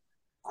were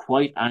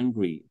quite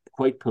angry,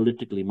 quite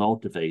politically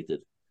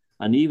motivated,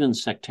 and even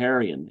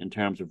sectarian in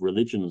terms of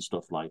religion and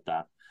stuff like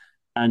that,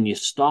 and you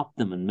stopped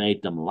them and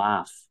made them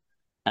laugh.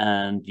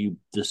 And you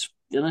just,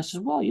 and I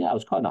said, well, yeah, I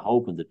was kind of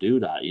hoping to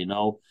do that.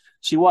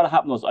 See, what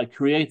happened was I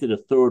created a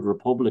third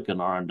republic in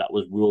Ireland that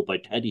was ruled by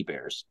teddy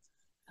bears.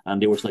 And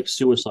there was like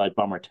suicide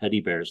bomber teddy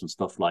bears and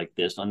stuff like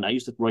this. And I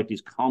used to write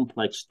these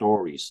complex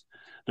stories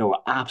that were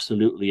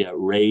absolutely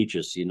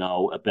outrageous,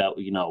 about,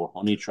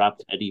 honey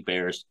trapped teddy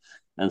bears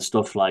and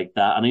stuff like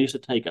that. And I used to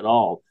take it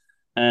all.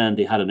 And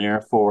they had an air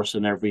force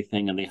and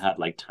everything, and they had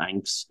like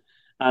tanks.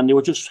 And they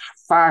were just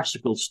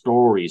farcical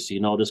stories,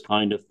 this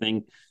kind of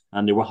thing.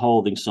 And they were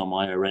holding some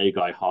IRA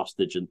guy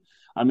hostage. And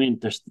I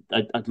mean,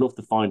 I'd love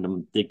to find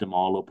them, dig them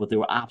all up, but they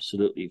were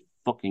absolutely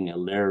fucking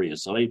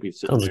hilarious. So I'd be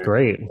sitting Sounds there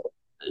great.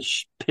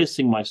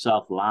 pissing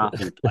myself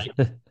laughing,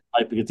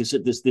 because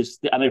this,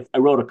 and I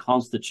wrote a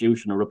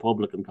constitution, a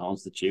Republican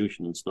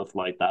constitution, and stuff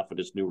like that for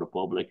this new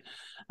republic,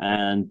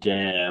 and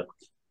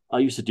I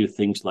used to do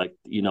things like,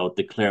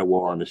 declare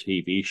war on a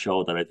TV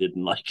show that I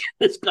didn't like,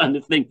 this kind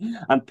of thing,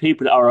 and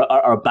people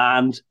are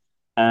banned,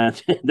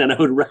 and then I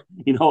would,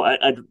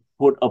 I'd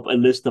put up a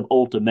list of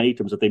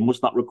ultimatums that they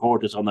must not record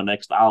this on their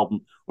next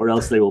album, or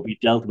else they will be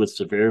dealt with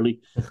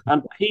severely.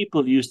 And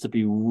people used to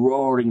be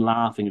roaring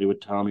laughing. They would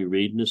tell me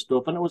reading this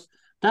stuff, and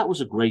that was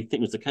a great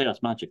thing. It was the chaos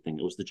magic thing.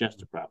 It was the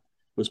jester crap.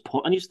 It was,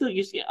 and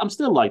I'm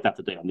still like that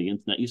today on the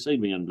internet. You see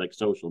me on like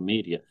social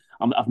media.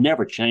 I've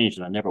never changed,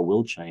 and I never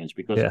will change,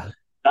 because Yeah.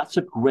 that's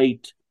a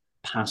great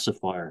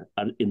pacifier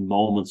in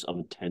moments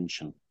of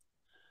tension.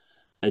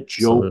 A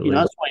joke, Absolutely.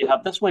 that's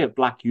why you have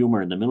black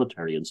humor in the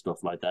military and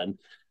stuff like that. And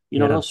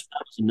Yeah. those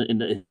fellas in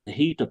the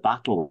heat of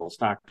battle will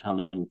start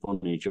telling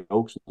funny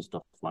jokes and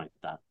stuff like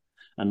that.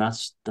 And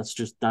that's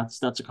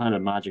a kind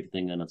of magic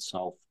thing in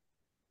itself.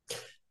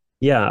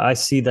 Yeah, I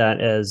see that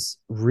as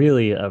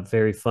really a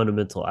very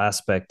fundamental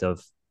aspect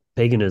of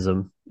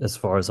paganism as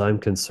far as I'm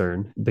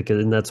concerned,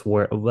 because and that's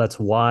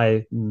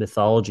why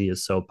mythology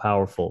is so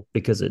powerful,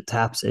 because it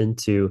taps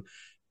into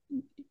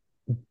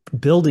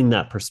building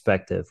that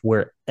perspective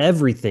where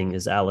everything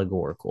is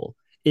allegorical.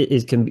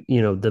 It can be,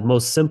 the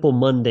most simple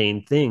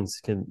mundane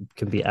things can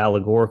be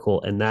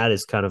allegorical, and that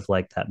is kind of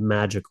like that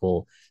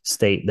magical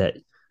state that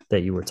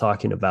you were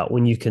talking about,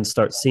 when you can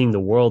start seeing the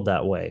world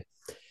that way,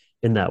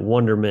 in that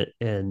wonderment,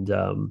 and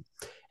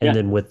Yeah,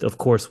 then with, of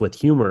course, with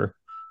humor,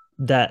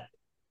 that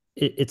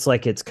it's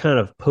like it's kind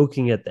of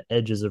poking at the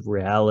edges of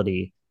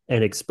reality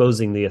and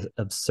exposing the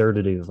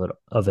absurdity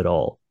of it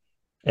all,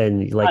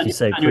 and like you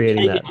said, and you're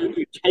creating taking that.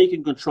 you're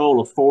taking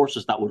control of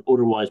forces that would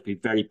otherwise be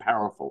very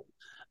powerful,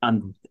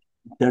 and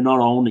they're not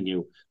owning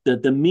you.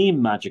 The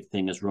meme magic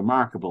thing is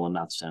remarkable in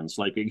that sense.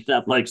 Like you could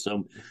have like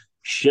some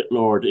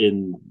shitlord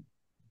in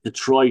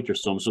Detroit or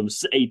some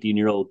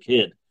 18-year-old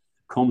kid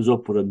comes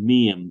up with a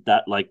meme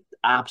that like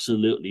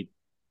absolutely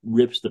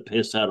rips the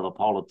piss out of a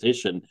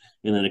politician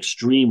in an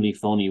extremely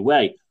funny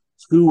way.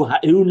 Who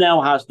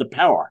now has the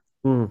power?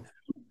 Mm,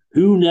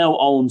 Who now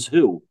owns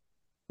who?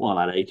 Well,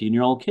 that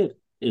 18-year-old kid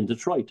in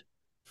Detroit,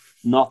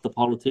 not the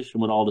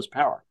politician with all this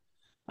power.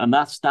 And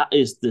that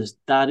is this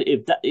that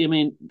if that I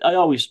mean I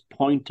always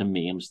point to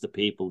memes to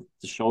people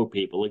to show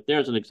people like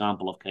there's an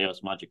example of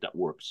chaos magic that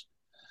works.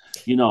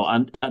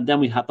 And then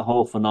we had the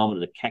whole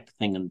phenomenon, the Keck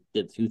thing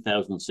in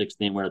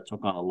 2016, where it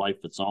took on a life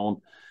of its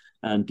own.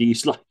 And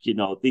these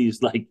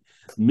like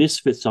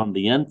misfits on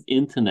the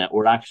internet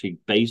were actually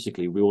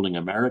basically ruling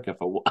America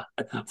for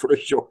for a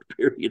short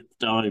period of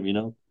time.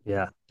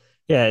 yeah,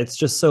 yeah, it's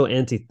just so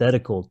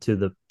antithetical to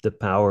the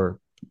power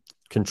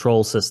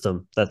control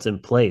system that's in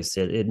place.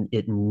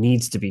 It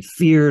needs to be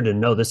feared,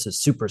 and no, this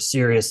is super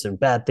serious and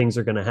bad things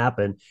are going to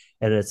happen.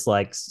 And it's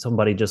like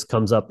somebody just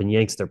comes up and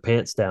yanks their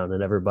pants down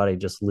and everybody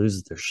just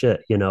loses their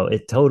shit.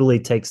 It totally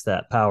takes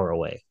that power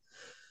away.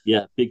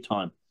 Yeah, big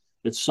time.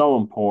 It's so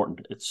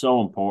important. It's so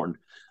important.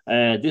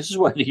 This is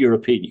why the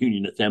European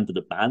Union attempted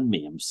to ban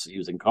memes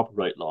using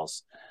copyright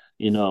laws.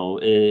 The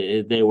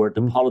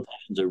Mm-hmm.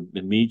 politicians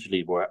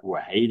immediately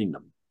were hating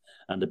them,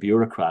 and the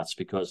bureaucrats,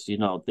 because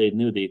they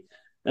knew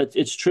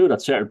it's true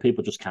that certain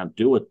people just can't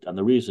do it, and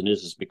the reason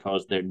is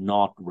because they're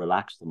not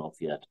relaxed enough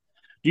yet.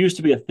 There used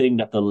to be a thing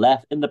that the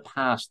left in the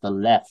past, the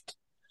left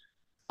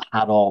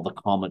had all the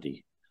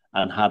comedy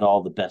and had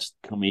all the best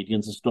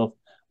comedians and stuff.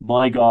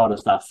 My God,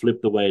 has that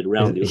flipped the way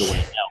around the other way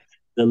now?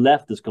 The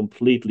left is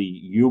completely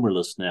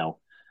humorless now,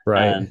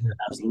 Right.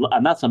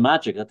 and that's a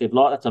magic that they've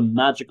lost. That's a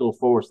magical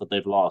force that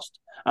they've lost,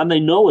 and they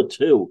know it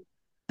too.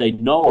 They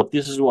know it.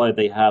 This is why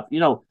they have.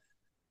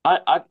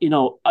 I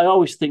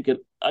always think it.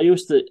 I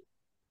used to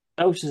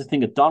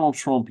think that Donald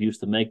Trump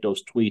used to make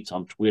those tweets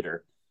on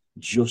Twitter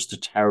just to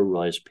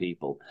terrorize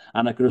people,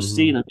 and I could have Mm-hmm.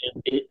 seen him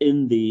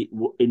in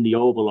the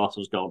Oval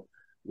Office going,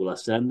 "Will I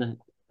send it?"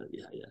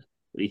 Yeah, yeah.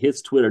 But he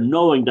hits Twitter,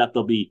 knowing that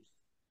there'll be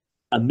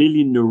a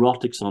million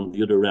neurotics on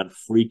the other end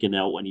freaking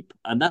out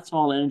and that's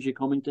all energy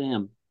coming to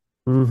him.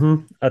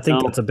 Mm-hmm. I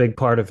think No, that's a big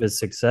part of his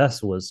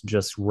success, was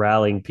just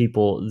rallying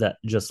people that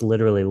just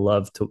literally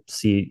love to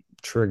see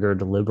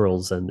triggered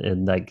liberals,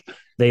 and like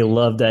they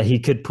loved that he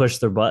could push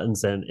their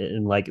buttons,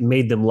 and like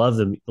made them love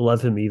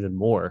him even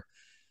more.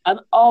 and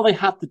all they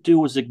had to do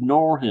was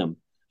ignore him,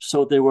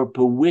 so they were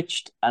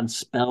bewitched and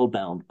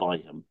spellbound by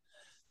him.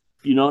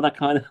 That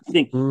kind of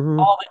thing. Mm-hmm.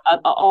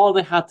 All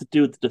they had to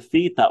do to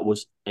defeat that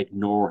was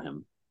ignore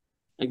him.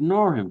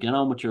 Ignore him. Get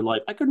on with your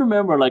life. I can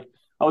remember, like,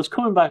 I was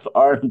coming back to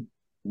Ireland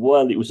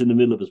while it was in the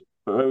middle of his,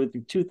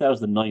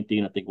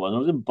 2019, I think it was. I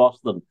was in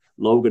Boston,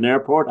 Logan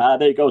Airport.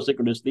 There you go,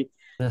 synchronicity.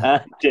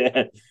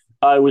 And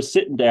I was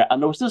sitting there,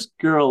 and there was this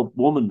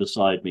woman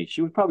beside me.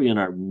 She was probably in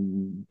her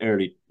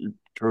early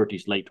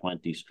 30s, late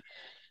 20s.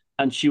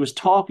 And she was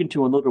talking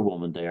to another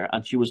woman there,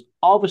 and she was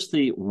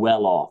obviously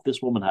well off.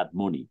 This woman had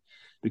money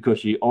because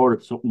she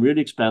ordered something really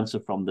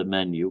expensive from the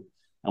menu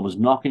and was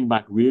knocking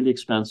back really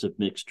expensive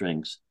mixed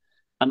drinks.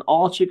 And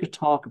all she could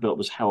talk about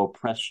was how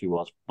oppressed she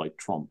was by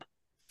Trump.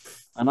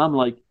 And I'm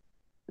like,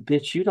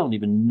 bitch, you don't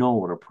even know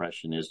what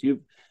oppression is. You've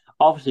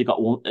obviously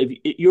got one.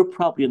 You're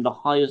probably in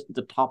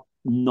the top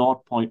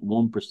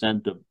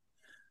 0.1% of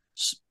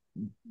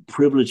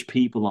privileged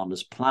people on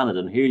this planet,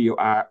 and here you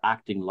are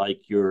acting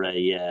like you're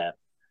a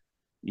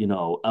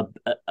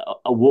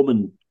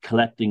woman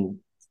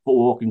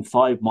walking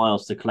 5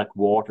 miles to collect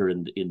water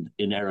in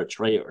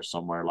Eritrea or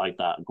somewhere like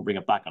that, and bring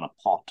it back on a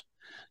pot,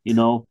 you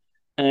know.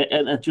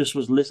 And it just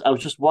was list. I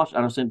was just watching,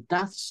 and I was saying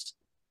that's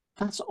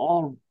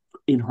all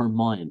in her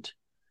mind.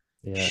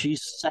 Yeah.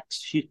 She's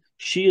sex.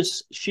 She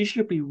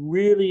should be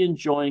really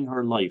enjoying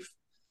her life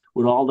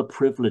with all the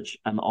privilege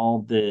and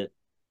all the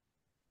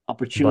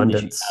opportunity she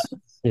Abundance. has.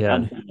 Yeah.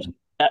 And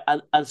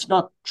and it's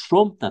not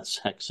Trump that's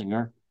hexing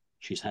her.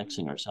 She's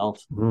hexing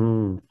herself.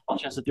 Mm, All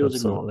she has to do is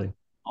ignore him. absolutely.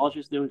 All she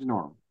has to do is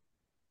ignore him.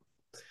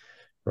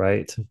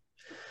 Right.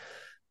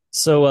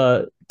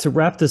 So to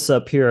wrap this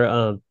up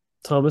here,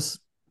 Thomas,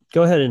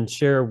 go ahead and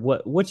share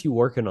what you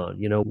working on,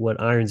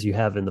 what irons you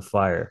have in the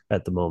fire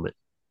at the moment.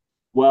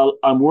 Well,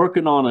 I'm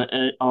working on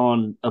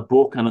a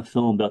book and a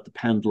film about the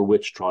Pendle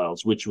witch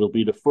trials, which will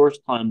be the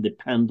first time the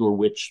Pendle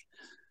witch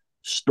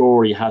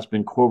story has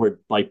been covered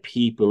by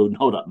people who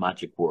know that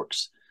magic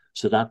works.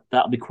 So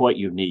that'll be quite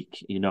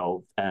unique,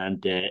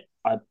 and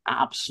I'm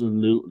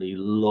absolutely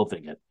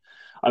loving it.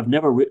 I've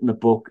never written a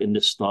book in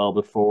this style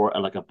before,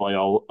 like a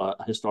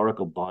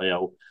historical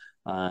bio,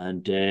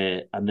 and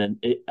then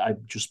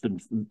I've just been,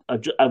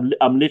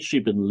 I'm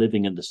literally been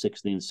living in the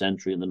 16th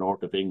century in the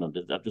north of England.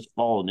 I've just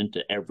fallen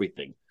into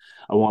everything.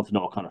 I want to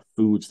know what kind of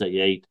foods they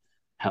ate,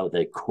 how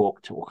they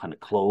cooked, what kind of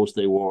clothes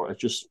they wore. I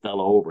just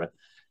fell over it,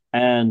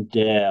 and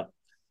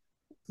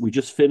we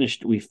just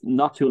finished. We've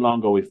not too long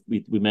ago.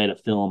 We made a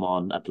film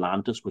on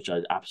Atlantis, which I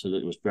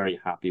absolutely was very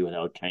happy with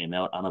how it came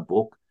out, on a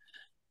book.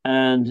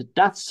 And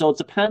it's a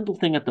Pendle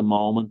thing at the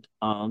moment.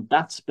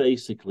 That's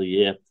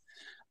basically it.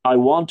 I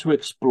want to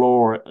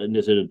explore, and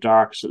is at a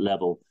dark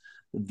level,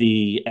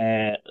 the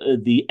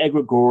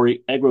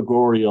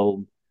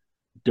egregorial,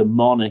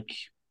 demonic,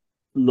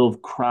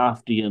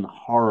 Lovecraftian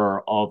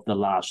horror of the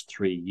last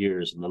 3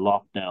 years, and the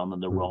lockdown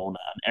and the Mm. Rona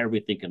and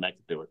everything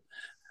connected to it.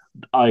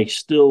 I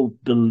still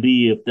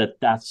believe that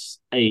that's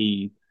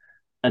a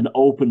an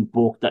open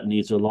book that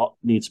needs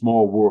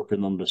more work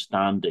and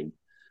understanding.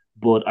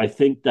 But I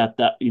think that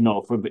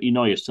for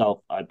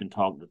yourself, I've been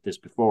talking about this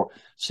before.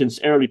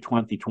 Since early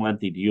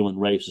 2020, the human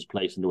race is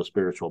placed into a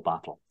spiritual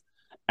battle,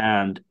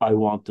 and I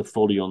want to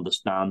fully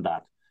understand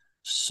that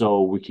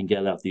so we can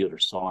get out the other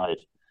side.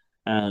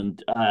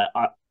 And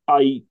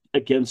I,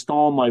 against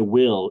all my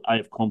will, I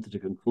have come to the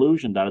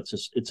conclusion that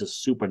it's as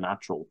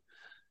supernatural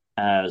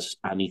as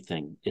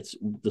anything.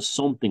 There's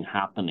something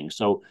happening.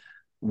 So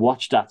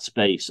watch that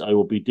space. I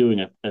will be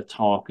doing a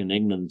talk in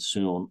England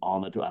soon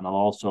on it, and I'll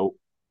also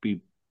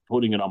be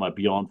putting it on my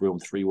Beyond Room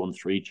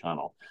 313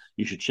 channel.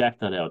 You should check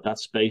that out.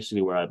 That's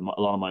basically where a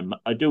lot of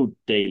I do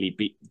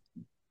daily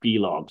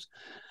vlogs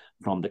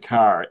from the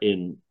car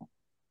in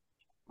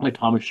my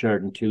Thomas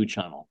Sheridan 2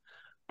 channel.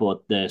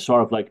 But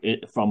sort of like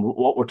from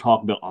what we're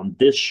talking about on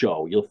this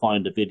show, you'll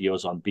find the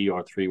videos on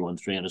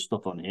BR313 and the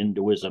stuff on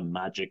Hinduism,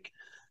 Magic,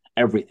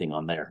 everything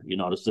on there.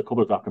 There's a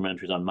couple of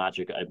documentaries on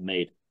Magic I've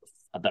made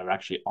that are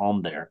actually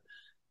on there.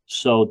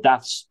 So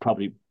that's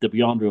probably the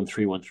Beyond Room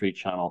 313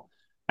 channel.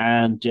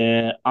 And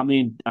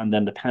and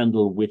then the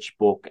Pendle Witch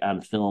book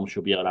and film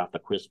should be out after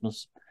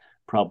Christmas,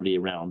 probably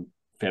around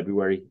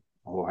February,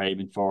 we're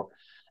aiming for.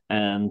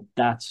 And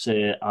that's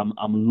I'm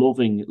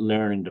loving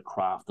learning the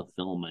craft of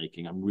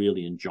filmmaking. I'm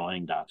really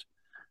enjoying that,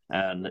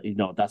 and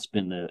that's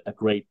been a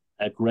great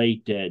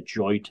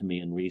joy to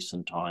me in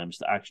recent times,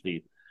 to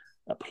actually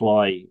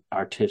apply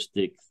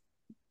artistic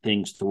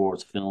things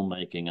towards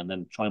filmmaking and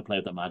then try and play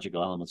with the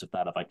magical elements of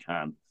that if I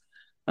can.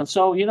 And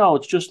so,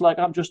 it's just like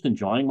I'm just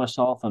enjoying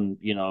myself and,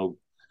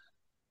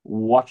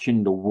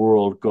 watching the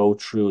world go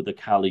through the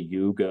Kali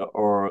Yuga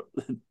or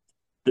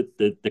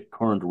the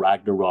current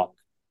Ragnarok,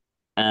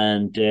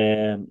 and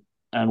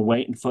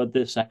waiting for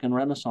the second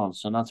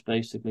Renaissance. And that's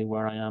basically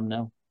where I am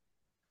now.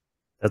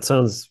 That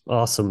sounds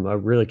awesome. I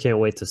really can't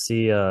wait to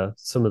see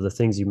some of the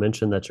things you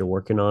mentioned that you're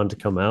working on to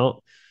come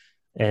out.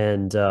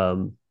 And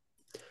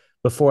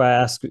before I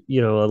ask,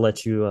 I'll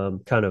let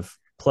you kind of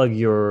plug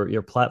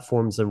your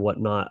platforms and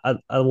whatnot.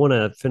 I want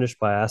to finish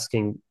by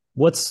asking,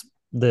 what's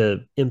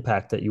the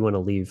impact that you want to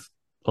leave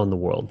on the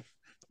world?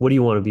 What do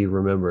you want to be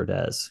remembered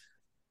as?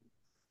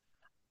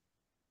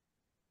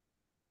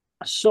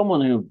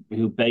 Someone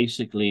who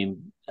basically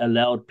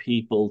allowed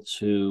people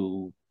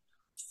to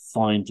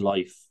find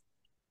life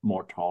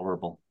more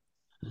tolerable,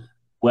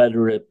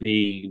 whether it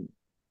be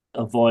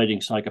avoiding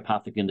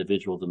psychopathic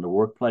individuals in the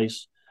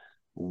workplace,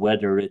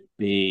 whether it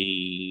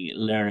be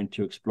learning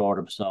to explore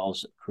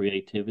themselves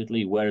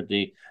creatively, whether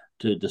they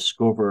to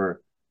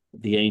discover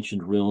the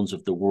ancient ruins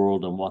of the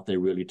world and what they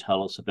really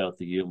tell us about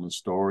the human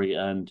story,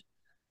 and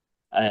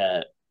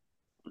uh,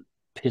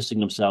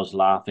 pissing themselves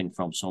laughing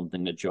from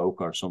something, a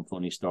joke or some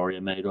funny story I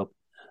made up.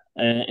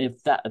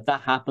 If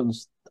that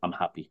happens, I'm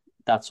happy.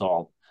 That's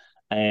all.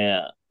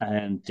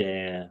 And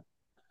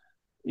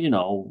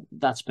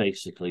that's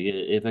basically it.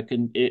 If I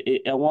can,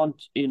 I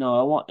want,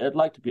 I'd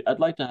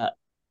like to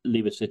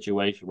leave a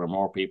situation where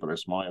more people are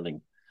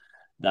smiling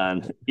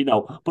than,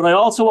 but I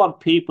also want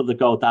people to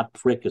go, that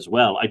prick as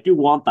well. I do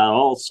want that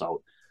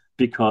also,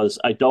 because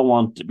I don't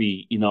want to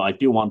be, I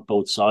do want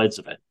both sides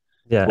of it.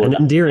 Yeah, But an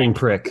endearing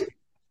prick.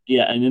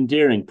 yeah, an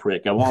endearing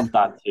prick. I want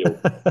that too.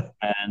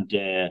 And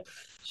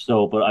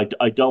but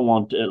I don't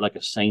want like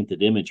a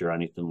sainted image or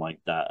anything like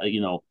that.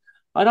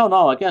 I don't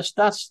know. I guess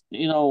that's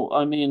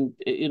I mean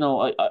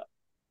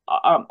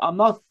I'm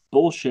not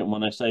bullshitting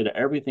when I say that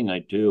everything I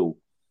do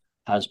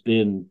has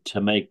been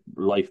to make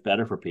life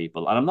better for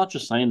people. And I'm not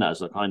just saying that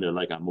as a kind of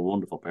like I'm a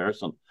wonderful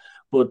person,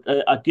 but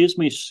it gives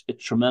me a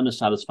tremendous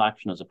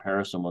satisfaction as a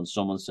person when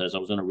someone says, I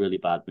was in a really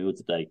bad mood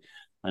today.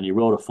 And you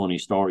wrote a funny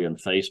story on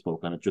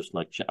Facebook, and it just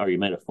like, or you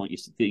made a fun,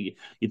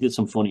 you did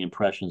some funny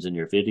impressions in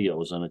your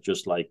videos, and it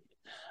just like,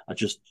 I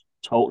just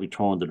totally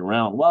turned it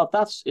around. Well,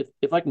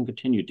 if I can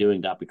continue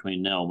doing that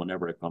between now and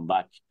whenever I come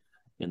back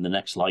in the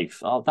next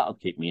life, oh, that'll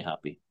keep me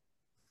happy.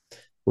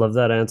 Love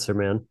that answer,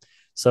 man.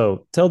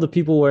 So tell the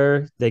people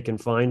where they can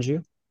find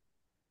you.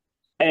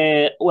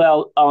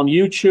 Well, on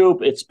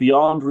YouTube, it's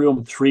Beyond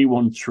Room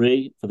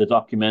 313 for the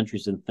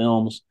documentaries and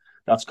films.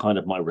 That's kind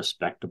of my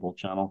respectable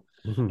channel.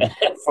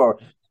 for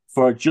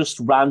for just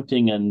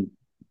ranting and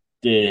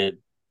the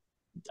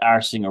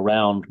arsing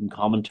around and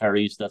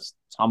commentaries, that's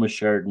Thomas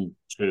Sheridan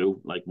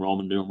 2, like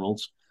Roman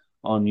numerals,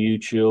 on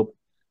YouTube.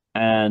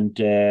 And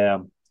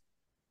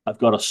I've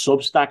got a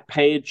Substack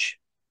page.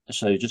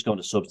 So you just go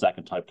into Substack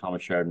and type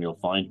Thomas Sheridan, you'll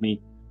find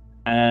me.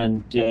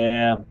 And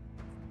then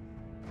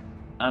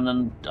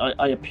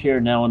I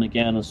appear now and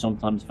again and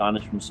sometimes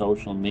vanish from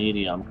social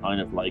media. I'm kind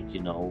of like,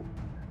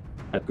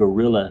 a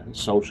guerrilla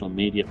social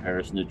media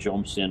person who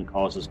jumps in,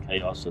 causes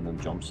chaos, and then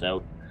jumps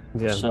out.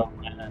 Yeah. So,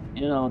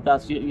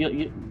 that's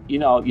you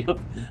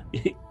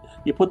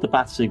you put the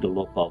bat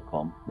signal up, I'll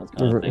come. That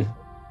kind of thing.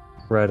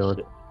 Right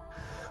on.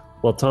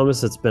 Well,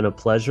 Thomas, it's been a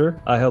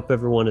pleasure. I hope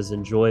everyone has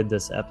enjoyed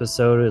this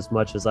episode as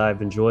much as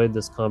I've enjoyed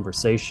this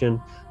conversation.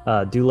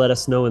 Do let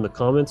us know in the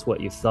comments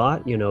what you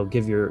thought.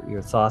 Give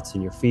your thoughts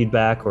and your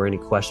feedback or any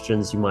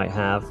questions you might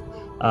have.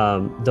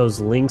 Those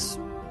links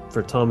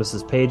for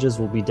Thomas's pages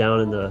will be down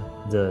in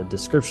the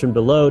description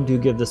below. Do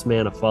give this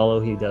man a follow.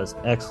 He does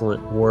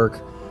excellent work,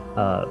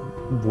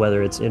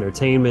 whether it's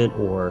entertainment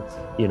or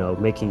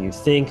making you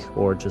think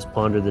or just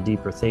ponder the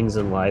deeper things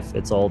in life.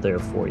 It's all there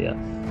for you.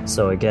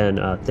 So again,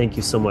 thank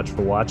you so much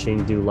for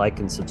watching. Do like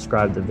and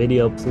subscribe the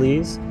video,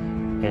 please,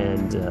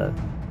 and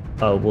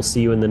we'll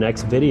see you in the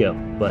next video.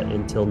 But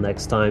until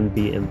next time,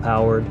 be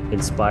empowered,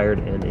 inspired,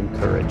 and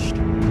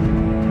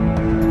encouraged.